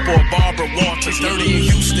Anderson Cooper or Barbara Walters. 30 in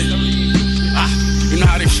Houston. You know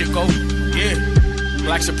how this shit go? Yeah.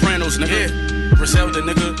 Black Sopranos, nigga. Yeah. Griselda,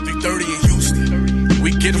 nigga. 330 in Houston.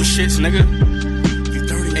 We get them shits, nigga.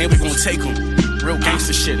 330 and we gon' take them. Real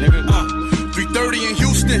gangster shit, nigga. 330 in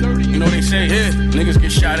Houston. You know what they say? Yeah. Niggas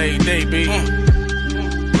get shot every day, B.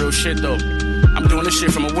 Real shit, though. I'm doing this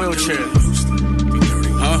shit from a wheelchair.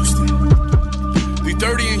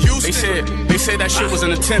 330 in Houston. They said that shit was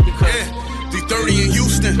an attempt because 330 in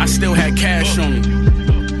Houston. I still had cash on me.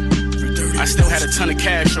 I still had a ton of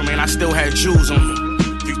cash on me, and I still had jewels on me.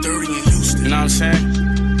 330 in Houston. You know what I'm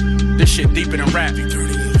saying? This shit deeper than rap.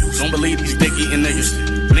 Don't believe these dick eating niggas.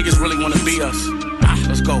 Niggas really wanna be us.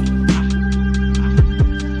 Let's go.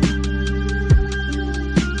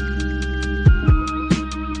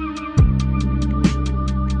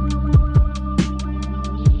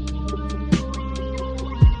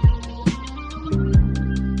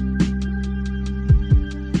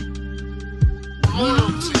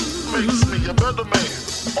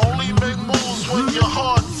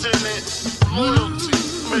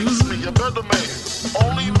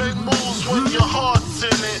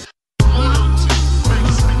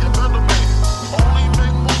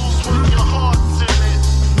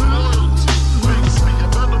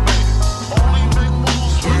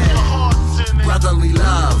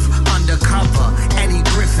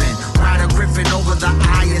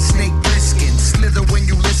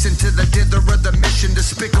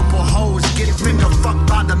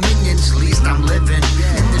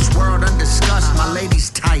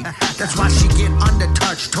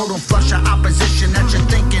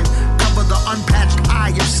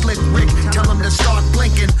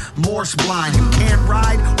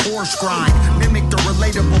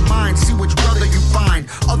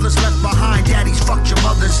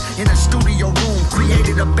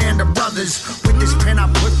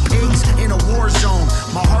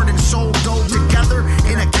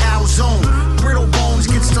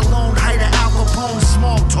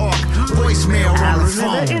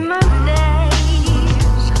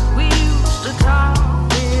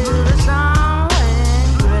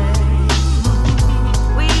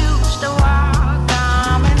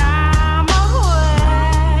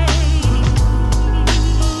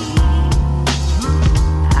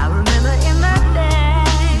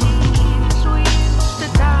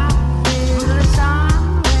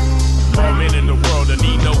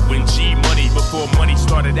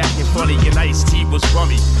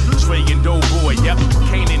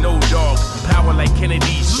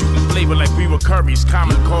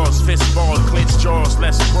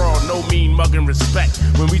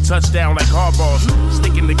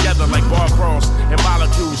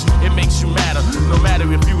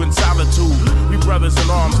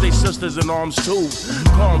 In arms too.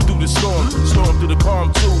 Calm through the storm through the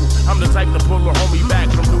calm too. I'm the type to pull a homie back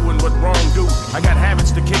from doing what wrong do. I got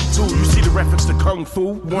habits to kick too. You see the reference to Kung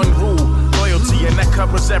Fu? One rule, loyalty, and that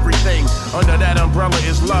covers everything. Under that umbrella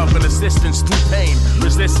is love and assistance through pain.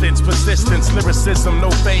 Resistance, persistence, lyricism,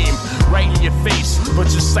 no fame. Right in your face,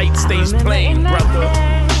 but your sight stays plain, brother.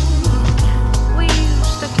 We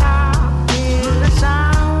used to talk till the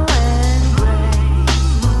sun went gray.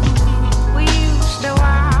 We used to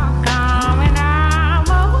walk.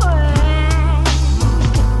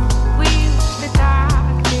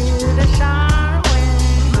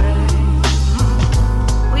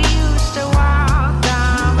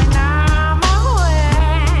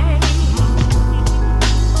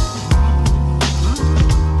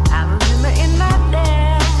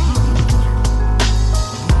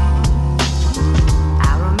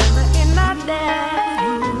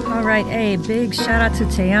 A big shout out to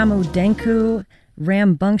Te Amo Denku,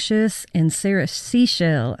 Rambunctious, and Sarah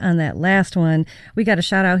Seashell on that last one. We got a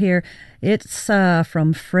shout out here. It's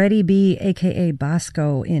from Freddie B, aka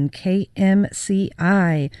Bosco in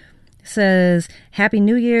KMCI. Says, Happy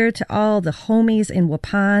New Year to all the homies in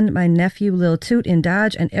Waupun, my nephew Lil Toot in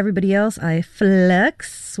Dodge, and everybody else I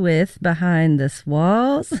flex with behind this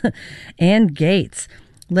walls and gates.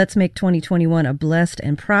 Let's make 2021 a blessed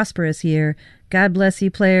and prosperous year. God bless you,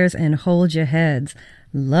 players, and hold your heads.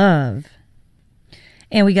 Love.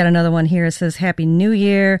 And we got another one here. It says, Happy New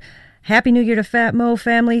Year. Happy New Year to Fat Mo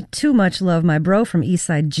family. Too much love, my bro, from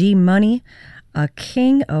Eastside G Money. A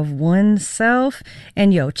King of Oneself.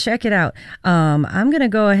 And yo, check it out. I'm going to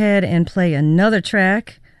go ahead and play another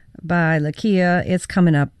track by Lakia. It's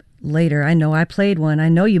coming up later. I know I played one. I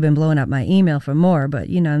know you've been blowing up my email for more, but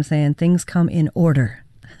you know what I'm saying? Things come in order.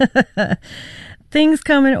 Things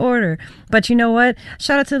come in order. But you know what?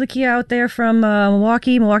 Shout out to Lakia out there from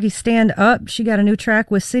Milwaukee Stand Up. She got a new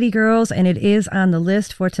track with City Girls, and it is on the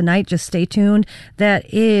list for tonight. Just stay tuned.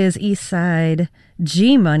 That is Eastside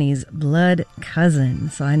G Money's Blood Cousin.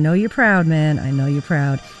 So I know you're proud, man. I know you're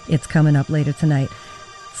proud. It's coming up later tonight.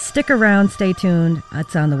 Stick around. Stay tuned.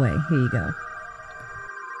 It's on the way. Here you go.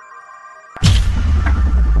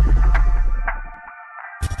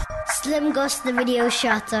 Slim Ghost, the video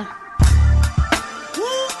shutter.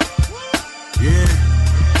 Yeah.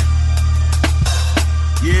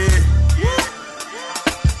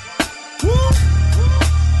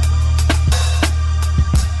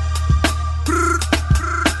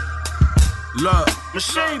 Look,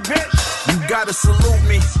 machine bitch, you gotta salute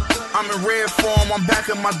me. I'm in red form, I'm back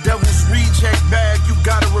in my devil's reject bag. You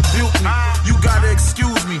gotta rebuke me, you gotta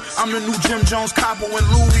excuse me. I'm the new Jim Jones Capo and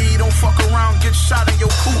Louis. Don't fuck around, get shot in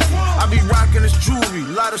your coupe. I be rocking this jewelry.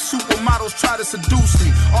 A lot of supermodels try to seduce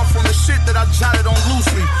me. All from the shit that I jotted on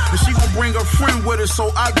loosely. And she gon' bring her friend with her,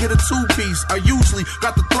 so I get a two-piece. I usually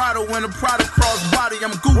got the throttle and a Prada crossbody.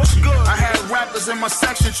 I'm Gucci. I had rappers in my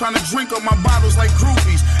section trying to drink up my bottles like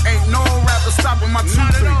groupies. Ain't no rapper stopping my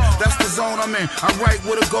 2-3. That's the zone I'm in. I write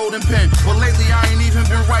with a golden pen. But lately I ain't even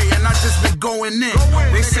been writing, I just been going in.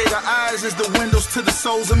 They say the eyes is the windows to the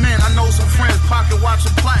souls of men. I know some friends pocket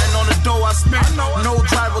watching, plotting on the dough I spent. No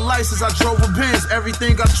driver license, I drove a Benz.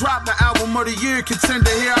 Everything I dropped, the album of the year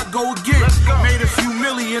contender. Here I go again. Made a few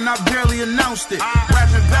million, I barely announced it.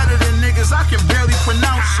 Rapping better than niggas, I can barely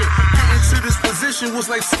pronounce shit. Getting to this position was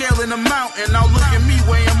like scaling a mountain. Now look at me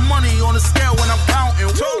weighing money on the scale when I'm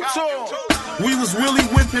counting. We was really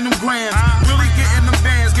whipping them grams, really getting them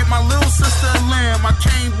bands. Get my little sister a lamb. I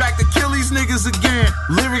came back to kill these niggas again.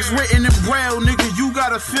 Lyrics written in braille, nigga, you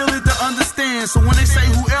gotta feel it to understand. So when they say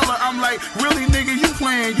who Ella, I'm like, really nigga, you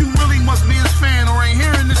playing? You really must be his fan or ain't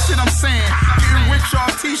hearing this shit I'm saying. Getting rich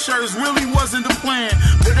off t-shirts really wasn't the plan.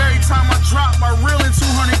 But every time I drop, I reel in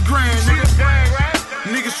 200 grand, nigga.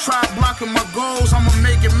 Niggas try blocking my goals, I'ma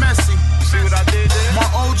make it messy. See what I did there? My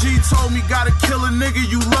OG told me gotta kill a nigga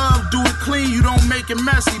you love, do it clean, you don't make it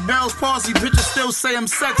messy. Bell's palsy, bitches still say I'm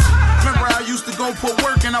sexy. Remember I used to go put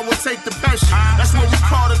work and I would take the peshy. That's what we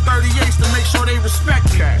call the 38s to make sure they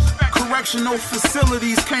respect me. Correctional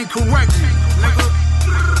facilities can't correct me, nigga.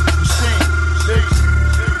 Machine, bitch.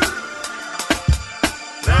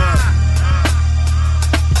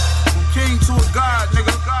 From king to a god,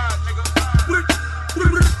 nigga.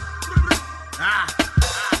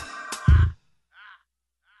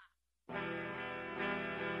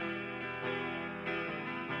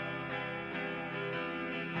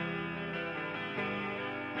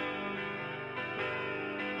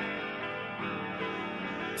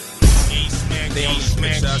 They only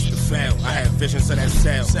picture us to fail. I had visions of that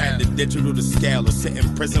cell. Had the digital to scale or sit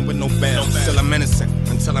in prison with no bail. Still I'm innocent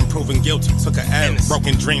until I'm proven guilty. Took a L.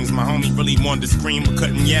 Broken dreams. My homie really wanted to scream but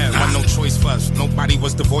couldn't yell. Wasn't no choice for us. Nobody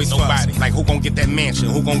was the voice for us. Like who gon' get that mansion?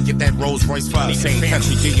 Who gon' get that Rolls Royce for us? Same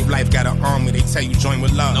country give you life, got an army. They tell you join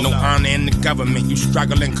with love. No honor in the government. You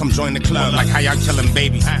struggling, come join the club. Like how y'all killing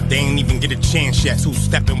babies. They ain't even get a chance yet. Who's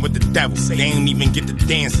stepping with the devil? They ain't even get to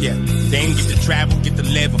dance yet. They ain't get to travel, get to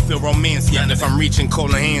live or feel romance yet. If I'm reaching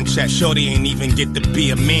cold hand check, shorty ain't even get to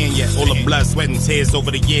be a man yet. All the blood, sweat and tears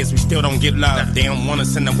over the years, we still don't get love. They don't want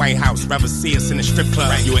us in the White House, rather see us in the strip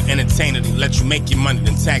club. You an entertainer, they let you make your money,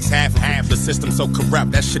 then tax half. The system so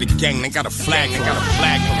corrupt, that shit a gang, they got a flag, they got a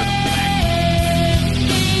flag for it.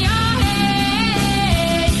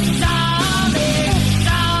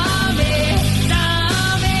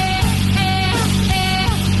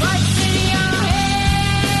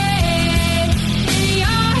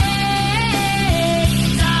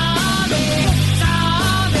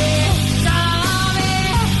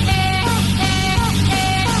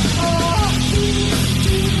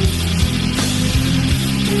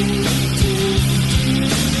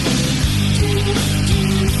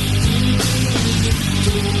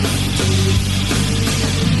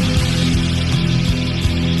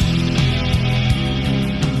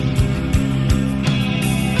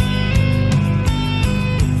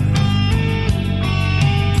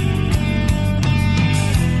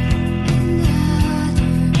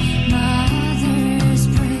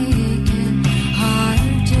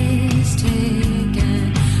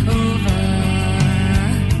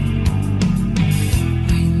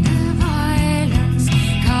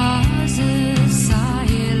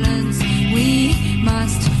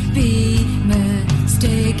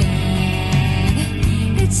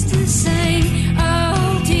 the same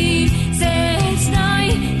old team since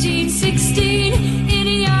 1916. In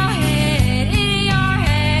your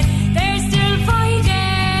head, they're still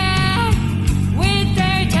fighting with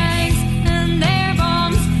their tanks and their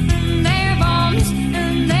bombs and their bombs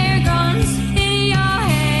and their guns. In your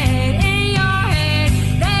head, they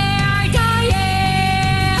are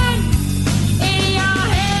dying. In your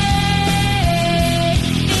head,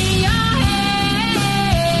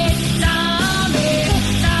 zombie,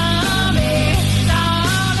 zombie,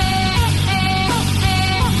 zombie.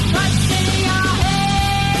 What's in your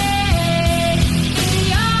head? In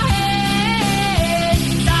your head,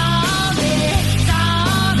 zombie,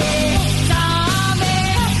 zombie,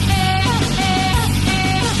 zombie.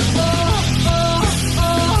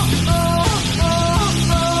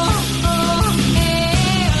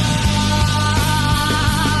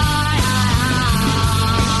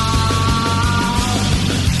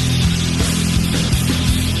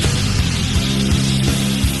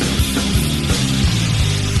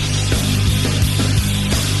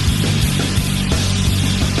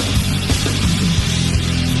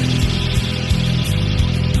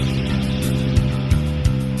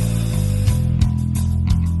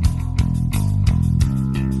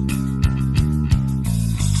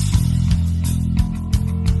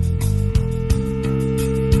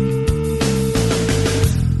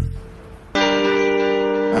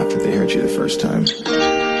 After they hurt you the first time,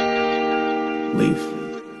 leave.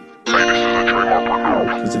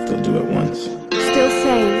 Because if they'll do it once, Still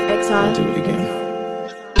same, Exile. they'll do it again.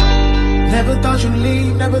 Never thought you'd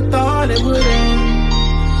leave, never thought it would end.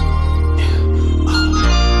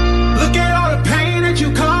 Look at all the pain that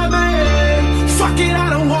you caused me. Fuck it, I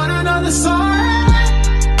don't want another sorry.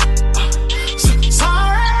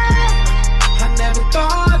 Sorry. I never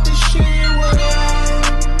thought this shit would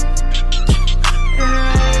end.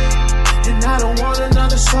 Yeah. And I don't want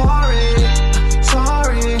another sorry.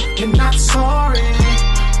 Sorry, you're not sorry.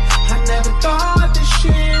 I never thought this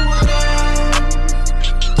shit would end.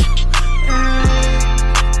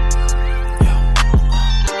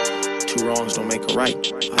 Two wrongs don't make a right.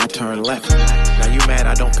 I turn left. Now you mad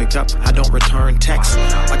I don't pick up, I don't return text.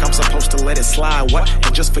 Like I'm supposed to let it slide, what?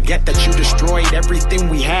 And just forget that you destroyed everything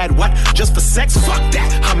we had, what? Just for sex? Fuck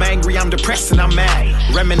that. I'm angry, I'm depressed, and I'm mad.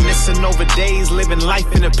 Reminiscing over days, living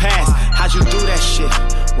life in the past. How'd you do that shit?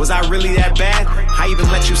 Was I really that bad? I even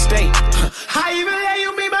let you stay. I even let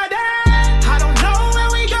you be my dad. I don't know where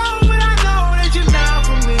we go, but I know that you're not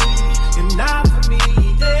for me. You're not for me.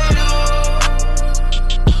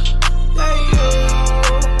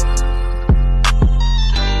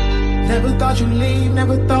 Never thought you'd leave,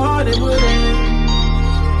 never thought it would end.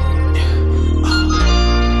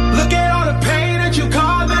 Look at all the pain that you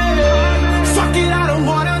caused me. Fuck it, I don't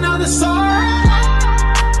want another sorry.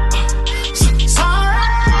 Sorry.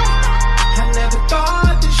 I never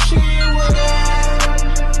thought this shit would end.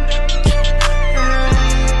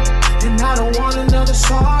 And I don't want another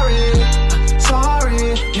sorry.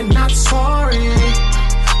 Sorry, you're not sorry.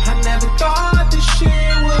 I never thought this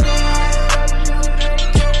shit would end.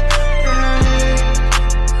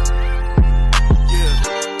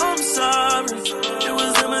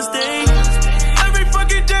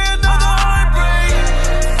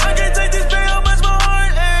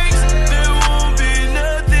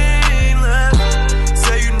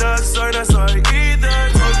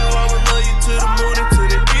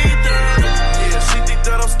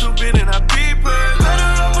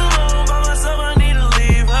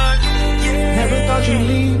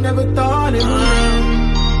 Never thought it would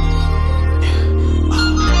end.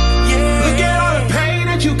 Look at all the pain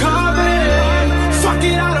that you caused me. Fuck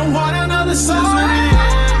it, I don't want another sorry.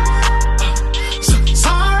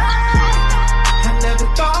 Sorry. I never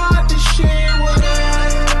thought this shit would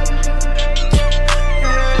end.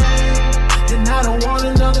 And I don't want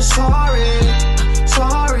another sorry.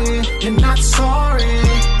 Sorry, you're not sorry.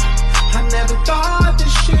 I never thought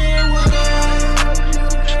this shit would end.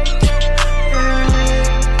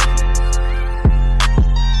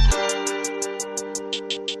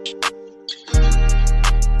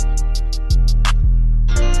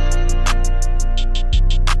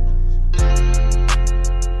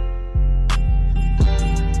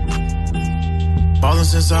 Ballin'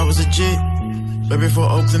 since I was a jit. Way before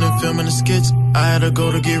Oakland and filming the skits, I had to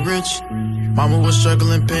go to get rich. Mama was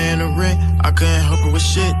struggling paying the rent, I couldn't help her with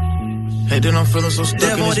shit. Hey, then I'm feeling so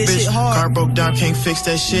stuck in this bitch. Car broke down, can't fix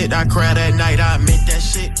that shit. I cried at night, I admit that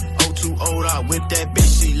shit. Oh, too old, I whipped that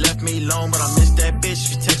bitch. She left me alone, but I miss that bitch.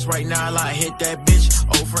 She text right now, I like, hit that bitch.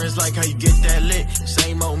 Old friends like how you get that lit.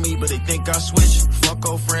 Same old me, but they think I switch. Fuck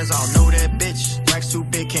old friends, I don't know that bitch. Racks too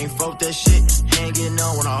big, can't float that shit. Hanging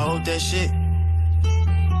on when I hold that shit.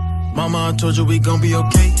 Mama, I told you we gon' be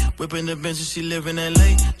okay. Whipping the bench and she live in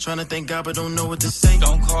LA. Tryna thank God but don't know what to say.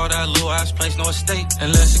 Don't call that little ass place no estate,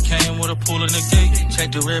 unless it came with a pool in the gate.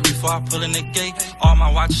 Check the rear before I pull in the gate. All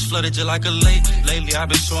my watches flooded just like a lake. Lately I've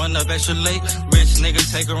been showing up extra late. Rich niggas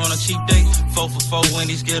take her on a cheap date. 4 for 4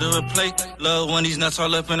 Wendy's, get her a plate. Love when these nuts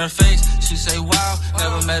all up in her face. She say wow,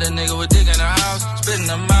 never met a nigga with dick in her house. Spitting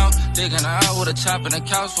them out, digging her out with a chop in the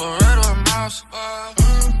couch for a rat or a mouse.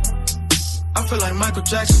 I feel like Michael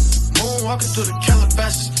Jackson, moonwalking through the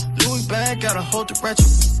Calabasas. Louis bag, gotta hold the ratchet,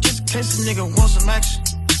 just in case a nigga wants some action.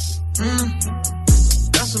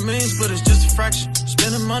 Got some means, but it's just a fraction.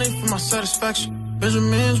 Spending money for my satisfaction.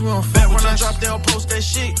 Benjamins, we don't fuck with when I drop, they'll post that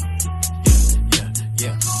shit.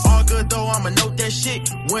 Yeah. All good though, I'ma note that shit.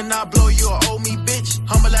 When I blow, you'll owe me, bitch.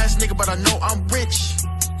 Humble ass nigga, but I know I'm rich.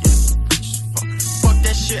 Fuck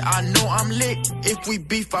that shit, I know I'm lit. If we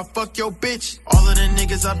beef, I fuck your bitch. All of the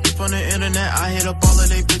niggas I beef on the internet, I hit up all of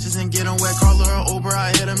they bitches and get them wet. Call her an Uber, I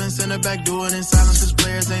hit them and send her back. Do it in silence, cause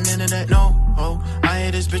players ain't into that, no. Oh, I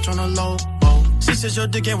hit this bitch on the low, oh. She said your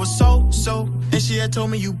dick game was so, and she had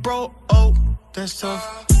told me you broke, oh. That's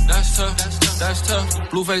tough. That's tough.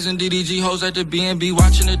 Blueface and DDG hoes at the B&B,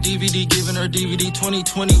 watching the DVD, giving her DVD.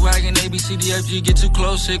 2020 wagon, ABCDFG, get too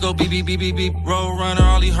close, it go beep, beep, beep, beep, beep. Road runner,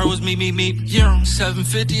 all he heard was me. Yeah,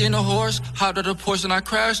 750 in a horse, hopped out the Porsche and I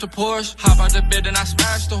crashed the Porsche. Hop out the bed and I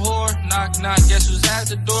smashed the whore. Knock, guess who's at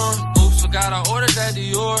the door? Oops, forgot I ordered that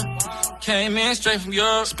Dior. Came in straight from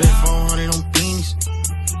Europe. Spent 400 on beanies.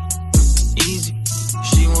 Easy.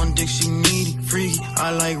 She want dick, she needy, freaky.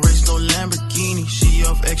 I like race, no Lamborghini. She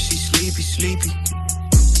off X, she sleepy.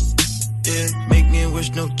 Yeah, make me a wish,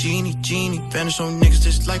 no genie. Vanish on niggas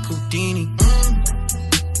just like Houdini.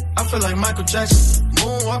 I feel like Michael Jackson,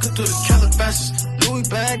 moonwalking through the Calabasas. Louis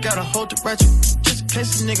bag, gotta hold the ratchet, just in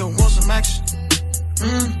case a nigga wants some action.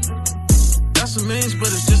 Got some means, but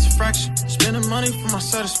it's just a fraction. Spending money for my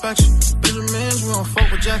satisfaction. Benjamins, we don't fuck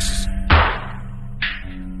with Jacksons.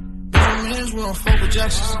 We don't fuck with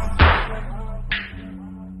Jacksons.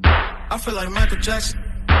 I feel like Michael Jackson.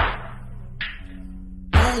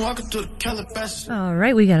 I'm walking through the Calabasas. All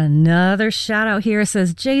right, we got another shout out here. It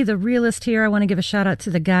says, Jay the Realist here. I want to give a shout out to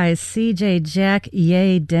the guys CJ, Jack,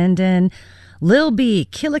 Ye, Denden, Lil B,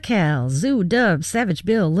 Killical, Zoo, Dub, Savage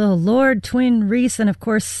Bill, Lil Lord, Twin Reese, and of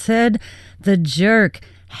course, Said the Jerk.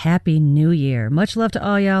 Happy New Year. Much love to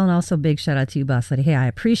all y'all, and also big shout out to you, Boss Lady. Hey, I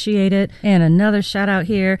appreciate it. And another shout out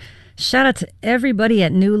here. Shout out to everybody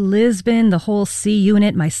at New Lisbon, the whole C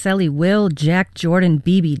Unit, Mycelli, Will, Jack, Jordan,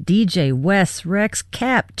 BB, DJ, Wes, Rex,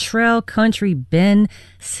 Cap, Trell, Country, Ben,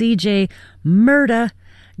 CJ, Murda,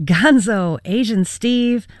 Gonzo, Asian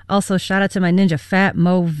Steve. Also shout out to my ninja Fat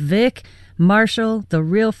Mo, Vic, Marshall, The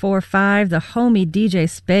Real 4-5, the homie DJ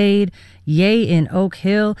Spade, Ye in Oak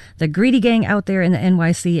Hill, the Greedy Gang out there in the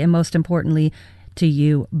NYC, and most importantly, to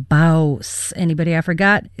you, Boss. Anybody I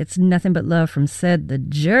forgot? It's nothing but love from Said the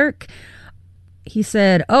Jerk. He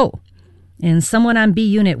said, and someone on B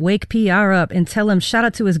Unit, wake PR up and tell him shout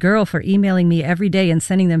out to his girl for emailing me every day and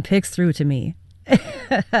sending them pics through to me.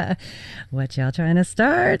 What y'all trying to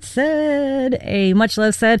start? Said. Hey, much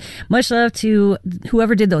love, Said. Much love to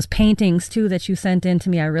whoever did those paintings too that you sent in to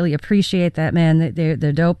me. I really appreciate that, man. They're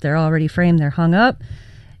dope. They're already framed. They're hung up.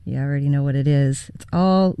 You already know what it is. It's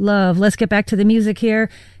all love. Let's get back to the music here.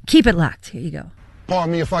 Keep it locked. Here you go.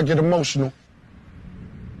 Pardon me if I get emotional.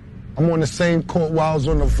 I'm on the same court while I was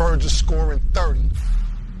on the verge of scoring 30.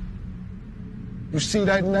 You see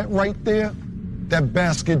that net right there? That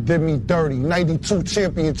basket did me dirty. 92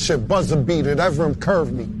 championship, buzzer beater, that rim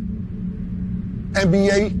curved me.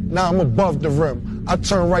 NBA, now I'm above the rim. I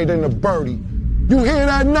turn right into birdie. You hear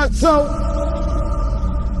that, nutso?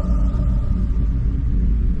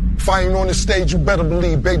 If I ain't on the stage, you better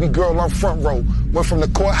believe, baby girl, I'm front row. Went from the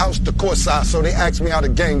courthouse to courtside, so they asked me how the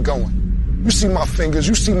game going. You see my fingers,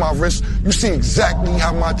 you see my wrist, you see exactly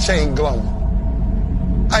how my chain glowing.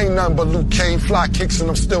 I ain't nothing but Luke Kane, fly kicks, and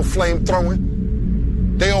I'm still flame throwing.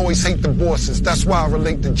 They always hate the bosses, that's why I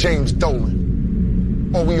relate to James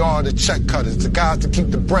Dolan. All we are the check cutters, the guys to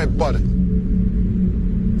keep the bread buttered.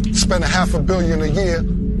 Spend $500 million a year,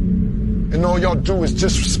 and all y'all do is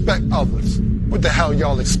disrespect others. What the hell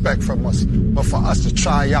y'all expect from us? But for us to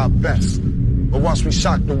try our best. But once we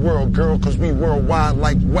shock the world, girl, cause we worldwide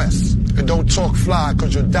like West. And don't talk fly,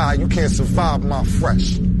 cause you'll die, you can't survive my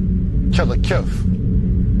fresh. Killer Kiff.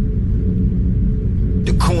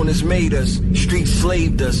 The corners made us, streets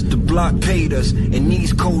slaved us, the block paid us. In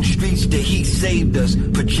these cold streets, the heat he saved us.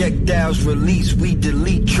 Projectiles release, we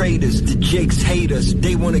delete traitors. The Jakes hate us,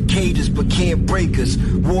 they wanna cage us but can't break us.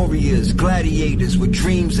 Warriors, gladiators with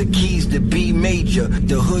dreams of keys to be major.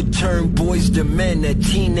 The hood turned boys to men at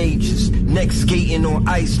teenagers. Neck skating on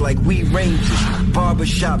ice like we rangers.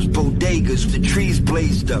 Barbershops, bodegas, the trees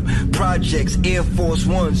blazed up. Projects, Air Force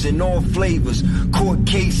Ones in all flavors. Court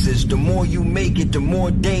cases, the more you make it, the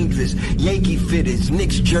more dangerous. Yankee fitteds,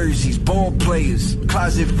 Knicks jerseys, ball players.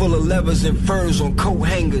 Closet full of levers and furs on coat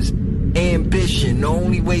hangers. Ambition, the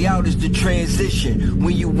only way out is the transition.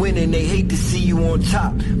 When you winning, they hate to see you on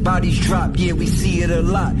top. Bodies drop, yeah, we see it a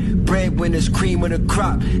lot. Breadwinners, cream of the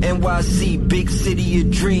crop. NYC, big city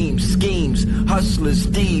of dreams. Schemes, hustlers,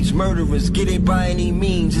 thieves, murderers, get it by any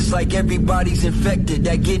means. It's like everybody's infected,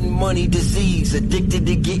 that getting money disease. Addicted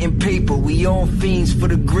to getting paper, we all fiends for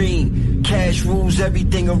the green. Cash rules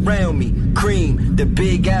everything around me. Cream, the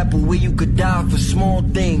big apple where you could die for small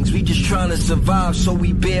things. We just trying to survive, so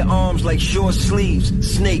we bear arms like short sleeves.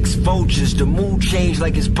 Snakes, vultures, the mood change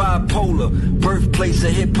like it's bipolar. Birthplace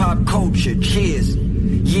of hip-hop culture, cheers.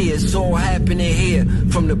 Yeah, it's all happening here.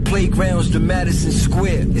 From the playgrounds to Madison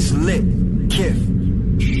Square, it's lit. Kiff.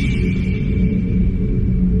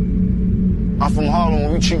 I'm from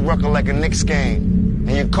Harlem, we treat record like a Knicks game.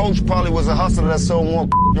 And your coach probably was a hustler that sold more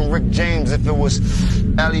than Rick James. If it was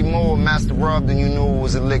Ali Moore or Master Rob, then you knew it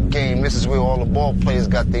was a lit game. This is where all the ball players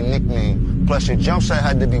got their nickname. Plus your jump shot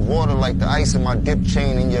had to be water like the ice in my dip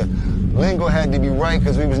chain, and your lingo had to be right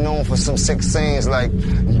because we was known for some sick sayings like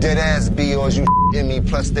dead ass B or you in me.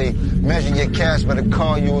 Plus they measure your cash by the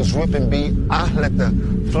car you was ripping B. I let the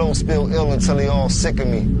flow spill ill until they all sick of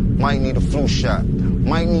me. Might need a flu shot.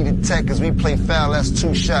 Might need a tech cause we play foul, that's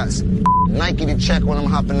 2 shots. Nike to check when I'm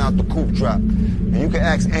hopping out the coupe drop. And you can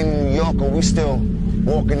ask any New Yorker, we still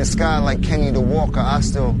walk in the sky like Kenny the Walker. I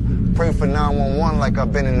still pray for 911 like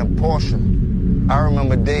I've been in a Porsche. I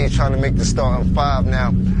remember days trying to make the start in 5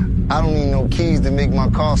 now. I don't need no keys to make my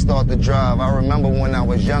car start to drive. I remember when I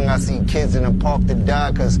was young, I see kids in the park that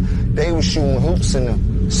died cause they was shooting hoops and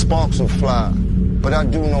the sparks would fly. But I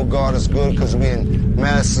do know God is good cause we in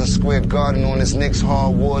Madison Square Garden on this Knicks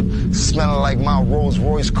hardwood, smelling like my Rolls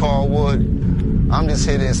Royce car would. I'm just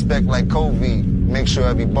here to inspect like COVID, make sure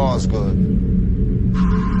every bar's good.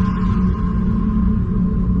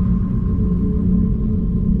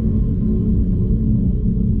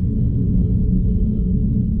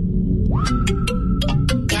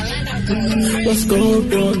 Let's go,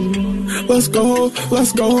 boy. Let's go,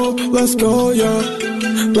 let's go, let's go, yeah.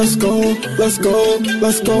 Let's go, let's go,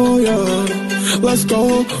 let's go, yeah. Let's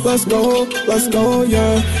go, let's go, let's go,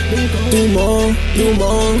 yeah. Do more, do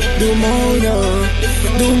more, do more, yeah.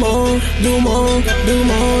 Do more, do more, do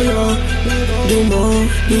more, yeah. Do more,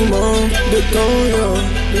 do more, do go, yeah.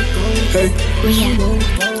 Hey,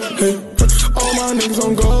 hey. All my niggas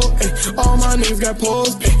on go, ay. All my niggas got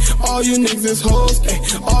poles, ay. All you niggas is hoes, ay.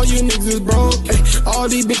 All you niggas is broke, ay. All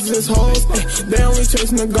these bitches is hoes, ay. They only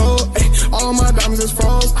chasing the gold, ay. All my diamonds is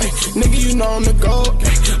froze, ay. Nigga, you know I'm the gold,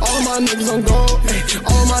 ay. All my niggas on go, ay.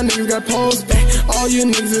 All my niggas got poles, ay. All you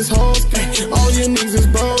niggas is hoes, ay. All you niggas is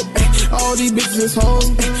broke, ay. All these bitches is hoes,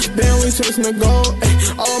 ay. They only chasing the gold, ay.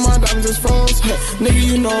 All my diamonds is froze, ay. Nigga,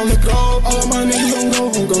 you know I'm the gold. All my niggas on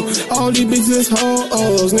go. All these bitches is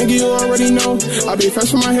hoes, nigga, you already know. I be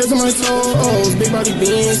fresh from my head to my toes. Big body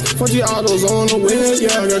beans, 4G autos on the wheel.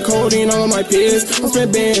 Yeah, I got codeine all on my peers. I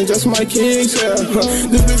spent bands just for my kids. Yeah,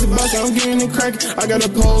 this bitch is bustin', I'm getting it crack. I got a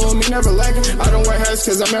pole on me, never lacking. I don't wear hats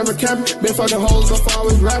cause I'm never capping. Been fucking hoes before I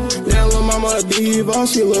was rapping. Yeah, little mama a diva.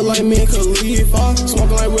 She look like me, Khalifa.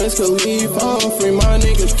 Smoking like Wiz Khalifa. Free my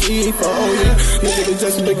niggas Keefa. Oh yeah, this nigga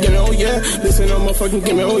just a beginning. Oh yeah, this ain't no motherfucking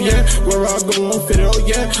gimme. Oh yeah, where I go, I'm fit it. Oh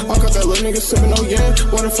yeah, I got that little nigga sippin'. Oh yeah,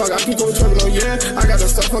 what the fuck, I can go trippin'. Oh yeah, I got that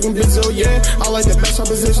stuff fucking bitch. Oh yeah, I like the best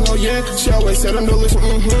opposition. Oh yeah, she always said I'm delicious.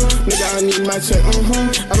 Nigga, I need my check.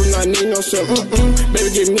 I do not need no shit. Baby,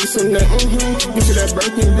 give me some that. Get you that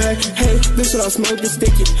Birkin bag. Hey, this shit I smoke is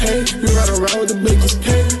sticky. Hey, you ride around with the bitches.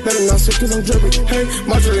 Hey, better not sit cause I'm dripping. Hey,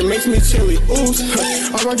 my jewelry makes me chilly. Oops,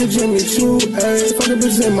 I rock a Jimmy Choo. Hey, fuck a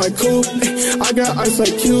bitch in my coupe. Hey, I got ice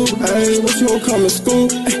like Cube. Hey, what you gon' come and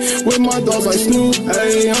scoop? Hey, with my dogs like Snoop.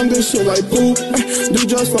 Hey, I'm this shit like poop. Hey, do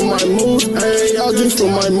just for my moves. Hey, I'll drink for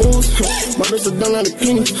my moves. My bitch is done on the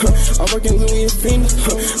penny. I'm working Louis and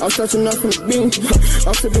Phoenix. I'm stretching up from the beam.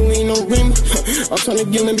 I'm sipping lean on rim. I'm trying to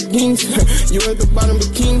get in the beans. You at the bottom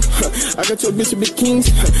bikini. I got your bitch a bikinis.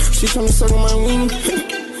 She trying to suck on my wing.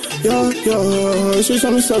 Yeah, yeah. She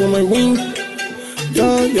trying to suck on my wing.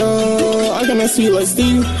 Yeah, yeah. I cannot see like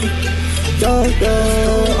Steve. Yeah,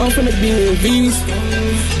 yeah. I'm finna be in V's.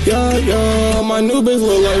 Yeah, yeah. My new bitch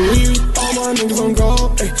look like weed. All my niggas on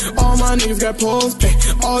gold, ayy. All my niggas got poles,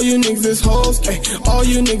 ayy. All you niggas is hoes, ayy. All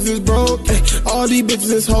you niggas is broke, ayy. All these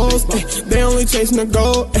bitches is hoes, ayy. They only chasing the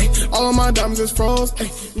gold, ayy. All of my diamonds is froze, ayy.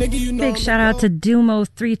 Nigga, you know. Big shout out to Dumo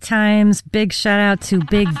 3 times. Big shout out to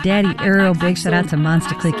Big Daddy Earl. Big shout out to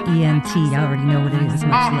Monster Click ENT. You already know what it is.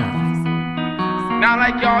 Much love. Not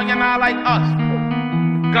like y'all, you're not like us.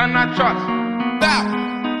 Gun not trust. Bow.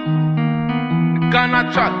 Gun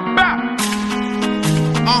not trust. Bow.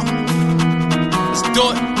 Let's do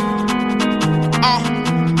it.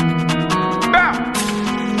 Bow.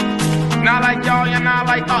 Not like y'all, you're not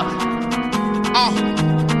like us.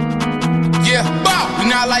 Yeah, bow. You're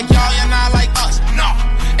not like y'all, you're not like us. No.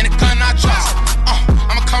 And the gun not trust.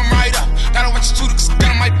 I'ma come right up. Gotta watch you do the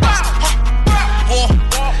gun on my bust. War.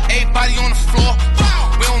 Everybody on the floor.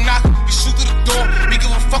 We don't knock, we shoot through the door. We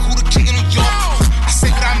give a fuck who the king of New York. I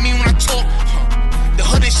say what I mean when I talk. The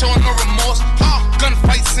hood ain't showing no remorse.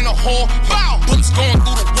 Gunfights in the hall. Bullets going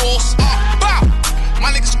through the walls.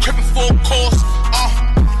 My niggas crippin' full course.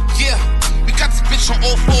 Yeah, we got this bitch on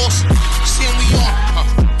all fours. You see him, we on.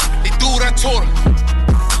 They do what I told them.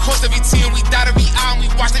 Cost every team, we dot every eye, and we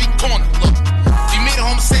watch every corner. Look, if you made a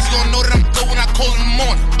home safe, you gon' know that I'm good when I call in the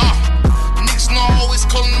morning. Niggas know I always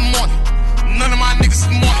call in the morning. None of my niggas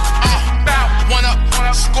is morning. One up,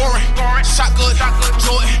 scoring, shot good,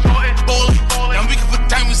 Jordan, bowling. Now we can put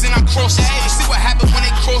diamonds in our crosses. You see what happened when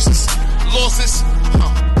they cross us? Losses,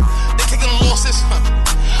 they taking losses.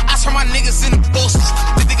 I turn my niggas into bosses.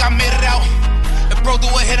 They think I made it out. If bro do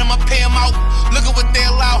a hit, I'ma pay him out. Look at what they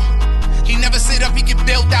allow. He never sit up, he get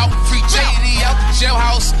bailed out. Free JD out the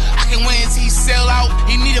jailhouse. I can wait until he sell out.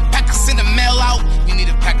 He need a pack, I send the mail out. You need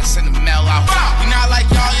a pack, I send the mail out. You not like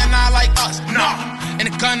y'all, you're not like us. No. And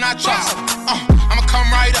the gun not trust. I'ma come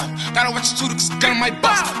right up. Gotta watch you do the gun on my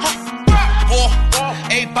bust. War.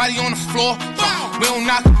 Everybody on the floor. We don't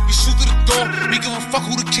knock, we shoot through the door. We give a fuck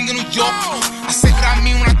who the king of New York. I say what I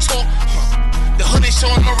mean when I talk. The hood ain't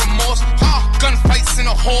showing no remorse. Gunfights in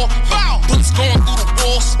the hall. Bullets going through the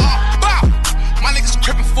walls. My niggas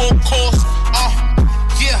crippin' full course.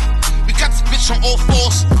 Yeah, we got this bitch on all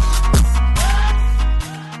fours.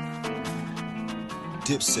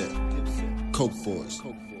 Dipset, Coke Boys.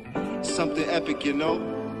 Something epic, you know.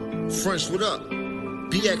 French, what up?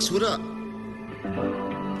 BX, what up?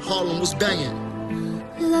 Harlem was banging.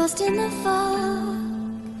 Lost in the fog,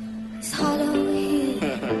 it's Halloween.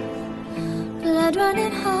 Blood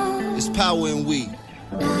running hard. It's power in weed.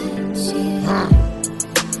 Night shift.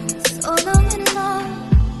 So long and long.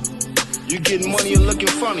 You getting money and looking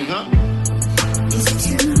funny, huh? Is it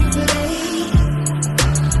too late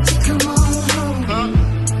to come on home? Huh?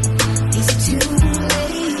 Is it too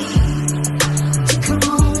late to come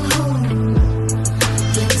on home?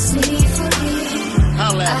 Get sleep for me.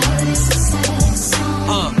 Holla. I heard it's a sad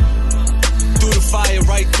song. Through the fire,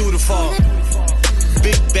 right through the fog.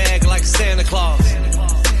 Big bag like Santa Claus.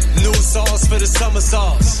 New sauce for the summer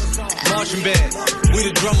sauce. Marching band, we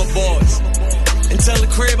the drummer boys. And tell the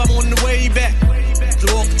crib I'm on the way back.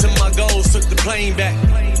 Flew up to my goals, took the plane back.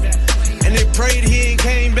 And they prayed he ain't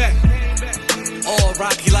came back. All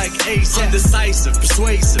rocky like Ace, undecisive,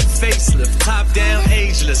 persuasive, facelift, top down,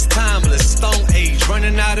 ageless, timeless, stone age,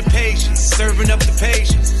 running out of patience, serving up the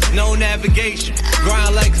patience, no navigation,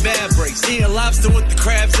 grind like vibrates, eat a lobster with the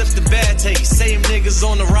crabs up the bad taste, same niggas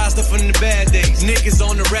on the roster from the bad days, niggas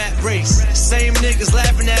on the rat race, same niggas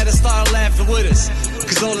laughing at us, start laughing with us,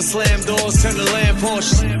 cause all the slam doors turn to lamb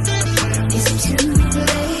Porsches. Is it too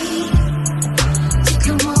late to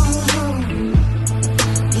come on home?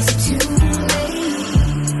 Is it too late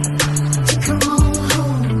to come on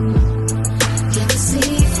home? Get to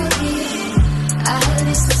sleep for me. I heard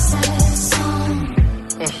it's a sad song.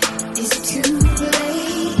 Is it too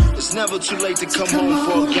late? It's never too late to come home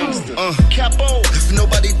for a gangster. Capo, if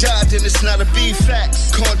nobody died, then it's not a beef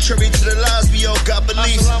facts. Contrary to the lies, we all got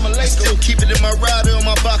beliefs. I still keep it in my rider on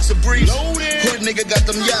my boxer briefs. Hood nigga got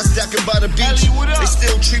them yachts stacking by the beach. They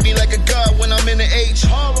still treat me like a god when I'm in the H.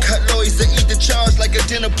 Cut lawyers that eat the charge like a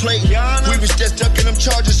dinner plate. We was just ducking them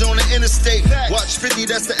charges on the interstate. Watch 50,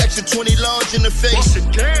 that's the extra 20 large in the face.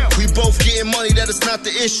 We both getting money, that is not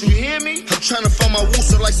the issue. You hear me? I'm trying to find my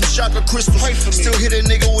wooster like some chocolate crystals. Still hit a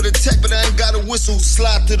nigga with a tech, but I ain't got a whistle.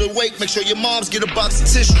 Slide to the wake, make sure your moms get a box of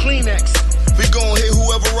tissue. Kleenex. We gon' hit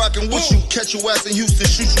whoever rockin' with you. Catch your ass in Houston,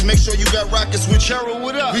 shoot you. Make sure you got rockets with you.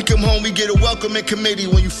 What up? We come home, we get a welcoming committee.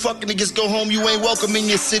 When you fucking niggas go home, you ain't welcome in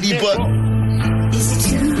your city, but Is it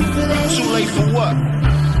too late? Too late for what?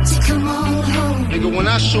 To come on home. Nigga, when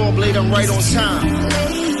I show up late, I'm right on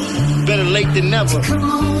time. Better late than never. Come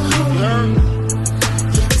on home. You heard?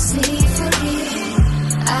 Get to sleep for me.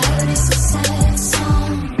 I heard it's a sad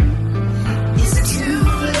song.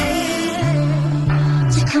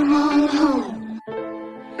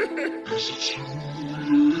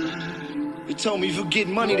 if you get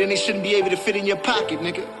money, then they shouldn't be able to fit in your pocket,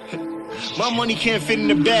 nigga. My money can't fit in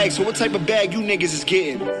the bag, so what type of bag you niggas is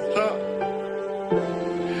getting? Huh?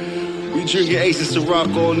 We drinking Ace and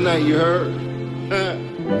Ciroc all night, you heard?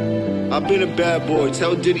 I've been a bad boy.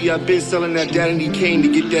 Tell Diddy I've been selling that Danny Kane to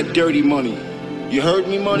get that dirty money. You heard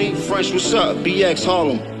me, money? French, what's up? BX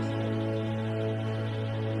Harlem.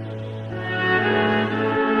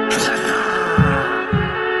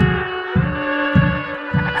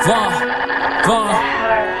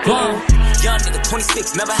 Young nigga,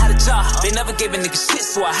 26, never had a job. They never gave a nigga shit,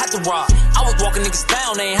 so I had to rob. I was walking niggas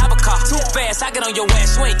down, they ain't have a car. Too fast, I get on your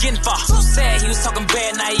ass, you ain't getting far. Too sad, he was talking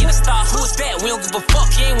bad, now he in a star. Who is that? We don't give a fuck,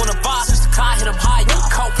 he ain't wanna boss. Switch the car, hit him high, you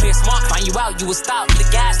cold, play smart. Find you out, you would stop, the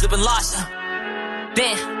guys living lost.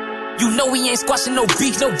 Damn. You know we ain't squashing no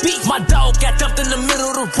beef, no beef. My dog got dumped in the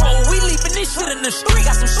middle of the road. We leaving this shit in the street.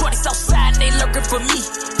 Got some shorties outside and they lurking for me.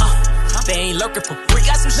 They ain't lurking for free.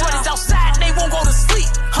 Got some shorties outside and they won't go to sleep.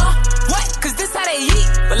 Huh? What? Cause this how they eat.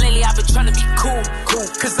 But lately I've been trying to be cool.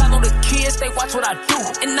 Cause I know the kids, they watch what I do.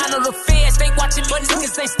 And I know the fans, they watching me.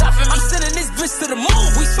 Niggas ain't stopping me. I'm sending this bitch to the moon.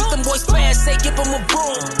 We shoot them boys fast, say give them a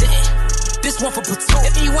broom. This one for platoon.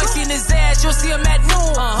 If you ain't seen his ass, you'll see him at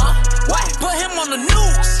noon. What? Put him on the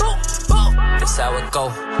news. This how it go.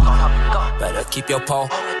 Better keep your pole.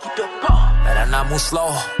 Better not move slow.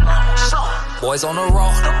 Boys on the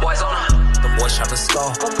road. The boys tryna score.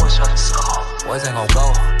 Boys ain't gon'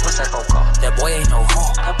 go. That boy ain't no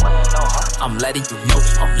hoe. I'm letting you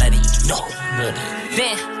know.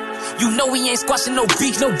 Then, you know we ain't squashing no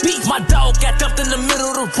beef, no beef. My dog got dumped in the middle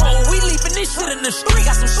of the road. We leaving this shit in the street.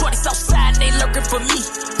 Got some shorties outside and they lurking for me.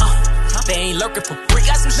 They ain't lurking for free.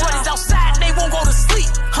 Got some shorties outside and they won't go to sleep.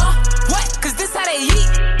 Huh? What? Cause this how they eat.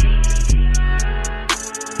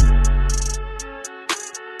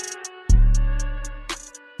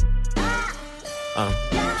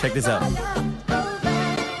 Check this out.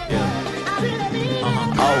 Yeah.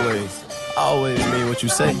 Always mean what you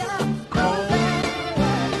say.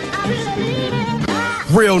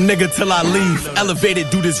 Real nigga till I leave. Elevated,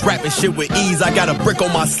 do this rapping shit with ease. I got a brick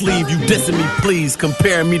on my sleeve. You dissing me, please.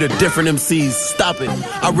 Comparing me to different MCs. Stop it.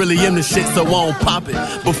 I really am the shit, so I don't pop it.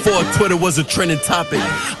 Before Twitter was a trending topic,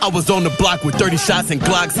 I was on the block with 30 shots and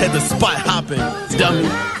Glocks, had the spot hopping. Dummy.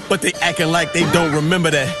 But they acting like they don't remember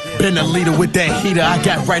that. Been a leader with that heater, I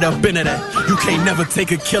got right up into that. You can't never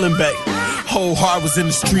take a killing back. Whole heart was in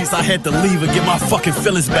the streets, I had to leave and get my fucking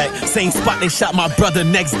feelings back. Same spot they shot my brother,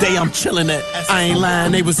 next day I'm chilling at. I ain't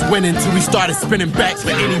lying, they was winning till we started spinning back.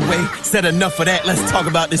 But anyway, said enough of that, let's talk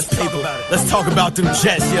about this paper. Let's talk about them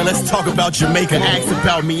jets, yeah, let's talk about Jamaica. Ask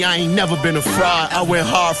about me, I ain't never been a fraud. I went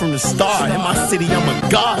hard from the start, in my city I'm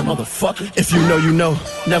a god, motherfucker. If you know, you know,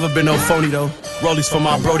 never been no phony though. Rollies for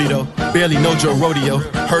my brody though, barely know Joe Rodeo.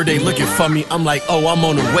 Heard they looking for me, I'm like, oh, I'm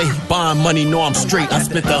on the way. Buying money, know I'm straight, I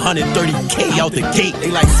spent 130K out the gate. They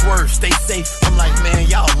like, swerve, stay safe. I'm like, man,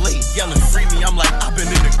 y'all late. Yelling free me, I'm like, I've been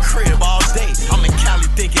in the crib all day. I'm in Cali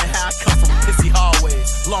thinking how I come from pissy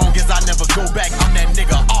hallways. Long as I never go back, I'm that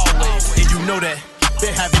nigga always. And you know that.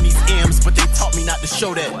 Been having these M's, but they taught me not to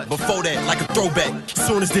show that. Before that, like a throwback.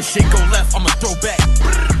 Soon as this shit go left, I'ma throw back.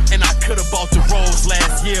 And I could've bought the Rolls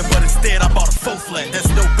last year, but instead I bought a faux flat. That's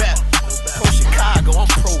no battle. Pro Chicago, I'm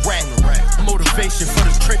pro rap. Motivation for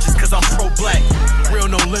the trenches, cause I'm pro black. Real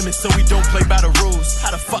no limits, so we don't play by the rules. How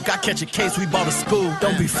the fuck I catch a case, we bought a school.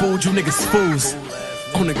 Don't be fooled, you niggas fools.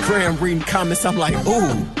 On the gram reading comments, I'm like,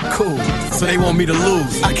 ooh, cool. So they want me to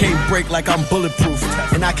lose. I can't break like I'm bulletproof.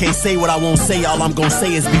 And I can't say what I won't say. All I'm gonna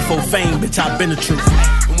say is before fame, bitch, I've been the truth.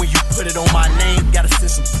 And when you put it on my name, gotta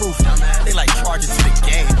send some proof. They like charge it to the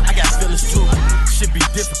game. I got feelings too. Should be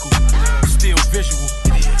difficult, still visual.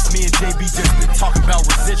 Me and JB just been talking about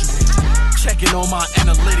residual. Checking on my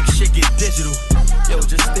analytics, shit get digital. Yo,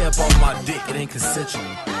 just stay up on my dick, it ain't consensual.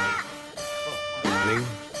 Nigga.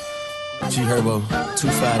 G Herbo,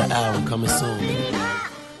 2-5 the album coming soon.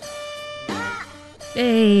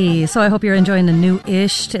 Hey, so I hope you're enjoying the new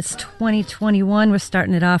ish. It's 2021. We're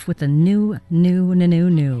starting it off with the new.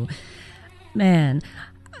 Man,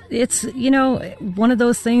 it's, you know, one of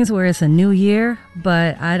those things where it's a new year,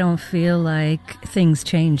 but I don't feel like things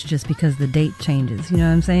change just because the date changes. You know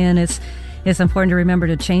what I'm saying? It's important to remember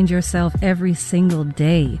to change yourself every single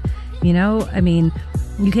day. You know, I mean,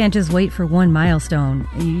 you can't just wait for one milestone.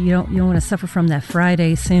 You don't want to suffer from that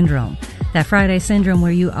Friday syndrome. That Friday syndrome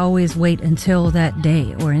where you always wait until that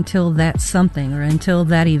day or until that something or until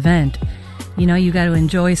that event. You know, you got to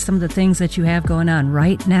enjoy some of the things that you have going on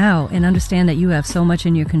right now and understand that you have so much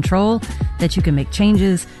in your control that you can make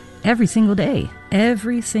changes every single day.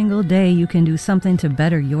 Every single day you can do something to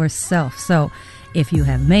better yourself. So If you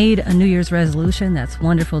have made a New Year's resolution, that's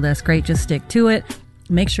wonderful, that's great, just stick to it.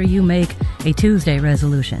 Make sure you make a Tuesday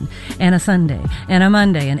resolution and a Sunday and a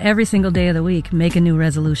Monday and every single day of the week. Make a new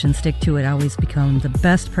resolution, stick to it. Always become the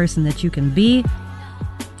best person that you can be.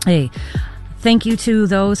 Hey, thank you to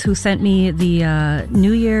those who sent me the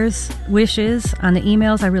New Year's wishes on the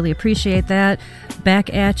emails. I really appreciate that.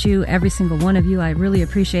 Back at you, every single one of you. I really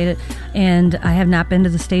appreciate it. And I have not been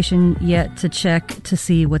to the station yet to check to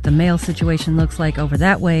see what the mail situation looks like over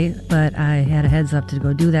that way, but I had a heads up to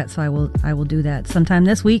go do that, so I will do that sometime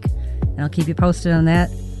this week, and I'll keep you posted on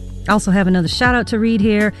that. Also have another shout out to read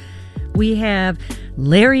here. We have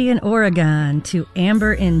Larry in Oregon to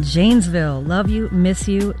Amber in Janesville. Love you, miss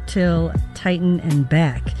you, till Titan and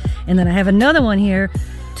back. And then I have another one here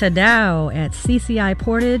to Dow at CCI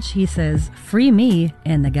Portage. He says, free me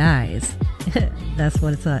and the guys. That's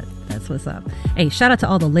what it's at. That's what's up. Hey, shout out to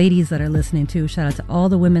all the ladies that are listening too. Shout out to all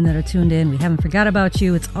the women that are tuned in. We haven't forgot about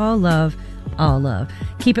you. It's all love, all love.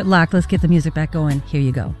 Keep it locked. Let's get the music back going. Here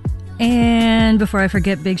you go. And before I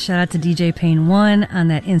forget, big shout out to DJ Payne 1 on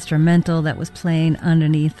that instrumental that was playing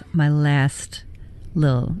underneath my last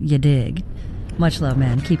little You Dig. Much love,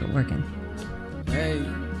 man. Keep it working. Hey.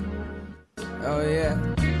 Oh, yeah.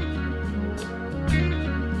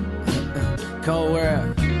 Cold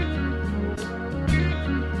world.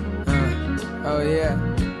 Oh, yeah.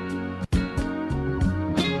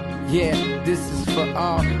 Yeah, this is for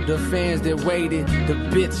all the fans that waited, the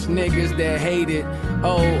bitch niggas that hated,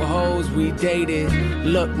 old hoes we dated.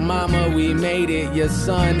 Look, mama, we made it. Your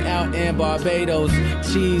son out in Barbados,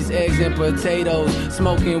 cheese, eggs, and potatoes.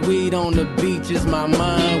 Smoking weed on the beaches, my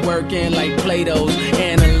mind working like Play-Dohs.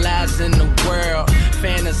 Analyzing the world,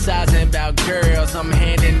 fantasizing about girls. I'm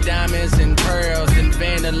handing diamonds and pearls and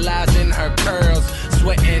vandalizing her curls.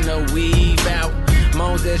 Sweating the weave out,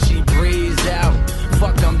 moans as she breathes out.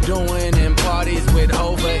 Fuck I'm doing in parties with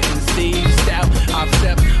Hova and Steve Stout. I've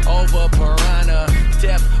stepped over Piranha,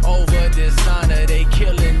 death over dishonor. They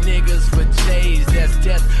killing niggas for J's, that's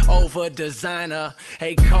death over designer.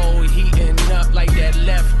 Hey, Cole heating up like that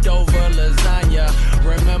leftover lasagna.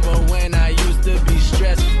 Remember when I used to be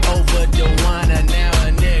stressed over Dewana? Now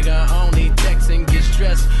a nigga only texts and gets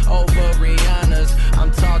stressed over Rihanna's. I'm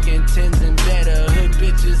talking tens and better, hood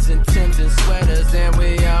bitches and Tims and sweaters. And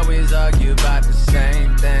we always argue about the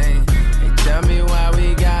same thing. Hey, tell me why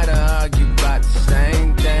we gotta argue about the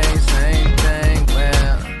same thing, same thing.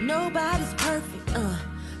 Well, nobody's perfect,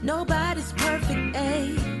 nobody's perfect,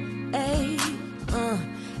 ayy, ayy,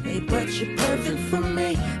 hey, but you're perfect for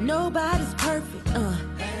me. Nobody's perfect,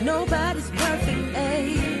 nobody's perfect,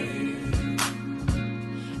 ayy,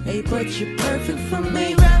 hey, but you're perfect for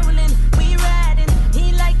me. We rolling, we riding,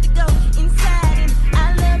 he like to go inside and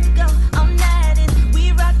I love to go all night and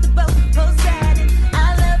we rock the boat, Poseidon.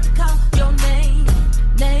 I love to call your name,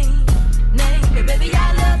 name, name, hey, baby,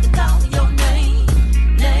 I love to call your name,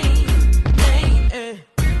 name, name.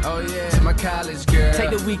 Oh yeah, my college girl. Take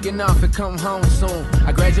the weekend off and come home soon.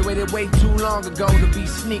 I graduated way too long ago to be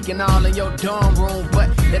sneaking all in your dorm room, but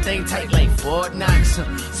that thing tight like Fort Knox.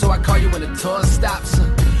 So I call you when the tour stops.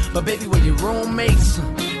 But baby, were your roommates?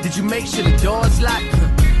 Did you make sure the door's locked?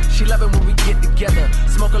 She love it when we get together.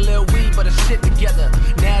 Smoke a little weed, but a shit together.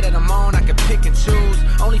 Now that I'm on, I can pick and choose.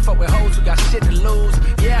 Only fuck with hoes who got shit to lose.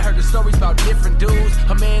 Yeah, I heard the stories about different dudes.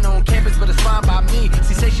 Her man on campus, but it's fine by me.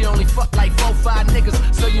 She say she only fuck like 4, 5 niggas.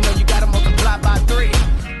 So you know you gotta multiply by 3.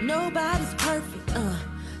 Nobody's perfect,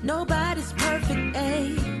 nobody's perfect,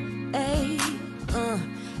 ayy, ayy,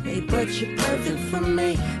 hey, but you're perfect for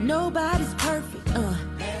me. Nobody's perfect,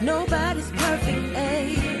 nobody's perfect,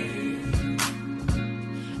 ayy,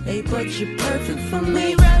 hey, but you're perfect for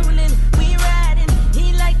me. We rolling, we riding,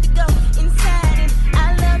 he like to go inside and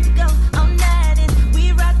I love to go all night and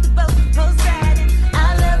we rock the boat, Poseidon.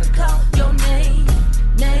 I love to call your name,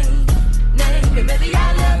 name, name, hey, baby,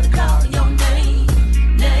 I love to call your name,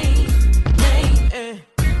 name, name.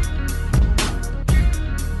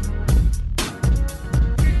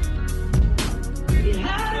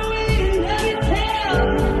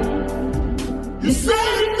 You said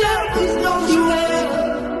that there's no duel.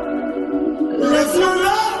 Let's your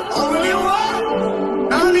love only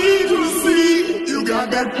one. I need you to see you got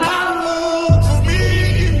that power for me.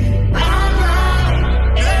 My life,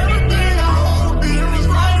 everything I hold dear is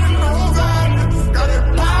right in those eyes. Got that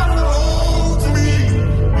power to me.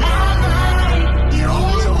 My life, the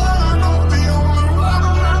only one I know, the only one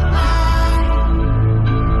on my mind.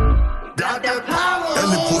 Got that power. That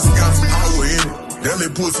little pussy got some power in it. That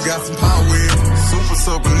little pussy got some power in it. Super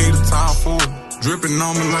soaker, need a time for it. Dripping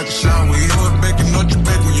on me like a shower. You know it back, you know you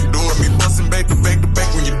back when you do it. Me busting back to back to back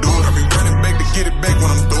when you do it. I be running back to get it back when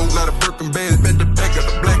I'm through. Lot of Birkin bags, back to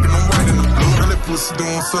pussy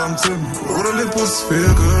doing something to me. Oh, that little pussy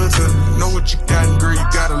feel good to me. Know what you got, and girl, you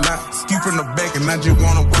got a lot. Ski from the back and I just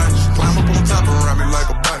wanna watch. Climb up on top and ride me like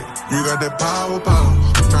a bike. You got that power.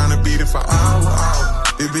 Trying to beat it for hour.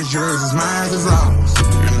 If it's yours, it's mine, it's ours. You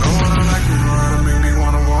know what I like, you know how to make me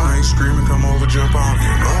wanna want. Ain't screaming, come over, jump on.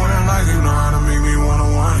 You know what I like, you know how to make me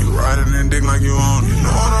wanna want. You riding and dick like you on. You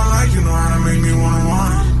know what I like, you know how to make me wanna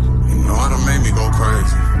want. You know how to make me go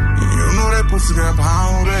crazy. You know that pussy got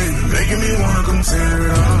power, baby. Making me wanna come tear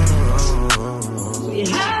it up. We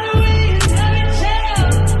had a way to tell.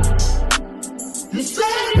 You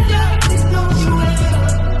said it does, it's no well.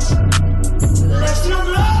 Let's not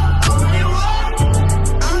love only one.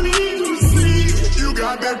 I need to see you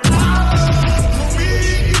got that power for me.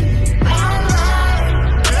 My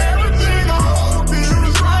life, everything I hold dear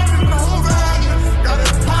is right in those eyes. Got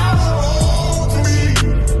that power for me.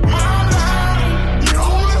 My life, the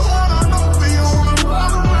only one I know, the only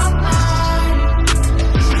one on my mind.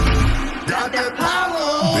 Got that power.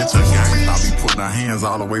 Bitch, a gang, I be putting her hands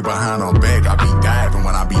all the way behind her back. I be diving,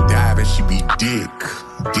 when I be diving, she be dick.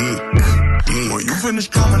 When you finish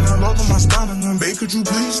coming all over my stomach, then babe, could you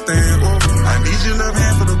please stand over? I need your left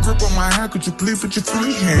hand for the grip on my hair, could you please put your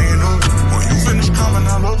free hand over? When you finish coming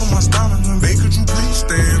all over my stomach, then babe, could you please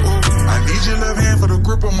stand over? I need your left hand for the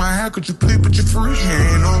grip on my hair, could you please put your free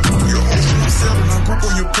hand over? Your emotional self and I grip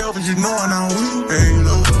on your pelvis, you know how we made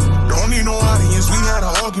over. Don't need no audience, we had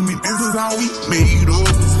an argument, this is how we made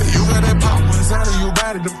over. You got that power inside of your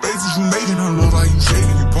body, the faces you made it, I love how you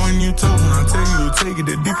shaking, you pointing your toe when I tell you to take it,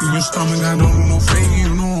 that dick in your stomach, I don't do no faking,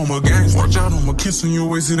 you know I'm a gangster. Watch out, I'm a kiss on your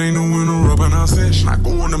waist, it ain't no interrupting our session. I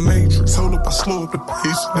go in the matrix, hold up, I slow up the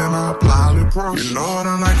pace, then I apply the pressure. You know what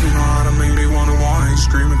I like, you know how to make me wanna want. Ain't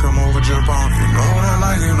screaming, come over, jump on. You know what I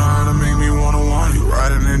like, you know how to make me wanna want. You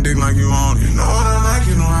riding and dick like you on. You know what I like,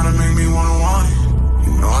 you know how to make me wanna want.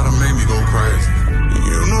 You know how to make me go crazy.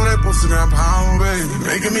 You know that pussy got power, baby,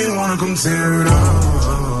 making me wanna come tear it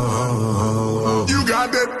up. You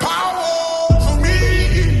got that power for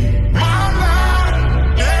me. My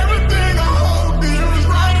life, everything I hold dear is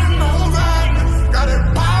right in those eyes. Got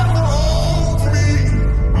that power for me.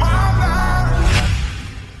 My life.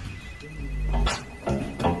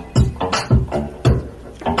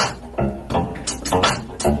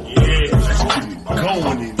 Yeah, let's keep it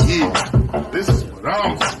going in here. This is what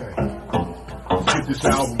I'm saying. Get this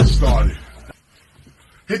album started.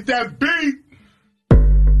 Hit that beat.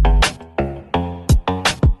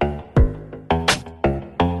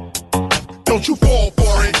 Don't you fall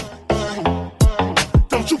for it.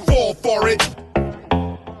 Don't you fall for it.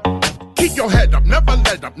 Keep your head up, never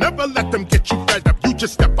let them get you fed up. You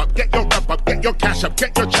just step up, get your rep up, get your cash up,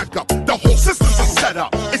 get your check up. The whole system's a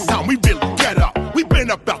setup. It's time we really get up. We've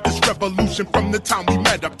been about this revolution from the time we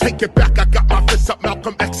met up. Take it back, I got my fists up,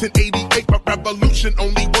 Malcolm X in 88. But revolution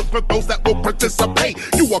only works for those that will participate.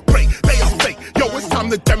 You are great, they are fake. Yo, it's time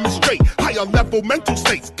to demonstrate higher level mental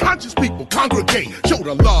states. Conscious people congregate, show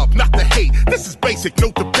the love, not the hate. This is basic,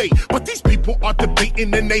 no debate. But these people are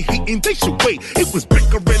debating and they hating, they should wait. It was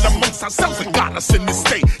bickering amongst ourselves that got us in this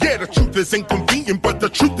state. Yeah, the truth is inconvenient, but the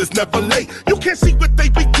truth is never late. You can't see what they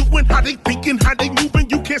be doing, how they thinking, how they moving.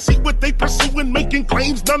 You can't see what they pursuing, making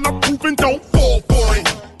claims none are proven. Don't fall for it,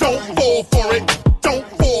 don't fall for it, don't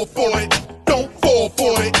fall for it, don't fall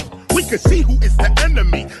for it. We can see who is the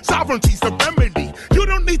enemy, sovereignty's the remedy. You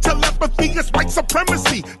don't need telepathy, it's white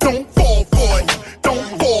supremacy. Don't fall for it,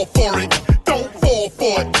 don't fall for it, don't fall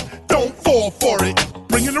for it, don't fall for it.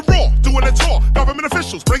 Bringing the raw, doing the tour, government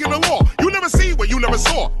officials bringing the law. You never see what you never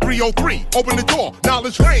saw. 303, open the door,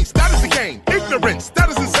 knowledge reigns, that is the game. Ignorance, that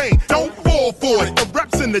is insane. Don't fall for it, the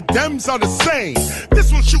reps and the Dems are the same.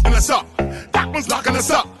 This one's shooting us up, that one's locking us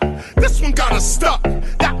up. This one got us stuck,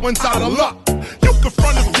 that one's out of luck. You can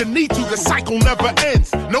front if you need to, the cycle never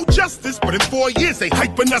ends. No justice, but in 4 years they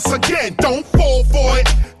hyping us again. Don't fall for it,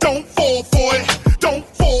 don't fall for it, don't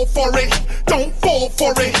fall for it, don't fall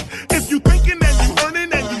for it. If you thinking and you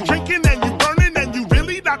earning and you drinking and you burning and you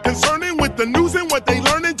really not concerning with the news and what they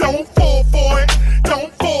learning, don't fall for it,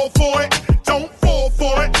 don't fall for it, don't fall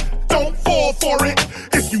for it, don't fall for it.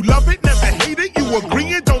 If you love it, never hate it, you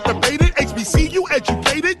agree it, don't debate it. HBCU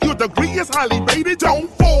educated, your degree is highly rated. Don't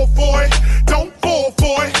fall for it, don't fall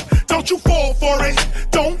for it, don't you fall for it,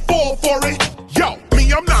 don't fall for it. Yo,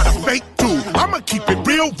 me, I'm not a fake dude, I'ma keep it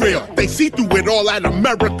real. They see through it all at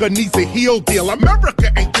America nigga needs a heel deal.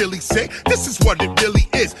 America ain't really sick, this is what it really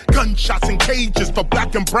is. Gunshots and cages for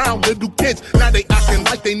black and brown little kids. Now they acting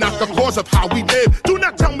like they not the cause of how we live. Do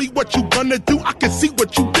not tell me what you gonna do, I can see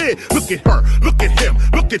what you did. Look at her, look at him,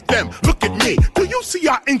 look at them, look at me. Do you see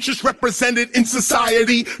our interests represented in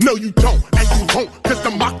society? No you don't, and you won't, cause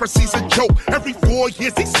democracy's a joke. Every 4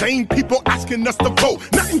 years these same people asking us to vote.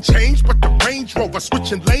 Nothing changed but the Range Rover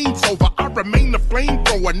switching lanes over. I remain the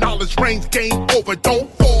flamethrower, knowledge reigns, game over. Don't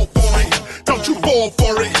fall for it, don't you fall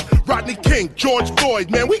for it. Rodney King, George Floyd,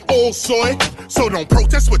 man, we all saw it. So don't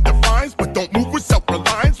protest with defiance, but don't move with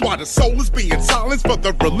self-reliance. While the soul is being silenced for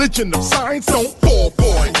the religion of science. Don't fall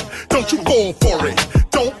for it, don't you fall for it.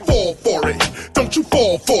 Don't fall for it, don't you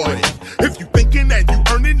fall for it. If you thinking and you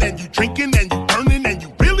earning and you drinking and you earning and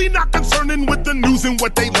you really not concerning with the news and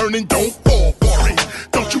what they learning, don't fall for it,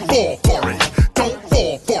 don't you fall for it. Don't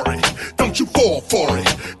fall for it, don't you fall for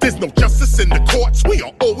it. There's no justice in the courts, we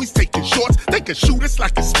are always taking shorts. They can shoot us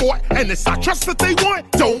like a sport, and it's our trust that they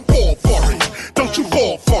want. Don't fall for it, don't you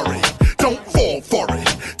fall for it. Don't fall for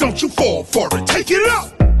it, don't you fall for it. Take it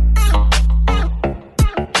up.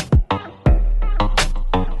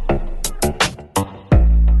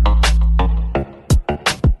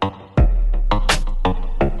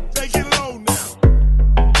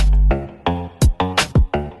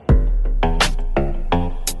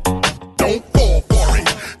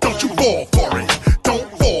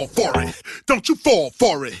 Don't you fall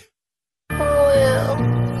for it.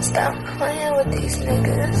 Will, stop playing with these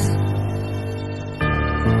niggas.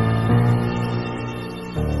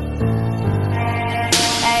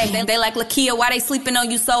 Hey, they like Lakia, why they sleeping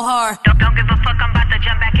on you so hard? Don't give a fuck, I'm about to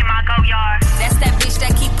jump back in my go yard. That's that bitch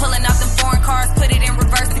that keep pulling out them foreign cars, put it in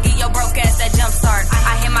reverse to get your broke ass that jump start.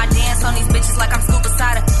 I hear my dance on these bitches like I'm scuba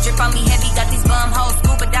cider. Drip on me heavy, got these bum hoes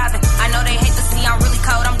scuba diving. I know they hate to see I'm really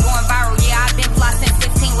cold, I'm going viral. Yeah, I've been fly since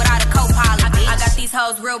 15 without a co-pilot. I got these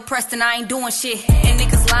hoes real pressed and I ain't doing shit. And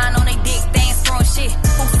niggas lying on they dick, they ain't throwing shit.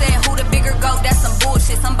 Who said who the bigger goat? That's some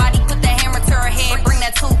bullshit. Somebody put the hammer to her head, bring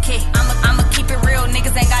that toolkit. I'ma keep it real,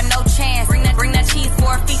 niggas ain't got no chance. Bring that cheese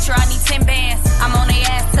for a feature, I need 10 bands. I'm on they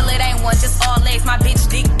ass till it ain't one, just all legs. My bitch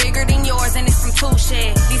dick bigger than yours and it's from tool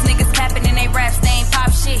shit. These niggas capping in they raps, they ain't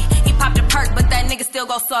pop shit. He popped a perk, but that nigga still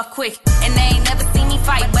go soft quick. And they ain't never seen me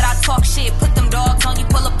fight, but I talk shit. Put them dogs on you,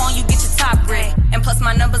 pull up on you, get your top red. And plus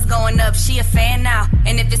my numbers going up, she a fan now.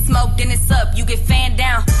 And if it's smoke, then it's up, you get fanned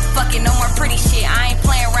down. Fuck it, no more pretty shit, I ain't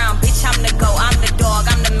playing around. Bitch, I'm the GOAT, I'm the dog,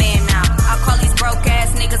 I'm the man now. I call these broke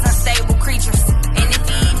ass niggas unstable creatures. And if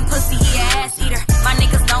he eating pussy, he a ass eater. My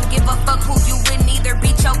niggas don't give a fuck who you with neither.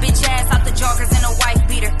 Beat your bitch ass out the joggers and a wife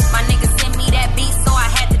beater. My niggas send me that beat, so I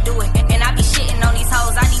had to do it. And I be shitting on these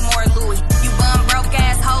hoes, I need more Louis. You bum broke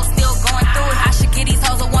ass hoes still going through it. I should get these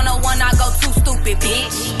hoes a 101, I go too stupid,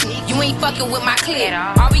 bitch. You ain't fucking with my clique.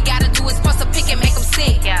 All we gotta do is bust a pick and make them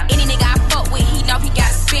sick. Any nigga I fuck with, he know he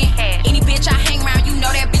gotta spin. Any bitch I hang around, you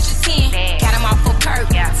know that bitch is 10. Got him off for perk,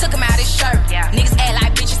 took him out his shirt. Niggas act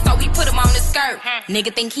like bitches, so we put him on the skirt.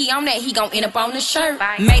 Nigga think he on that, he gon' end up on the shirt.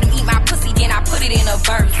 Made him eat my pussy, then I put it in a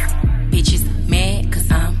verse. Bitches mad cause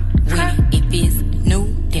I'm winning. If it's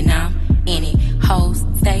new, then I'm in it. Hoes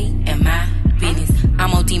stay in my business.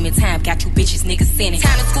 I'm on demon time, got you bitches niggas sinning.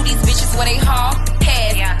 Time to school these bitches where they haul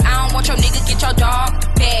pass. I don't want your nigga get your dog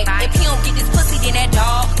back. If he don't get this pussy, then that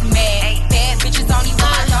dog mad. Bad bitches only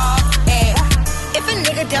want my dog ass. If a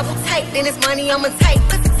nigga double take, then it's money I'ma take.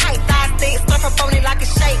 Pussy tight, thighs thick, stuff up on it like a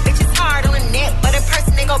shake. Bitch, it's hard on the neck, but in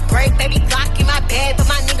person they gon' break. Baby Glock in my bag, but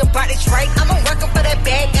my nigga brought the Drake. I'm working for that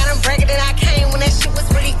bag, got him bragging that I came when that shit was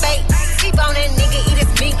really fake. Sleep on that nigga, eat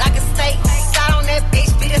his meat like a steak. Shot on that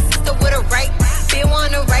bitch, beat a sister with a rape. Been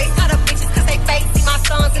wanna race, all the bitches cause they fake. See my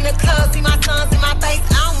sons in the club, see my sons in my face.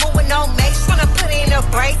 I don't move with no mace, tryna put it in a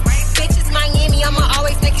brace. Bitches Miami, I'ma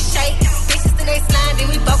always make it shake. Bitches in they slime, then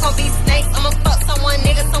we both gon' be snakes. I'ma fuck someone,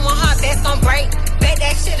 nigga, someone hard, that's gon' break. Bet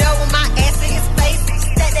that shit up with my ass in his face.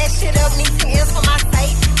 Set that shit up, need 10 M's for my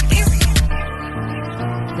safe.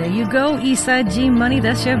 There you go, Eastside G Money.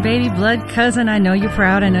 That's your baby blood cousin. I know you're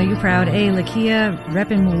proud. I know you're proud. Hey, Lakia,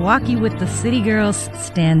 repping Milwaukee with the City Girls.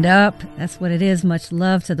 Stand up. That's what it is. Much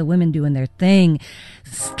love to the women doing their thing.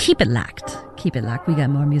 Keep it locked. Keep it locked. We got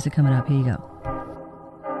more music coming up. Here you go.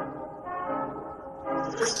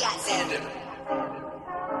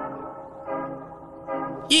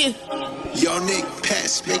 Yeah. Yo, Nick,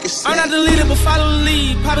 pass, make it I'm not the leader, but follow the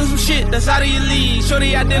lead. Popping some shit that's out of your league.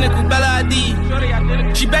 Shorty identical, Bella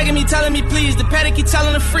ID. She begging me, telling me please. The paddock keep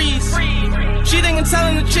telling her freeze. She thinking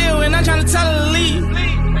telling her chill, and I'm trying to tell her to leave.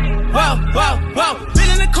 Whoa, whoa, whoa. Been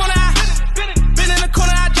in the corner,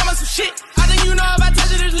 I drop on some shit. I think you know if I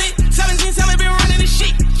touch it, it's lit. 17, tell me been running this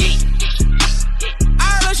shit. Yeah. I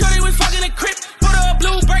heard her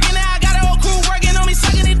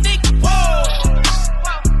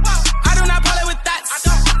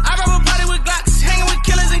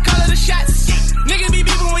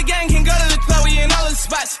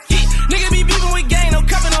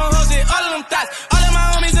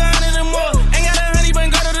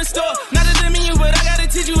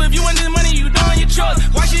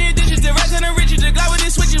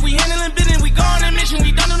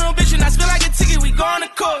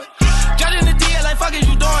fuck is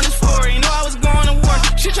you doing this for? You know I was going to war.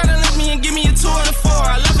 She tryna lift me and give me a 2 and a 4.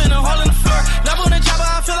 I love in a hole in the floor. Love on the chopper,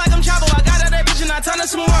 I feel like I'm Chopper. I got out that bitch and I turned her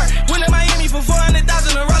some more. Went to Miami for 400,000.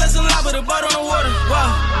 The rollers in love with a boat on the water.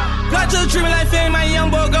 Wow. Plot to treat me like fame, my young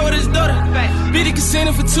boy go with his daughter. Beat the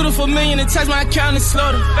casino for 2 to 4 million and touch my account and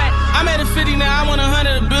slaughter. I'm at a 50 now, I want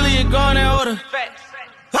 100, a billion, go in that order.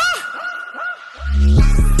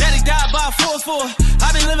 Daddy died by a 4-4.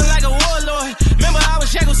 I've been living like a warlord. Remember I was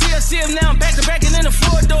shackled CFCF, now I'm back to back and in the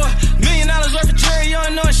 4-door. $1 million worth of cherry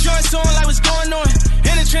on, no insurance on, like what's going on.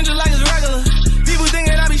 In the trenches like it's regular. People think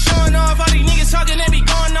that I be showing off. All these niggas talking, they be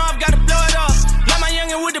going off. Gotta blow it off. Like my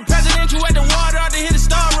youngin' with the presidential at the water out to hit a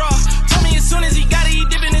star raw. Told me as soon as he got it, he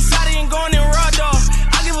dipping inside it and going in raw dog.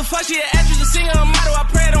 I give a fuck, she an actress, a singer, a model. I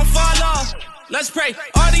pray it don't fall off. Let's pray.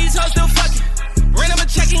 All these hoes still fucking. Ran up a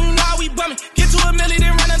check, you know how we bumming. Get to $1 million,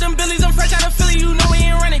 then run up them billies. I'm fresh out of Philly, you know we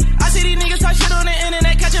ain't running. I see these niggas talk shit on the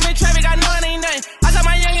internet, catch him in traffic, I know it ain't nothing. I saw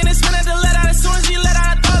my youngin' and spin at the let out. As soon as he let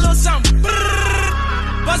out, I thought a little something.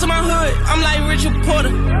 Bust in my hood, I'm like Richard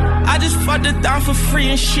Porter. I just fucked her down for free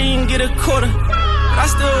and she ain't get a quarter. But I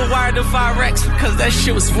still wired the Virex, cause that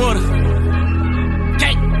shit was water.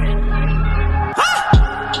 Okay.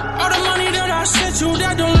 All the money that I sent you,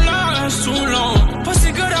 that don't last too long.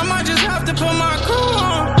 Pussy good, I might just have to put my crew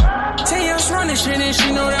on. 10 years running shit and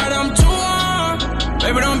she know that I'm too on.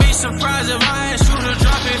 Baby, don't be surprised if I ask you to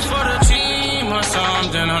drop it for the team or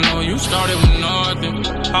something. I know you started with nothing.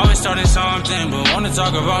 Always started something, but wanna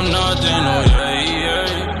talk about nothing. Oh yeah,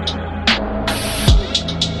 yeah.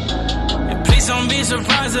 And please don't be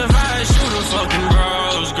surprised if I ask you to fucking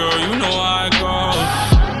bros, girl. You know how it goes.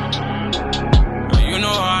 You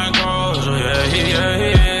know how it goes. Oh yeah, yeah,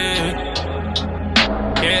 yeah.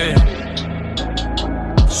 Yeah.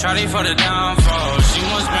 Shawty for the downfall. She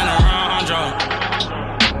must been around, y'all.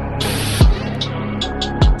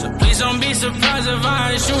 Don't be surprised if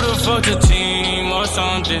I shoot her for the team or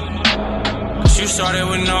something. But you started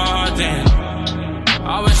with nothing.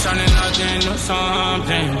 Always starting nothing or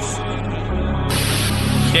something.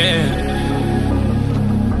 Yeah.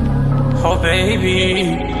 Oh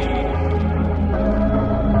baby.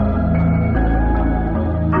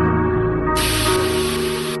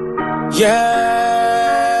 Yeah.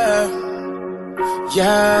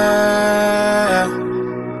 Yeah.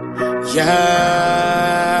 Yeah.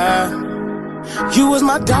 You was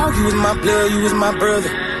my dog, you was my blood, you was my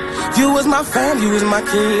brother. You was my fam, you was my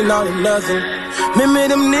king, all or nothing. Remember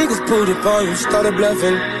them niggas pulled up on you, started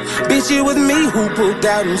bluffing. Bitch, it was me who pulled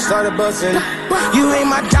out and started busting. You ain't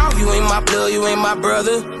my dog, you ain't my blood, you ain't my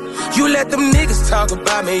brother. You let them niggas talk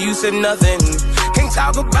about me, you said nothing. Can't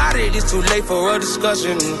talk about it, it's too late for a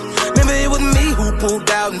discussion. Remember it was me who pulled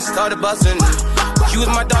out and started busting. You was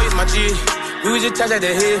my dog, you was my G. We was just touch at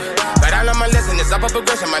the head. But I learned my lesson, it's up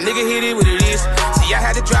progression. My nigga hit it what it is. See, I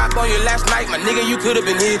had to drop on you last night. My nigga, you could've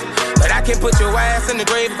been hit. But I can't put your ass in the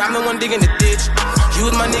grave if I'm the one digging the ditch. You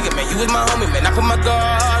was my nigga, man, you was my homie, man. I put my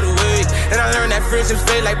guard away. And I learned that friendships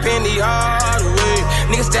fade like Penny Hardaway.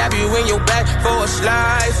 Nigga stab you in your back for a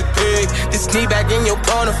slice of cake. This knee back in your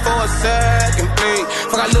corner for a second play.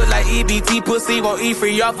 Fuck, I look like EBT, pussy won't eat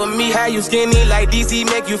free off of me. How you skinny like DC,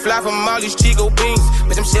 make you fly from all these Chico beans.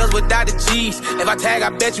 But them shells without the cheese. If I tag, I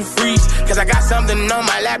bet you freeze. Cause I got something on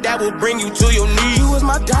my lap that will bring you to your knees. You was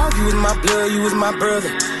my dog, you was my blood, you was my brother.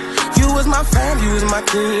 You was my fam, you was my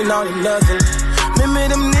king, all or nothing. Remember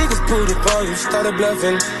them niggas pulled up on you, started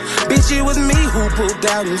bluffing. Bitch, it was me who pulled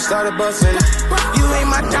out and started busting. You ain't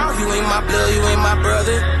my dog, you ain't my blood, you ain't my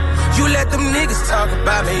brother. You let them niggas talk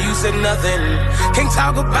about me, you said nothing. Can't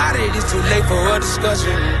talk about it, it's too late for a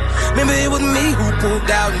discussion. Remember it was me who pulled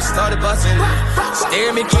out and started busting. Stare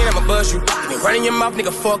at me again, I'ma bust you. You been running your mouth,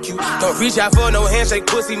 nigga, fuck you. Don't reach out for no handshake,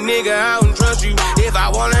 pussy, nigga, I don't trust you. If I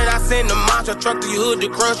want it, I send a monster truck to your hood to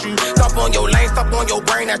crush you. Stop on your lane, stop on your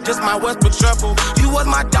brain, that's just my Westbrook shuffle. You was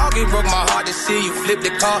my dog, it broke my heart to see you flip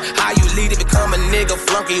the car. How you lead it, become a nigga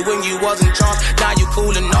flunky when you wasn't charged. Now you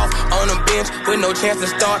cooling off on the bench with no chance to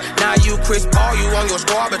start. Now you Chris Paul, you on your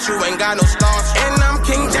squad, but you ain't got no stars. And I'm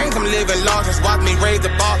King James, I'm living large, just watch me raise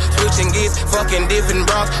the bar. Switching gears, fucking different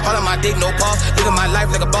bras. All of my dick, no pause. Living my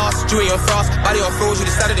life like a boss. Jewelry on frost, body on froze, you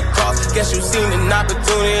decided to cross. Guess you seen an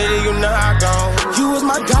opportunity, you know how I go. You was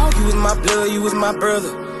my dog, you was my blood, you was my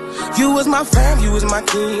brother. You was my fam, you was my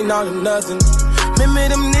king, all or nothing. Remember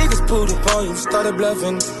them niggas pulled up on you, started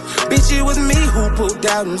bluffing. Bitch, it was me who pulled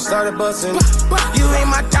out and started busting. You ain't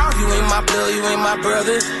my dog, you ain't my blood, you ain't my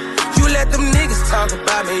brother. You let them niggas talk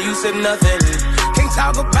about me, you said nothing. Can't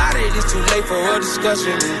talk about it, it's too late for a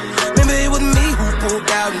discussion. Remember it was me who pulled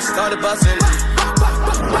out and started busting.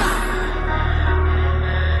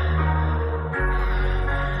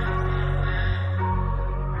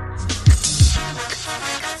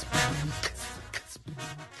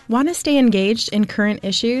 Want to stay engaged in current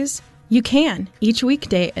issues? You can, each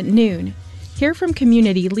weekday at noon. Hear from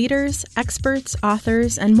community leaders, experts,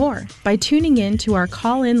 authors, and more by tuning in to our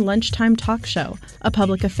call-in lunchtime talk show, A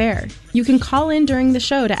Public Affair. You can call in during the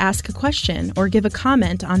show to ask a question or give a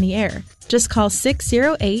comment on the air. Just call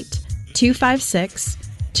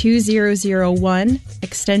 608-256-2001,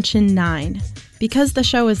 extension 9. Because the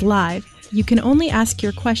show is live, you can only ask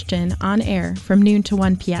your question on air from noon to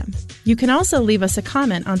 1 p.m. You can also leave us a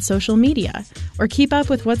comment on social media or keep up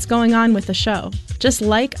with what's going on with the show. Just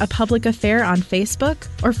like A Public Affair on Facebook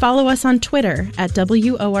or follow us on Twitter at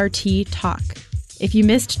WORT Talk. If you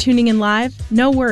missed tuning in live, no worries.